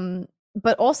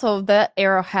 But also, that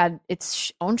era had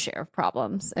its own share of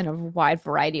problems in a wide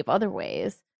variety of other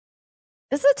ways.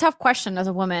 This is a tough question as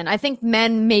a woman. I think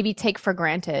men maybe take for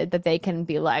granted that they can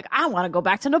be like, I want to go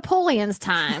back to Napoleon's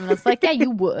time. And it's like, yeah,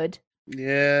 you would.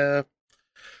 Yeah.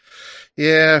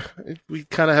 Yeah. We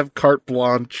kind of have carte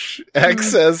blanche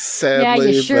access, sadly.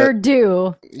 Yeah, you sure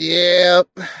do. Yeah.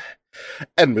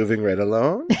 And moving right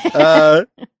along.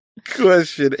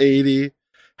 Question 80.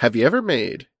 Have you ever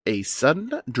made a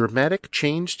sudden dramatic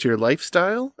change to your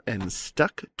lifestyle and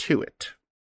stuck to it?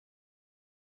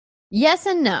 Yes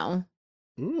and no.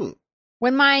 Mm.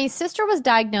 When my sister was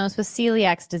diagnosed with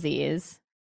celiac disease,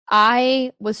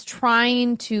 I was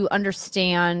trying to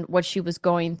understand what she was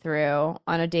going through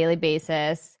on a daily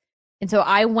basis. And so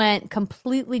I went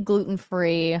completely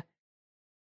gluten-free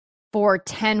for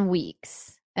 10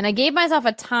 weeks. And I gave myself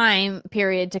a time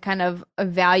period to kind of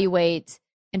evaluate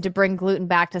and to bring gluten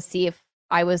back to see if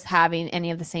I was having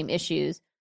any of the same issues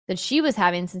that she was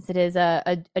having, since it is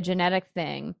a genetic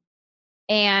thing.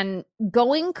 And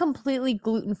going completely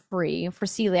gluten-free for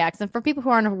celiac, and for people who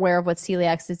aren't aware of what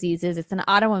celiac disease is, it's an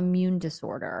autoimmune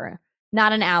disorder,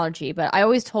 not an allergy. But I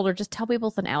always told her, just tell people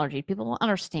it's an allergy. People don't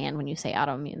understand when you say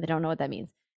autoimmune. They don't know what that means.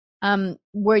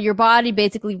 Where your body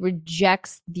basically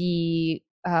rejects the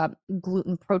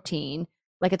gluten protein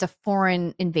like it's a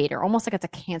foreign invader, almost like it's a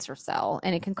cancer cell,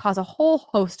 and it can cause a whole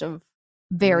host of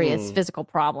various physical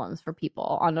problems for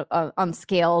people on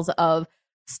scales of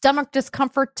stomach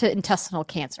discomfort to intestinal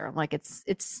cancer. Like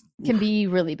it's can be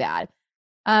really bad.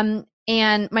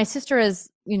 And my sister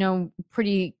is,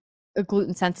 pretty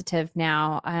gluten sensitive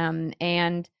now.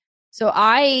 And so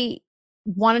I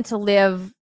wanted to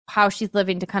live how she's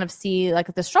living to kind of see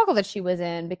like the struggle that she was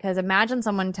in, because imagine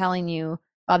someone telling you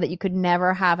that you could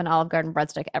never have an Olive Garden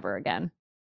breadstick ever again.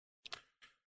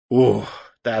 Oh,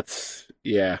 that's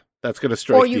going to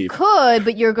strike Or you deep. could,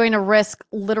 but you're going to risk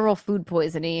literal food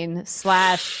poisoning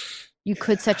 / you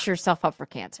could set yourself up for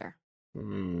cancer.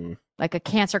 Like a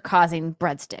cancer-causing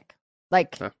breadstick.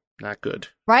 Like, not good.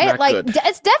 Right? Not like, good.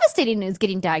 it's devastating news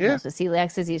getting diagnosed with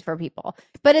celiac disease for people.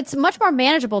 But it's much more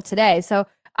manageable today. So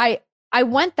I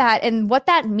want that. And what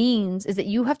that means is that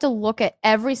you have to look at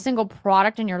every single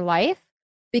product in your life,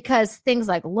 because things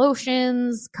like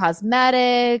lotions,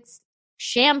 cosmetics,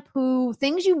 shampoo,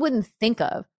 things you wouldn't think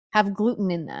of have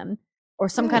gluten in them or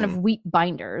some kind of wheat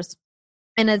binders.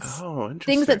 And it's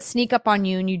things that sneak up on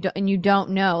you and you don't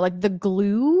know. Like the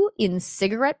glue in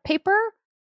cigarette paper,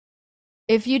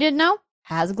 if you didn't know,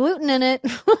 has gluten in it.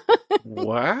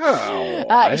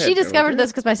 Wow. She discovered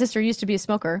this because my sister used to be a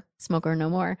smoker no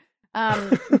more.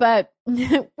 But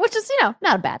which is, not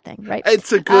a bad thing, right?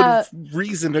 It's a good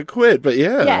reason to quit, but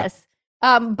yeah. Yes.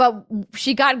 But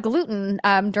she got gluten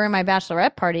during my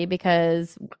bachelorette party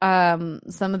because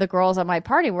some of the girls at my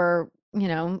party were,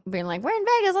 being like, we're in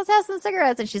Vegas, let's have some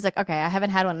cigarettes. And she's like, okay, I haven't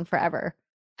had one in forever.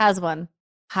 has one.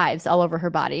 Hives all over her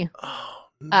body. Oh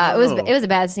It no. was a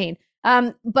bad scene.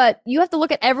 But you have to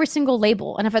look at every single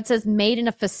label, and if it says made in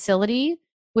a facility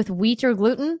with wheat or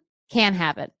gluten, can't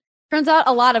have it. Turns out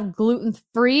a lot of gluten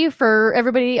free for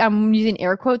everybody. I'm using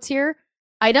air quotes here.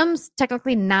 Items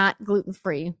technically not gluten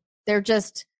free. They're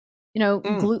just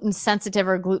Mm. gluten sensitive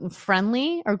or gluten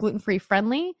friendly or gluten free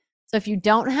friendly. So if you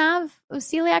don't have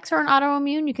celiacs or an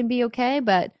autoimmune, you can be okay.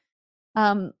 But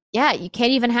yeah, you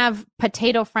can't even have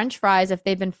potato French fries if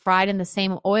they've been fried in the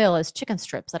same oil as chicken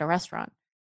strips at a restaurant.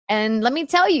 And let me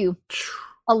tell you,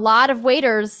 a lot of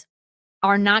waiters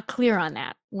are not clear on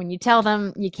that. When you tell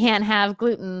them you can't have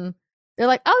gluten, they're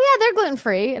like, oh, yeah, they're gluten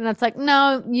free. And it's like,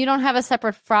 no, you don't have a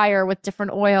separate fryer with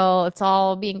different oil. It's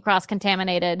all being cross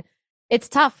contaminated. It's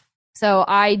tough. So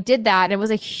I did that. And it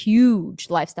was a huge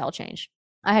lifestyle change.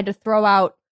 I had to throw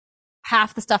out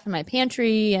half the stuff in my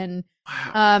pantry, and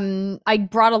Wow. I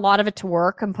brought a lot of it to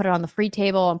work and put it on the free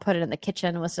table and put it in the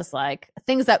kitchen. It was just like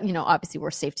things that obviously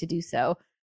were safe to do so.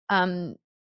 um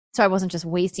so I wasn't just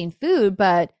wasting food,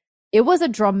 but it was a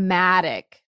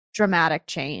dramatic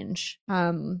change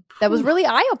that was Whew. really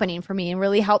eye-opening for me and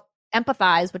really helped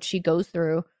empathize what she goes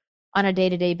through on a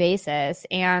day-to-day basis.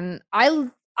 And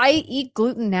I eat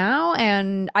gluten now,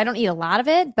 and I don't eat a lot of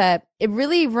it, but it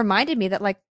really reminded me that,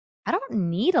 like, I don't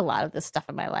need a lot of this stuff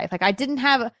in my life. Like, I didn't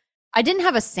have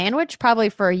a sandwich probably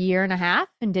for a year and a half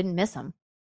and didn't miss them.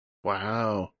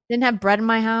 Wow. Didn't have bread in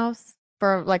my house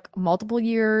for like multiple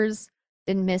years.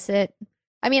 Didn't miss it.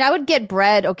 I mean, I would get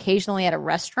bread occasionally at a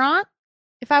restaurant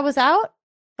if I was out,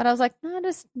 but I was like, no,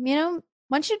 just,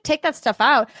 once you take that stuff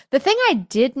out, the thing I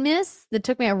did miss that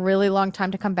took me a really long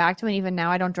time to come back to, and even now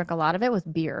I don't drink a lot of it, was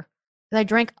beer. Because I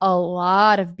drank a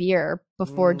lot of beer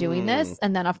before doing Mm. this.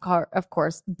 And then, of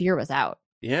course, beer was out.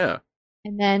 Yeah.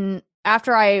 And then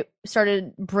after I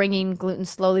started bringing gluten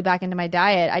slowly back into my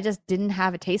diet, I just didn't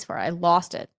have a taste for it. I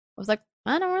lost it. I was like,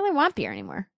 I don't really want beer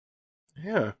anymore.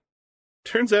 Yeah.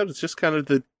 Turns out it's just kind of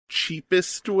the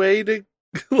cheapest way to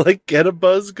like get a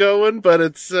buzz going, but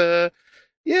it's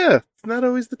yeah, it's not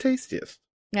always the tastiest.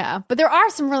 Yeah, but there are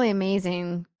some really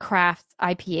amazing craft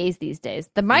IPAs these days.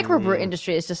 The microbrew Mm.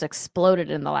 industry has just exploded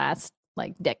in the last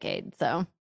like decade. So,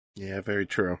 Yeah, very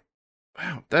true.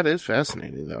 Wow, that is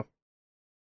fascinating though.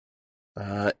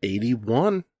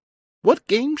 81. What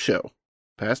game show,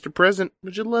 past or present,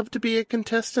 would you love to be a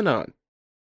contestant on?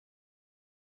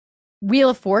 Wheel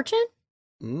of Fortune?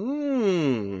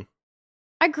 Mmm.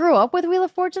 I grew up with Wheel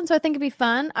of Fortune, so I think it'd be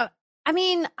fun. I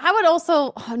mean, I would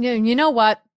also, you know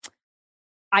what?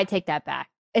 I take that back.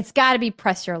 It's got to be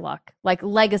Press Your Luck, like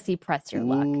Legacy Press Your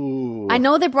Luck. I Ooh.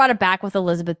 know they brought it back with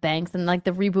Elizabeth Banks, and like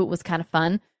the reboot was kind of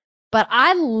fun, but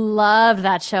I loved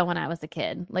that show when I was a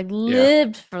kid. Like, Yeah.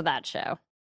 lived for that show.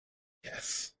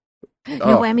 Yes. No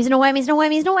Oh. whammies, no whammies, no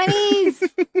whammies, no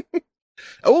whammies.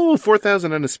 Oh,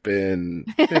 4,000 on a spin.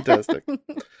 Fantastic.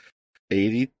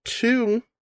 82.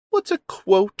 What's a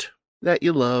quote that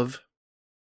you love?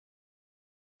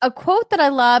 A quote that I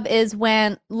love is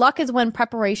when luck is when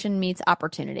preparation meets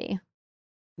opportunity.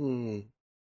 Hmm.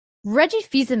 Reggie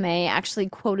Fils-Aimé actually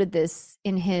quoted this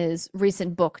in his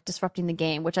recent book, Disrupting the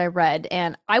Game, which I read.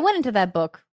 And I went into that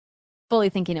book fully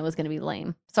thinking it was going to be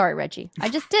lame. Sorry, Reggie. I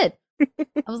just did.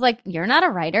 I was like, you're not a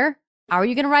writer. How are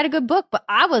you going to write a good book? But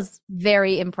I was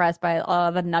very impressed by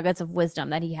the nuggets of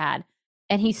wisdom that he had.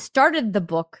 And he started the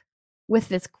book with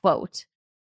this quote.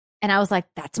 And I was like,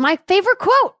 that's my favorite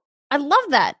quote. I love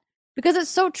that because it's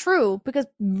so true. Because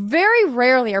very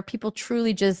rarely are people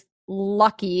truly just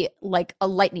lucky like a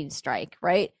lightning strike,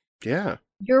 right? Yeah.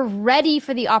 You're ready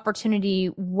for the opportunity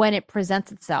when it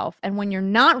presents itself. And when you're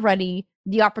not ready,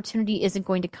 the opportunity isn't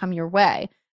going to come your way.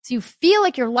 So you feel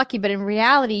like you're lucky, but in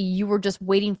reality, you were just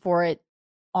waiting for it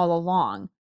all along.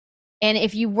 And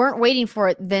if you weren't waiting for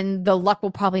it, then the luck will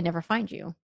probably never find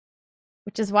you,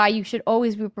 which is why you should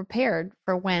always be prepared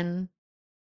for when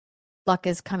luck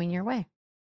is coming your way.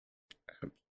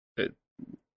 Uh,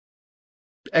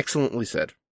 Excellently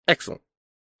said. Excellent.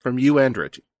 From you and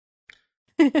Reggie.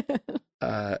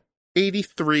 Uh,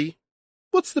 83.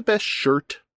 What's the best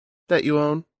shirt that you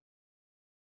own?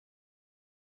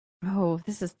 Oh,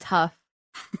 this is tough.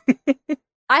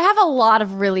 I have a lot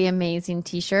of really amazing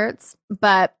t-shirts,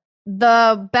 but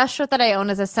the best shirt that I own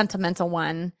is a sentimental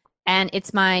one, and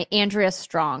it's my Andrea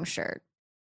Strong shirt.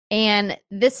 And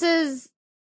this is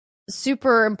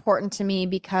super important to me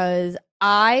because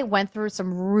I went through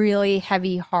some really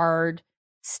heavy, hard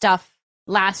stuff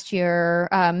last year,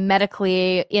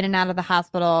 medically, in and out of the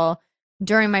hospital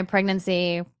during my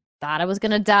pregnancy. Thought I was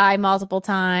gonna die multiple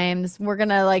times. We're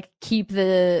gonna like keep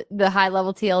the high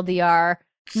level TLDR,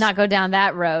 not go down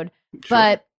that road. Sure.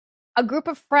 But a group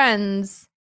of friends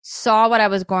saw what I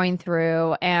was going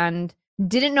through and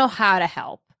didn't know how to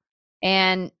help.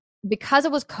 And because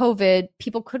it was COVID,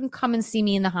 people couldn't come and see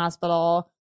me in the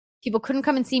hospital. People couldn't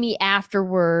come and see me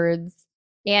afterwards.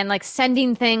 And like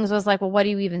sending things was like, well, what do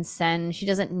you even send? She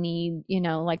doesn't need,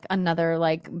 like another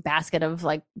like basket of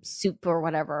like soup or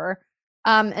whatever.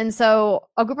 And so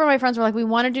a group of my friends were like, we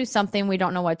want to do something. We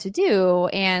don't know what to do.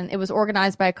 And it was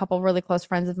organized by a couple of really close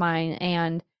friends of mine.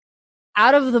 And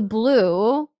out of the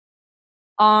blue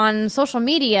on social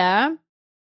media,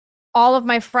 all of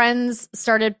my friends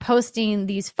started posting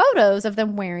these photos of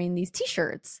them wearing these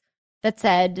t-shirts that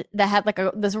had like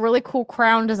this really cool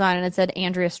crown design, and it said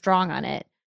Andrea Strong on it.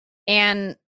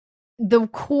 And the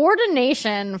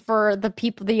coordination for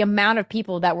the amount of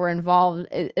people that were involved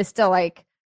is still like,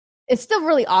 it's still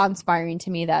really awe-inspiring to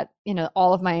me that,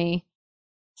 all of my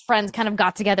friends kind of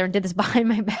got together and did this behind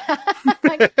my back.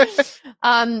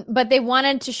 But they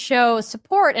wanted to show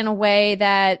support in a way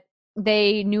that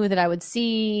they knew that I would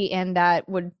see, and that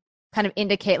would kind of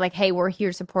indicate like, hey, we're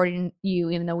here supporting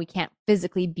you, even though we can't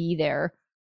physically be there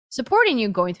supporting you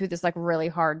going through this like really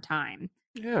hard time.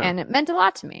 Yeah. And it meant a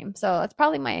lot to me. So that's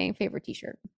probably my favorite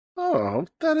t-shirt. Oh,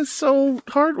 that is so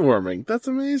heartwarming. That's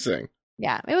amazing.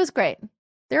 Yeah, it was great.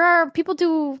 People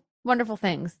do wonderful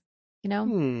things,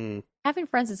 Having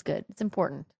friends is good. It's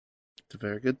important. It's a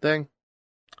very good thing.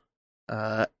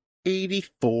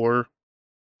 84.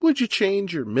 Would you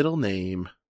change your middle name?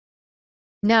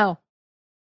 No.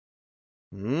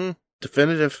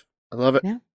 Definitive. I love it.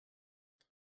 Yeah.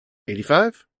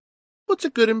 85. What's a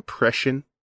good impression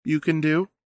you can do?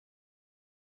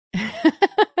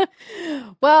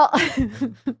 Well,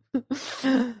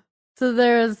 so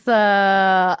there's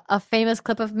a famous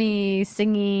clip of me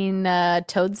singing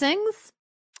Toad Sings.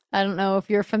 I don't know if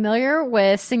you're familiar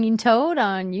with Singing Toad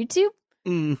on YouTube.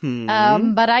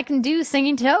 Mm-hmm. But I can do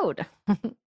Singing Toad.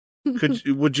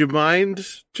 Would you mind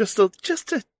just a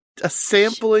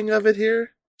sampling of it here?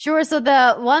 Sure. So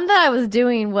the one that I was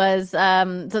doing was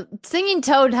so Singing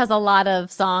Toad has a lot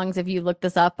of songs if you look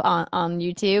this up on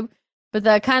YouTube. But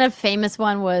the kind of famous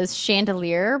one was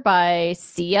Chandelier by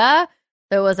Sia.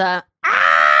 There was a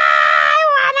I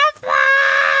wanna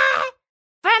fly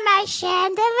from my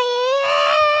chandelier,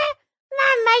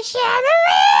 from my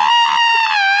chandelier.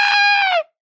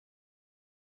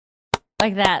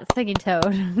 Like that, Singing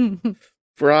Toad.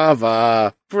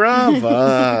 Brava.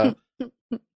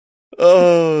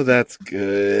 Oh, that's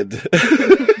good.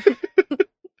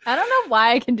 I don't know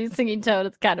why I can do Singing Toad.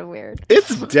 It's kind of weird.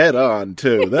 It's dead on,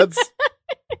 too. That's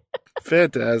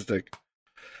fantastic.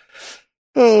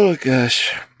 Oh,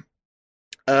 gosh.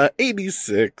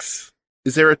 86.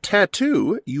 Is there a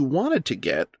tattoo you wanted to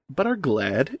get, but are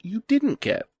glad you didn't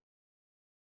get?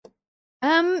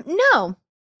 No.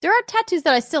 There are tattoos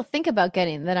that I still think about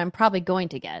getting that I'm probably going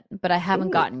to get, but I haven't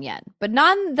gotten yet. But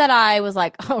none that I was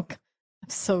like, oh, I'm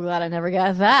so glad I never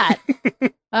got that.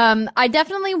 I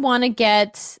definitely want to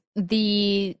get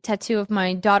the tattoo of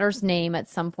my daughter's name at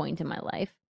some point in my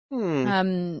life.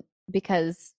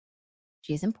 Because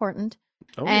she's important.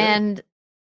 Oh, and yeah.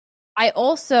 I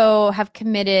also have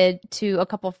committed to a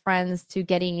couple friends to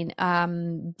getting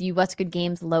the What's Good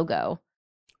Games logo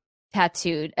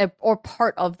tattooed, or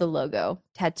part of the logo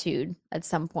tattooed at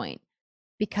some point.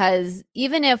 Because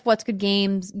even if What's Good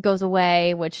Games goes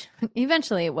away, which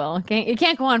eventually it will, it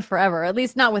can't go on forever, at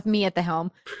least not with me at the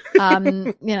helm,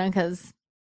 because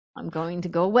I'm going to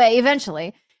go away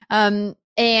eventually. And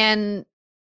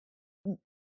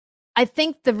I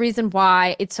think the reason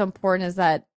why it's so important is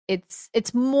that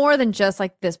it's more than just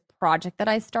like this project that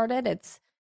I started. It's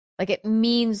like it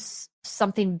means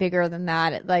something bigger than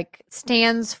that. It like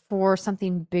stands for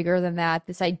something bigger than that.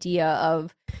 This idea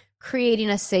of creating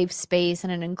a safe space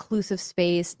and an inclusive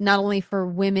space, not only for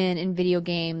women in video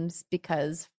games,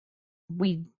 because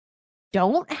we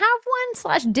don't have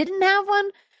one / didn't have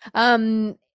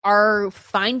one, are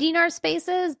finding our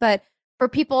spaces, but for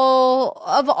people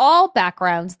of all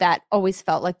backgrounds that always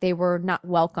felt like they were not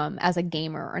welcome as a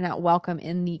gamer or not welcome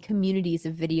in the communities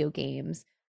of video games,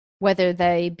 whether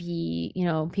they be,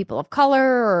 people of color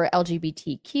or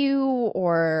LGBTQ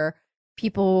or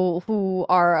people who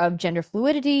are of gender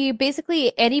fluidity,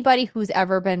 basically anybody who's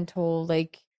ever been told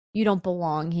like, you don't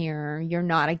belong here, you're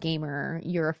not a gamer,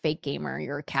 you're a fake gamer,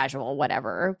 you're a casual,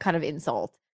 whatever kind of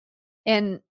insult.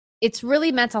 And it's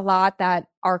really meant a lot that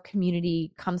our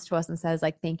community comes to us and says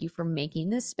like, thank you for making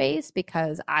this space,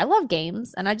 because I love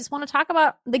games and I just want to talk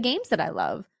about the games that I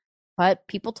love. But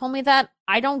people told me that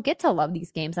I don't get to love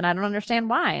these games and I don't understand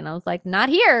why. And I was like, not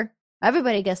here.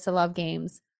 Everybody gets to love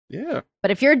games. Yeah. But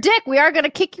if you're a dick, we are going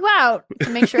to kick you out to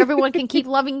make sure everyone can keep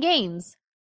loving games.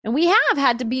 And we have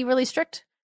had to be really strict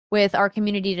with our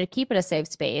community to keep it a safe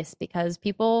space because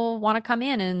people want to come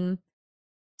in and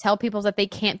tell people that they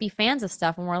can't be fans of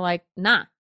stuff. And we're like, nah,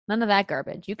 none of that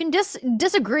garbage. You can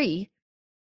disagree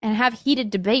and have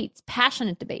heated debates,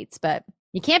 passionate debates, but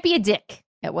you can't be a dick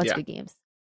at What's Good Games.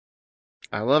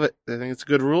 I love it. I think it's a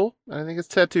good rule. I think it's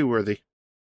tattoo worthy.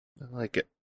 I like it.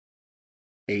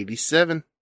 87.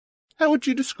 How would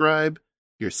you describe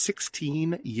your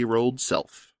 16-year-old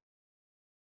self?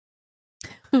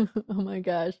 Oh my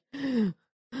gosh.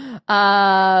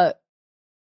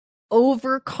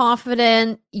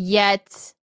 Overconfident,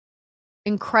 yet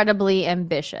incredibly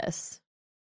ambitious.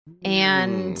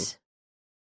 And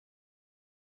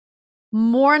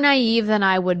more naive than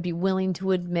I would be willing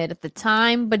to admit at the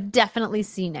time, but definitely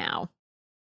see now.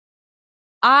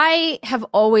 I have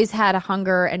always had a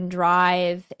hunger and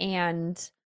drive and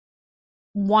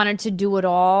wanted to do it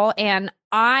all. And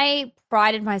I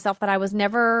prided myself that I was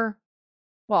never,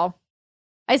 well,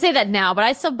 I say that now, but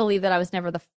I still believe that I was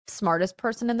never the smartest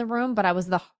person in the room, but I was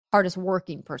the hardest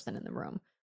working person in the room.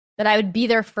 That I would be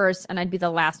there first and I'd be the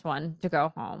last one to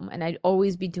go home. And I'd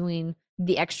always be doing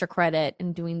the extra credit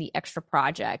and doing the extra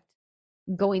project,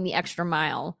 going the extra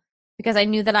mile, because I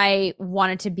knew that I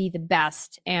wanted to be the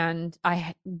best and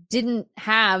I didn't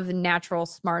have natural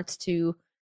smarts to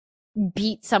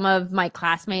beat some of my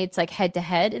classmates like head to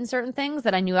head in certain things,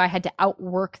 that I knew I had to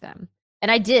outwork them.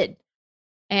 And I did.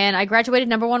 And I graduated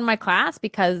number one in my class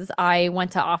because I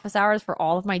went to office hours for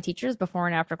all of my teachers before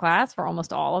and after class, for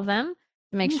almost all of them,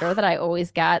 to make sure that I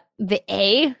always got the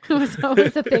A. It was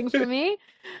always a thing for me.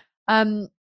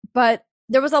 But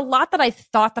there was a lot that I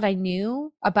thought that I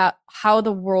knew about how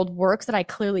the world works that I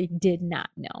clearly did not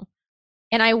know.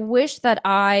 And I wish that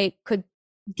I could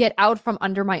get out from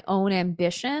under my own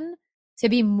ambition to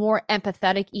be more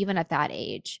empathetic even at that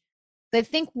age. I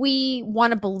think we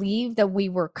want to believe that we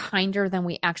were kinder than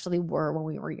we actually were when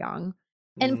we were young.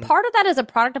 And part of that is a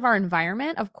product of our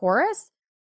environment, of course.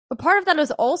 But part of that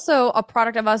is also a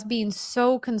product of us being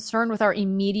so concerned with our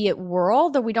immediate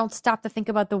world that we don't stop to think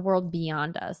about the world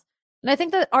beyond us. And I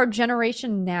think that our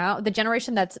generation now, the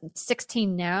generation that's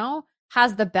 16 now,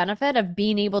 has the benefit of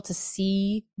being able to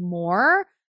see more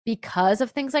because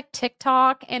of things like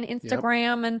TikTok and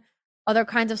Instagram and other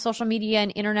kinds of social media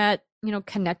and internet,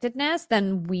 connectedness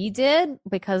than we did,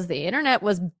 because the internet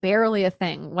was barely a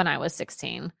thing when I was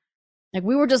 16. Like,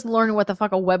 we were just learning what the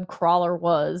fuck a web crawler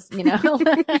was,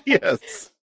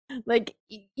 Yes. Like,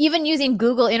 even using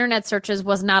Google internet searches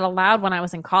was not allowed when I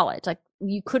was in college. Like,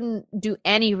 you couldn't do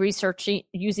any research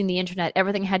using the internet.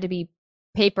 Everything had to be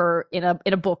paper in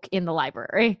a book in the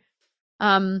library.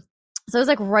 So it was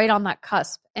like right on that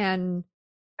cusp. And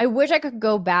I wish I could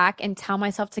go back and tell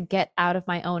myself to get out of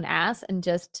my own ass and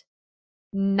just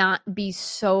not be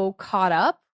so caught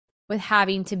up with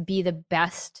having to be the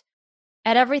best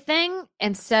at everything.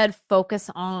 Instead, focus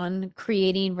on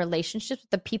creating relationships with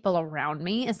the people around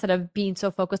me instead of being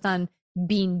so focused on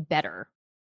being better.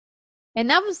 And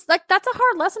that was like, that's a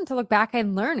hard lesson to look back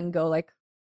and learn and go like,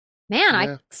 man,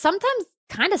 I sometimes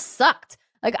kind of sucked.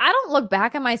 Like, I don't look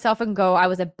back at myself and go, I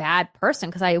was a bad person,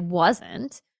 because I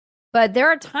wasn't. But there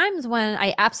are times when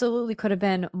I absolutely could have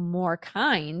been more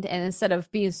kind. And instead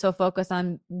of being so focused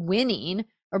on winning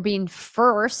or being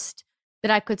first,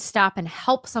 that I could stop and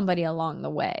help somebody along the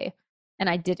way. And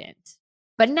I didn't.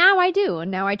 But now I do.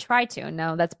 And now I try to. And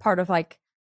now that's part of like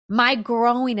my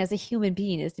growing as a human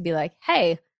being, is to be like,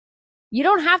 hey, you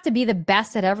don't have to be the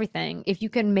best at everything if you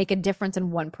can make a difference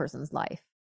in one person's life.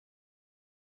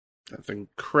 That's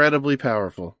incredibly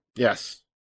powerful. Yes.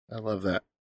 I love that.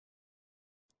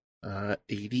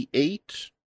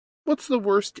 88. What's the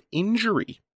worst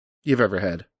injury you've ever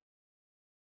had?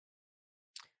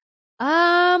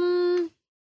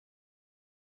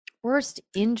 Worst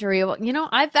injury. Well,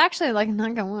 I've actually, like,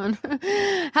 not gonna one,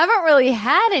 haven't really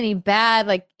had any bad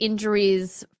like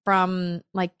injuries from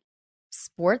like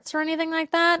sports or anything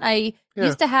like that. I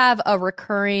used to have a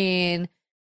recurring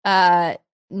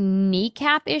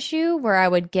kneecap issue where I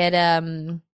would get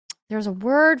there's a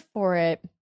word for it,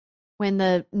 when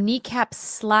the kneecap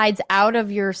slides out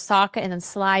of your socket and then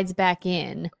slides back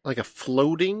in. Like a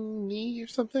floating knee or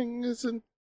something, isn't?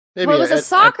 Maybe well, it was a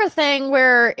soccer thing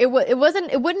where it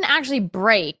wouldn't actually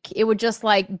break. It would just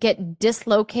like get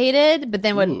dislocated, but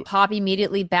then would pop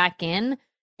immediately back in.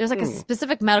 There's like a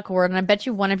specific medical word, and I bet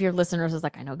you one of your listeners is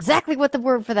like, I know exactly what the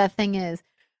word for that thing is.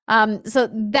 So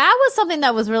that was something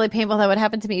that was really painful that would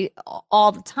happen to me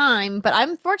all the time. But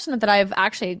I'm fortunate that I've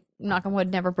actually, knock on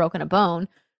wood, never broken a bone.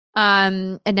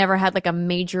 And never had like a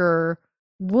major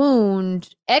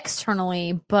wound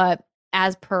externally, but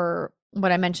as per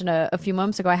what I mentioned a few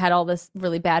moments ago, I had all this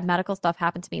really bad medical stuff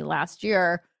happen to me last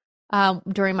year.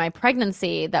 during my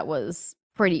pregnancy that was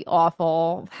pretty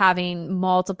awful, having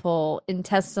multiple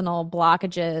intestinal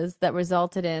blockages that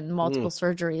resulted in multiple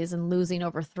surgeries and losing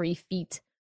over 3 feet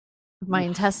of my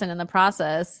intestine in the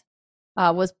process,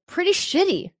 was pretty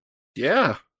shitty.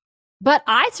 Yeah. But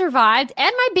I survived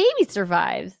and my baby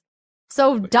survived.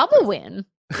 So double win.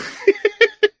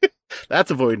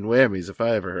 That's avoiding whammies if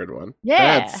I ever heard one.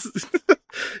 Yeah.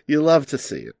 You love to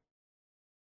see it.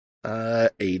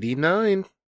 89.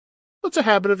 What's a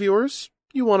habit of yours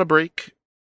you want to break?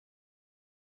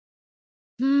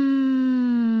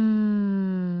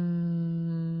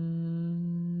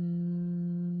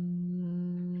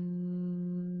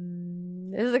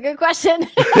 This is a good question.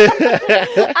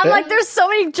 I'm like, there's so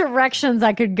many directions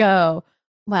I could go.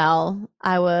 Well,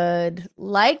 I would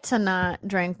like to not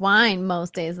drink wine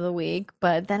most days of the week,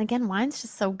 but then again, wine's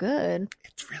just so good.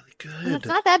 It's really And good. it's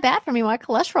not that bad for me. My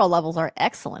cholesterol levels are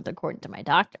excellent according to my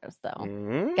doctor.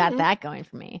 So got that going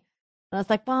for me. And I was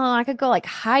like, well, I could go like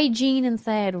hygiene and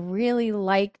say I'd really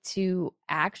like to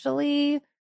actually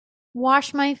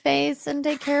wash my face and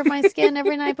take care of my skin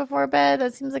every night before bed.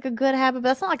 That seems like a good habit, but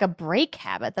that's not like a break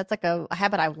habit. That's like a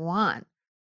habit I want.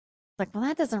 It's like, well,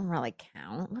 that doesn't really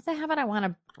count. What's a habit I want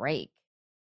to break?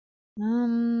 I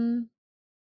don't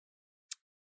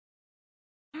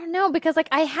know, because like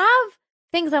I have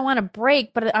things I want to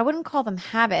break, but I wouldn't call them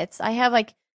habits. I have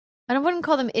like, and I wouldn't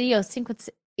call them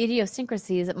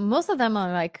idiosyncrasies. Most of them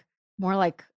are like more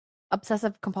like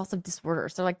obsessive compulsive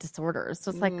disorders. They're like disorders.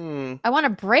 So it's like I want to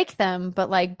break them, but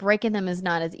like breaking them is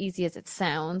not as easy as it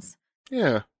sounds.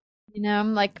 Yeah. You know,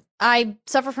 I'm like, I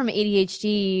suffer from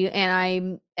ADHD and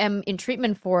I am in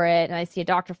treatment for it and I see a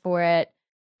doctor for it.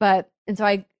 And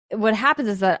so what happens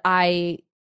is that I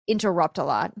interrupt a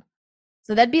lot.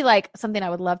 So that'd be like something I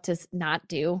would love to not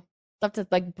do. Love to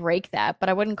like break that, but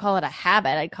I wouldn't call it a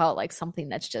habit. I'd call it like something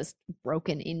that's just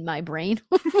broken in my brain.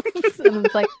 And it's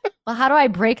like, well, how do I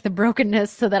break the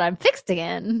brokenness so that I'm fixed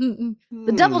again?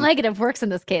 The double negative works in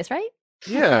this case, right?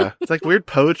 Yeah. It's like weird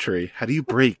poetry. How do you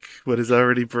break what is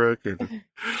already broken?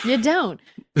 You don't.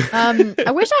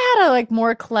 I wish I had a like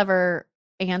more clever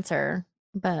answer,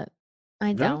 but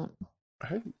I don't.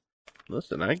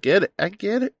 Listen, I get it. I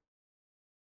get it.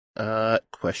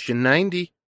 Question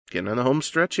 90. Getting on the home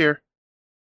stretch here.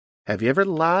 Have you ever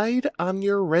lied on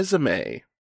your resume?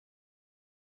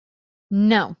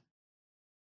 No.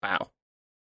 Wow.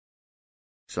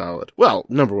 Solid. Well,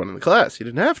 number one in the class. You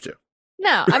didn't have to.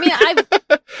 No. I mean,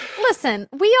 listen,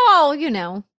 we all,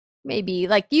 maybe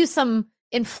like use some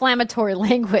inflammatory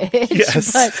language.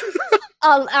 Yes. But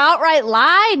an outright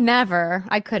lie, never.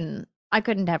 I couldn't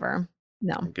ever.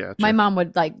 No. Gotcha. My mom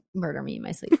would like murder me in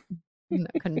my sleep. No,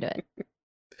 couldn't do it.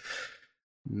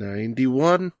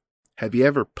 91. Have you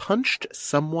ever punched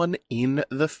someone in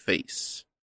the face?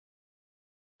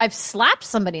 I've slapped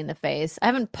somebody in the face. I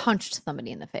haven't punched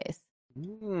somebody in the face.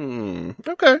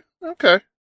 Okay.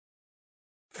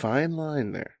 Fine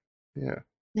line there. Yeah.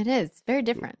 It is very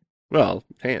different. Well,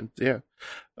 hands, yeah.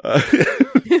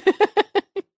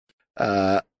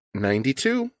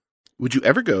 92. Would you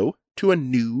ever go to a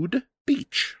nude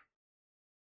beach?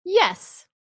 Yes.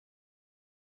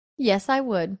 Yes, I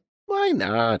would. Why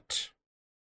not?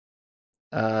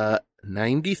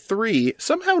 93.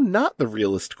 Somehow not the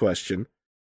realest question.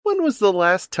 When was the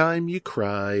last time you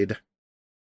cried?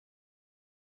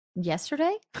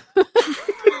 Yesterday?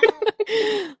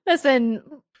 Listen,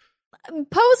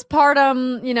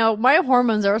 postpartum, my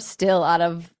hormones are still out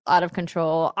of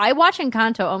control. I watch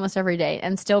Encanto almost every day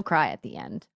and still cry at the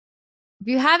end. If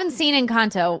you haven't seen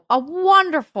Encanto, a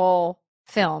wonderful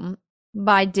film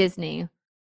by Disney.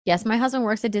 Yes, my husband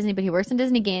works at Disney, but he works in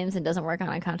Disney games and doesn't work on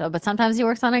Encanto. But sometimes he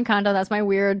works on Encanto. That's my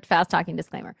weird fast talking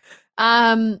disclaimer.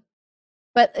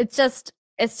 But it's just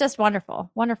wonderful.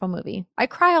 Wonderful movie. I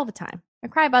cry all the time. I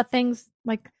cry about things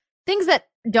that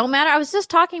don't matter. I was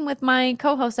just talking with my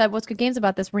co-host at What's Good Games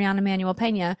about this, Rihanna Manuel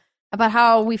Pena, about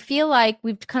how we feel like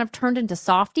we've kind of turned into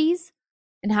softies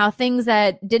and how things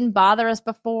that didn't bother us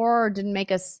before or didn't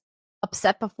make us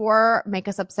upset before make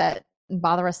us upset and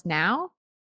bother us now.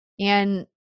 And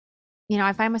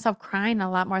I find myself crying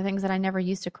a lot more things that I never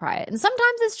used to cry at. And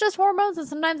sometimes it's just hormones, and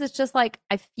sometimes it's just like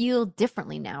I feel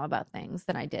differently now about things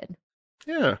than I did.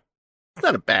 Yeah. It's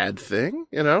not a bad thing,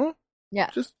 Yeah.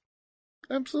 Just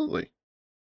absolutely.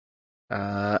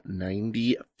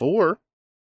 94.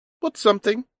 What's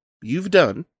something you've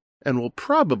done and will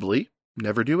probably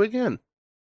never do again?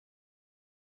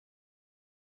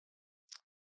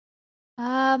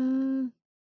 Skydiving?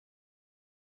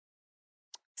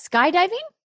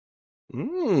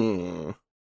 Mm.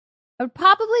 I would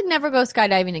probably never go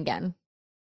skydiving again.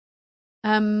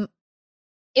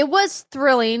 It was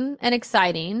thrilling and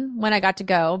exciting when I got to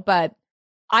go, but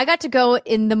I got to go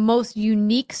in the most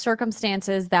unique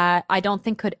circumstances that I don't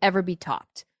think could ever be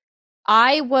topped.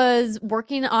 I was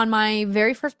working on my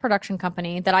very first production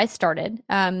company that I started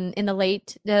in the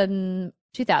late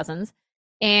 2000s,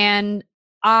 and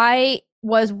I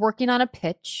was working on a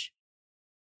pitch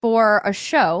for a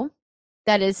show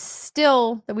that we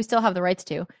still have the rights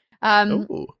to,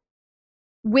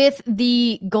 with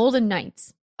the Golden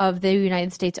Knights of the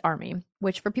United States Army,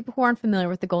 which for people who aren't familiar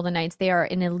with the Golden Knights, they are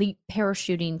an elite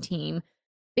parachuting team.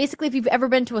 Basically, if you've ever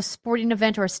been to a sporting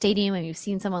event or a stadium and you've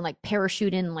seen someone like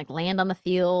parachute in and like land on the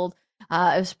field,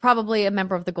 it was probably a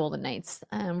member of the Golden Knights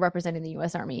representing the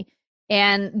U.S. Army.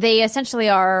 And they essentially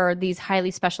are these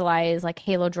highly specialized like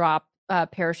halo drop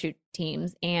parachute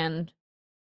teams. And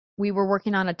we were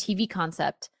working on a TV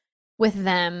concept with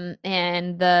them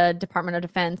and the Department of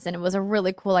Defense, and it was a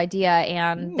really cool idea.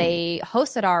 And they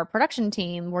hosted our production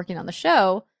team working on the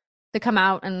show to come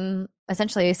out and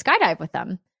essentially skydive with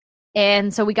them.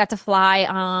 And so we got to fly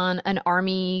on an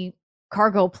Army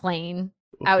cargo plane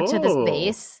out to this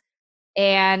base.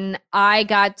 And I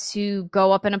got to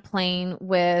go up in a plane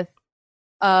with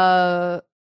a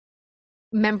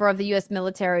member of the U.S.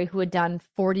 military who had done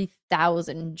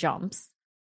 40,000 jumps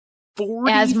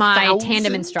 40, as my 000?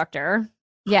 Tandem instructor.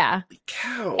 Yeah. Holy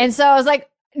cow. And so I was like,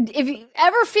 if you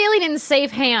ever feeling in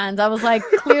safe hands, I was like,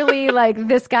 clearly, like,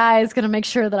 this guy is going to make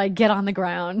sure that I get on the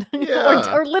ground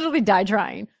or literally die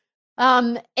trying.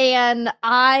 And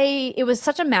it was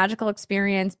such a magical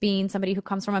experience being somebody who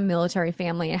comes from a military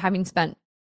family and having spent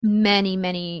many,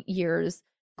 many years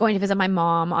going to visit my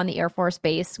mom on the Air Force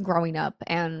Base growing up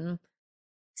and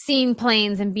seeing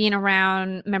planes and being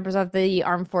around members of the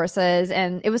armed forces.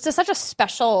 And it was just such a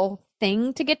special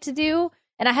thing to get to do.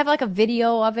 And I have like a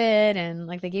video of it, and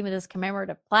like they gave me this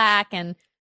commemorative plaque and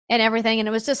everything. And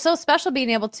it was just so special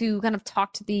being able to kind of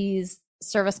talk to these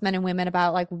servicemen and women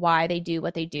about like why they do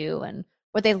what they do and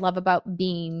what they love about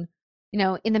being, you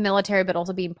know, in the military, but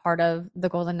also being part of the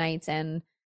Golden Knights. And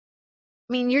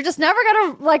I mean, you're never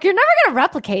gonna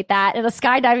replicate that in a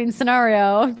skydiving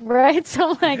scenario, right?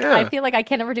 So like, I feel like I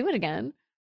can never do it again.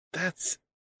 That's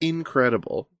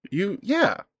incredible. You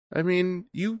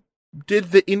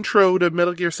did the intro to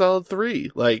Metal Gear Solid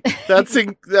 3. Like, that's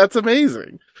that's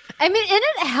amazing. I mean, and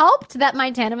it helped that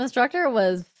my tandem instructor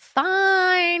was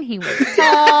fine. He was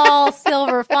tall,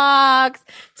 silver fox,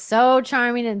 so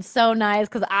charming and so nice,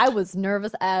 because I was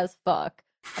nervous as fuck.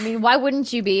 I mean, why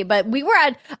wouldn't you be? But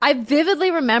I vividly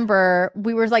remember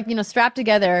we were like, you know, strapped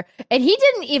together, and he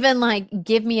didn't even like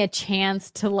give me a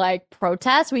chance to like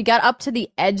protest. We got up to the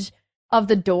edge of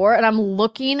the door, and I'm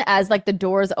looking as like the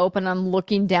door is open. I'm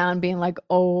looking down being like,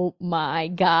 oh my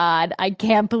God, I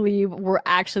can't believe we're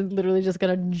actually literally just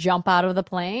going to jump out of the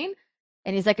plane.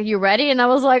 And he's like, are you ready? And I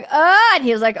was like, and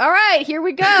he was like, all right, here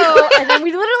we go. And then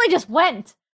we literally just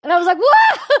went. And I was like,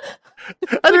 what?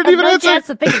 I didn't even have a chance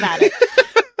to think about it.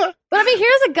 But I mean,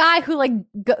 here's a guy who like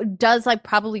does like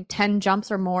probably 10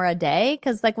 jumps or more a day.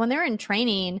 Cause like when they're in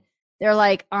training, they're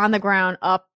like on the ground,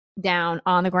 up, down,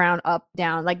 on the ground, up,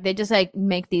 down. Like they just like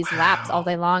make these laps all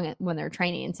day long when they're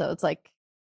training. So it's like,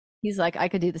 he's like, I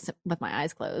could do this with my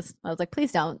eyes closed. I was like,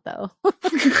 please don't though.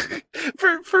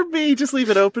 for me, just leave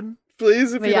it open,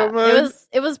 please, if you don't mind.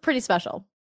 It was pretty special.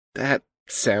 That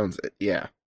sounds it, yeah.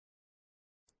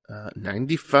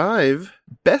 95,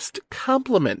 best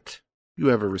compliment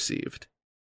you ever received.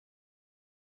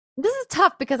 This is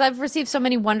tough because I've received so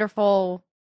many wonderful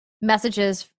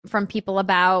messages from people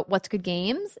about What's Good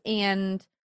Games and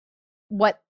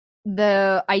what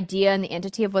the idea and the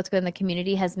entity of What's Good in the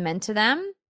community has meant to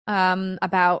them,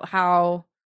 about how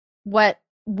what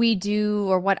we do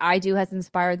or what I do has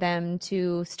inspired them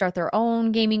to start their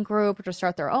own gaming group or to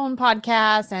start their own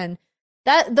podcast. And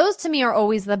those to me are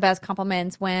always the best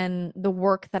compliments, when the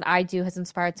work that I do has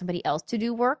inspired somebody else to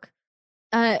do work,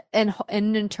 and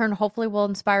in turn hopefully will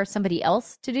inspire somebody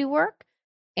else to do work.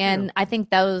 And I think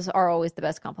those are always the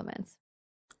best compliments.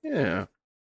 Yeah.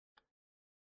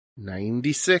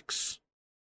 96,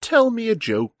 tell me a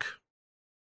joke.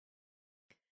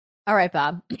 All right,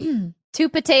 Bob. 2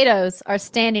 potatoes are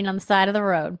standing on the side of the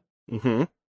road. Mm-hmm.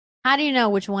 How do you know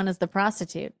which one is the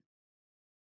prostitute?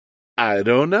 I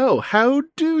don't know. How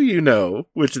do you know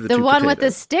which of the 2 one potatoes? with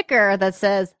the sticker that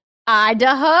says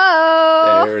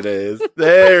Idaho. There it is.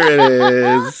 There it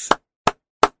is.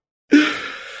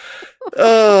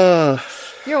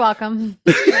 You're welcome.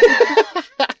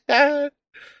 I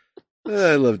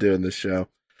love doing this show.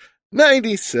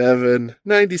 97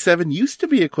 used to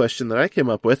be a question that I came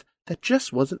up with that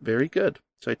just wasn't very good.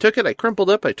 So I took it, I crumpled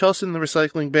up, I tossed it in the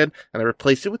recycling bin, and I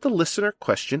replaced it with the listener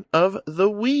question of the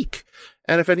week.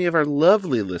 And if any of our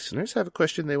lovely listeners have a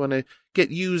question they want to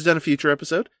get used on a future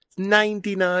episode, it's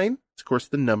 99. It's, of course,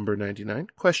 the number 99.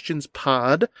 Questions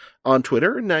Pod on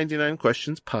Twitter,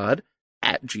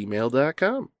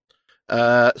 99questionspod@gmail.com.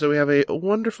 So we have a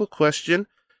wonderful question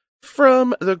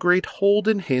from the great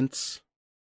Holden Hintz,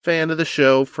 fan of the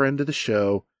show, friend of the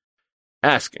show,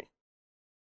 asking,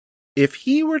 if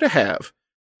he were to have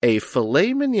a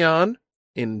filet mignon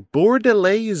in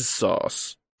Bordelaise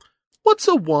sauce, what's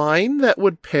a wine that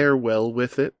would pair well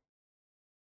with it?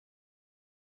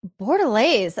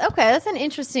 Bordelaise. Okay, that's an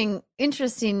interesting,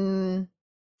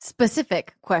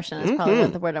 specific question. That's probably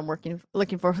not the word I'm looking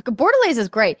for. Bordelaise is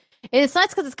great. And it's nice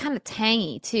because it's kind of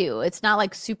tangy too. It's not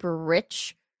like super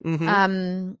rich.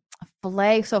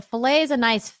 Filet. So filet is a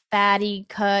nice fatty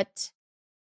cut,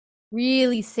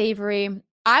 really savory.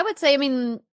 I would say, I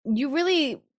mean, you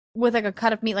really, with like a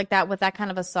cut of meat like that, with that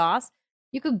kind of a sauce,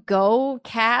 you could go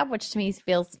cab, which to me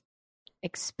feels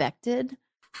expected.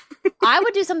 I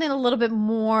would do something a little bit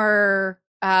more,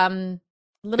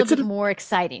 more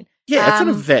exciting. Yeah, it's an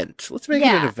event. Let's make it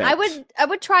an event. I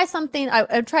would try something. I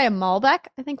would try a Malbec.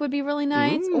 I think would be really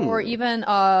nice, or even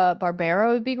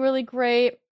Barbero would be really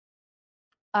great.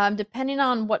 Depending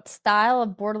on what style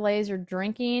of Bordelaise you're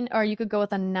drinking, or you could go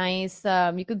with a nice.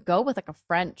 You could go with like a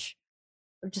French,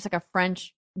 or just like a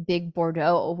French big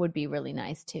Bordeaux would be really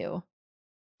nice too.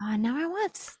 Now I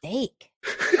want steak.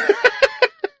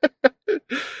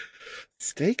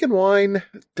 Steak and wine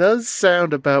does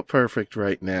sound about perfect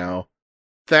right now.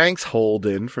 Thanks,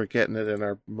 Holden, for getting it in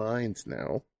our minds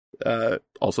now.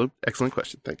 Also, excellent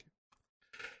question. Thank you.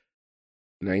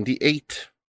 98.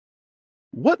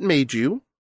 What made you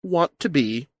want to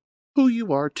be who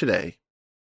you are today?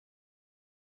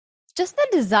 Just the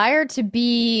desire to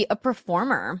be a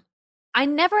performer. I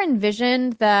never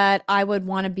envisioned that I would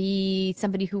want to be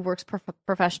somebody who works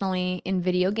professionally in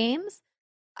video games.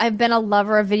 I've been a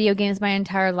lover of video games my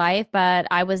entire life, but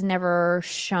I was never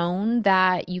shown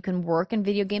that you can work in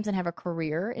video games and have a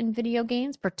career in video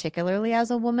games, particularly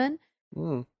as a woman.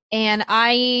 And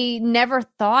I never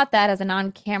thought that as an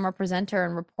on-camera presenter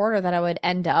and reporter that I would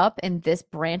end up in this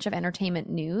branch of entertainment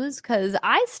news, because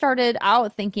I started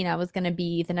out thinking I was going to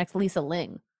be the next Lisa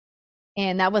Ling.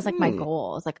 And that was like my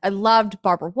goal. It's like I loved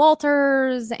Barbara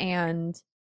Walters and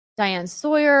Diane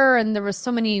Sawyer, and there was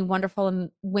so many wonderful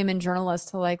women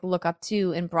journalists to like look up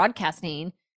to in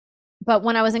broadcasting. But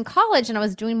when I was in college and I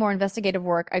was doing more investigative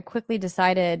work, I quickly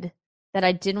decided that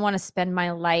I didn't want to spend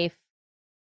my life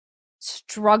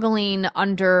struggling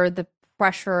under the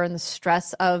pressure and the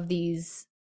stress of these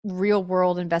real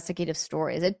world investigative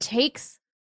stories. It takes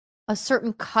a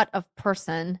certain cut of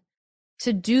person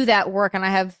to do that work. And I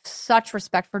have such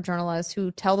respect for journalists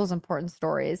who tell those important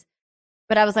stories.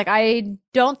 But I was like, I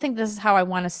don't think this is how I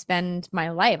want to spend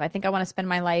my life. I think I want to spend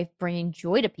my life bringing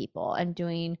joy to people and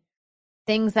doing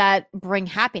things that bring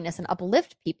happiness and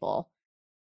uplift people.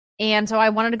 And so I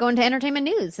wanted to go into entertainment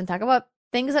news and talk about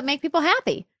things that make people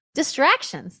happy.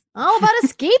 Distractions. All about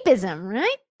escapism,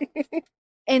 right?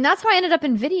 And that's how I ended up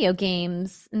in video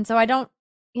games. And so I don't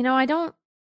know if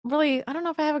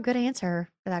I have a good answer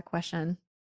for that question.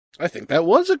 I think that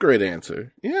was a great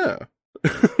answer. Yeah.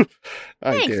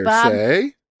 I Thanks, dare Bob.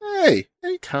 say. Hey,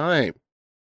 anytime.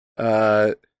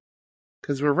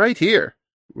 Because we're right here.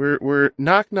 We're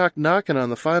knocking on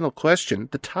the final question,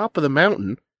 the top of the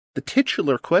mountain, the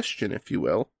titular question, if you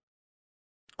will.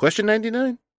 Question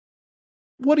 99.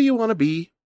 What do you want to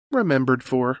be remembered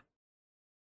for?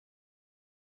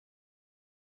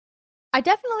 I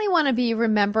definitely want to be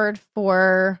remembered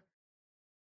for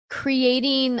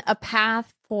creating a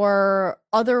path for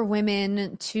other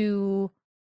women to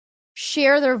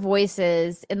share their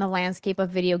voices in the landscape of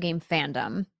video game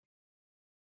fandom.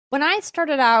 When I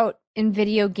started out in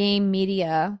video game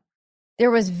media, there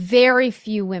was very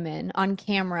few women on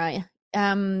camera.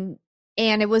 And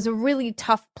it was a really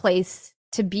tough place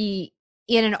to be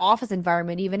in an office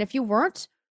environment, even if you weren't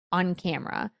on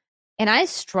camera. And I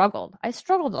struggled. I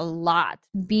struggled a lot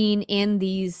being in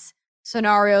these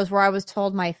scenarios where I was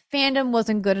told my fandom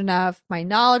wasn't good enough, my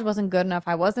knowledge wasn't good enough,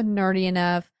 I wasn't nerdy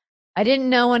enough, I didn't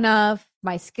know enough,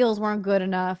 my skills weren't good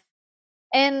enough.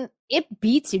 And it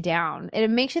beats you down. And it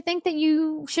makes you think that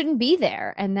you shouldn't be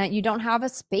there and that you don't have a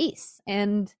space.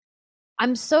 And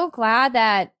I'm so glad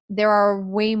that there are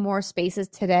way more spaces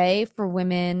today for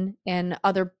women and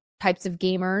other types of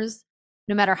gamers,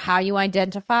 no matter how you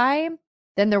identify,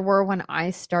 than there were when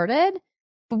I started.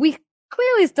 But we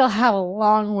clearly still have a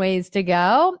long ways to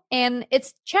go. And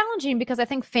it's challenging because I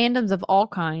think fandoms of all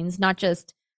kinds, not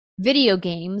just video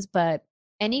games, but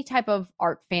any type of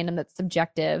art fandom that's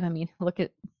subjective. I mean, look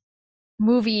at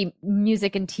movie,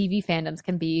 music, and TV fandoms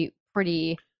can be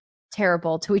pretty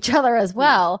terrible to each other as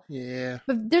well. Yeah.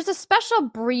 But there's a special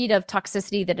breed of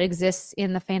toxicity that exists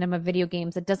in the fandom of video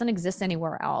games that doesn't exist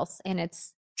anywhere else. And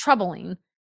it's troubling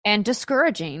and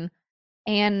discouraging.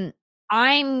 And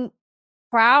I'm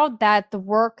proud that the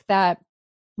work that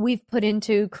we've put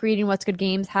into creating What's Good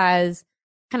Games has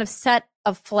kind of set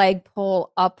a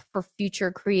flagpole up for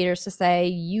future creators to say,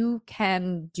 you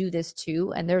can do this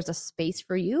too. And there's a space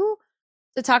for you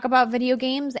to talk about video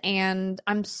games. And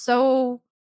I'm so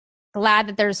glad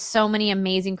that there's so many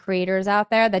amazing creators out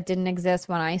there that didn't exist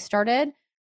when I started.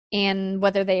 And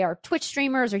whether they are Twitch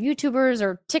streamers or YouTubers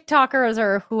or TikTokers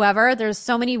or whoever, there's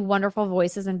so many wonderful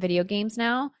voices in video games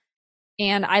now.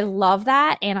 And I love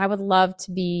that. And I would love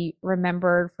to be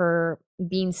remembered for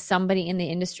being somebody in the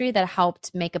industry that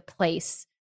helped make a place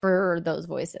for those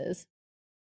voices.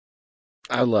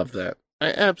 I love that.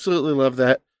 I absolutely love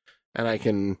that. And I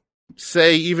can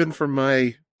say, even from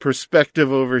my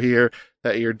perspective over here,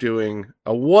 that you're doing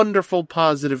a wonderful,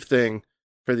 positive thing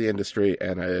for the industry,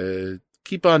 and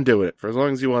keep on doing it for as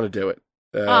long as you want to do it.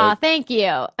 Thank you.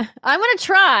 I'm going to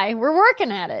try. We're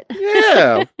working at it.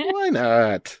 Yeah, why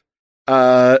not?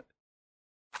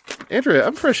 Andrea,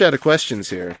 I'm fresh out of questions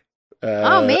here.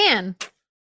 Oh, man.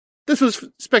 This was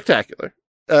spectacular.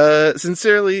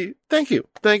 Sincerely, thank you.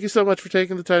 Thank you so much for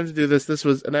taking the time to do this. This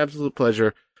was an absolute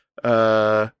pleasure.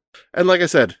 And like I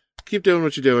said, keep doing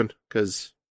what you're doing,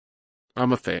 because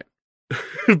I'm a fan.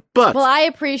 But well, I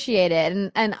appreciate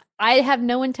it, and I have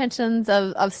no intentions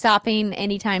of stopping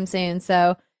anytime soon.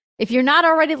 So if you're not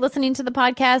already listening to the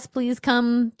podcast, please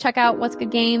come check out What's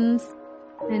Good Games,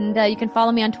 and you can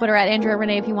follow me on Twitter at Andrea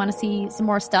Renee if you want to see some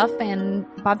more stuff. And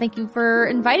Bob, thank you for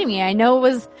inviting me. I know it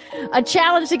was a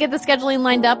challenge to get the scheduling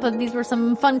lined up, but these were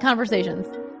some fun conversations.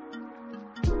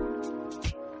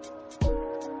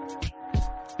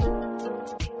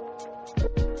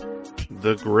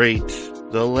 The great,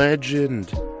 the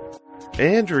legend,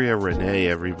 Andrea Renee,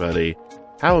 everybody.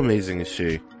 How amazing is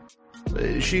she?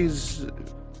 She's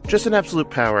just an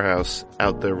absolute powerhouse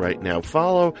out there right now.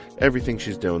 Follow everything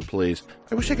she's doing, please.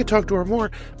 I wish I could talk to her more,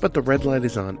 but the red light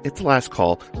is on. It's last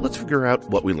call. Let's figure out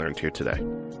what we learned here today.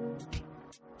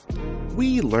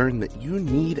 We learned that you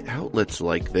need outlets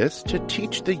like this to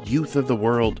teach the youth of the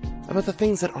world about the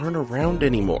things that aren't around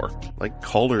anymore, like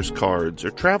caller's cards or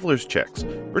traveler's checks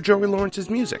or Joey Lawrence's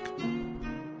music.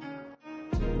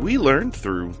 We learned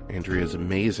through Andrea's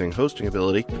amazing hosting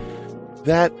ability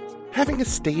that having a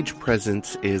stage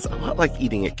presence is a lot like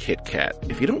eating a Kit Kat.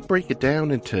 If you don't break it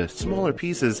down into smaller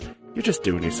pieces, you're just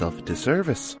doing yourself a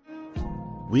disservice.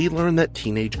 We learned that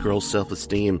teenage girls'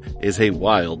 self-esteem is a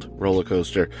wild roller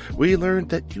coaster. We learned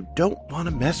that you don't want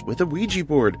to mess with a Ouija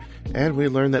board. And we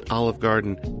learned that Olive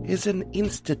Garden is an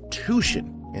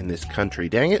institution in this country,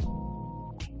 dang it.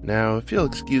 Now, if you'll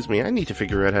excuse me, I need to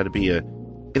figure out how to be a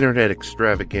internet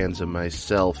extravaganza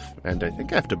myself, and I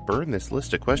think I have to burn this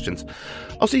list of questions.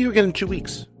 I'll see you again in 2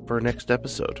 weeks for our next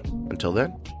episode. Until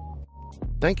then,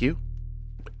 thank you,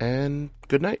 and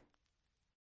good night.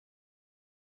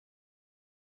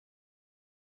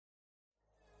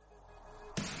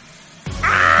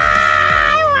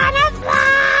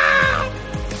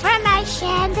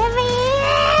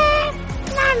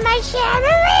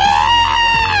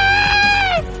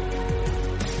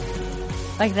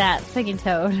 Like that, singing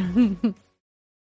Toad.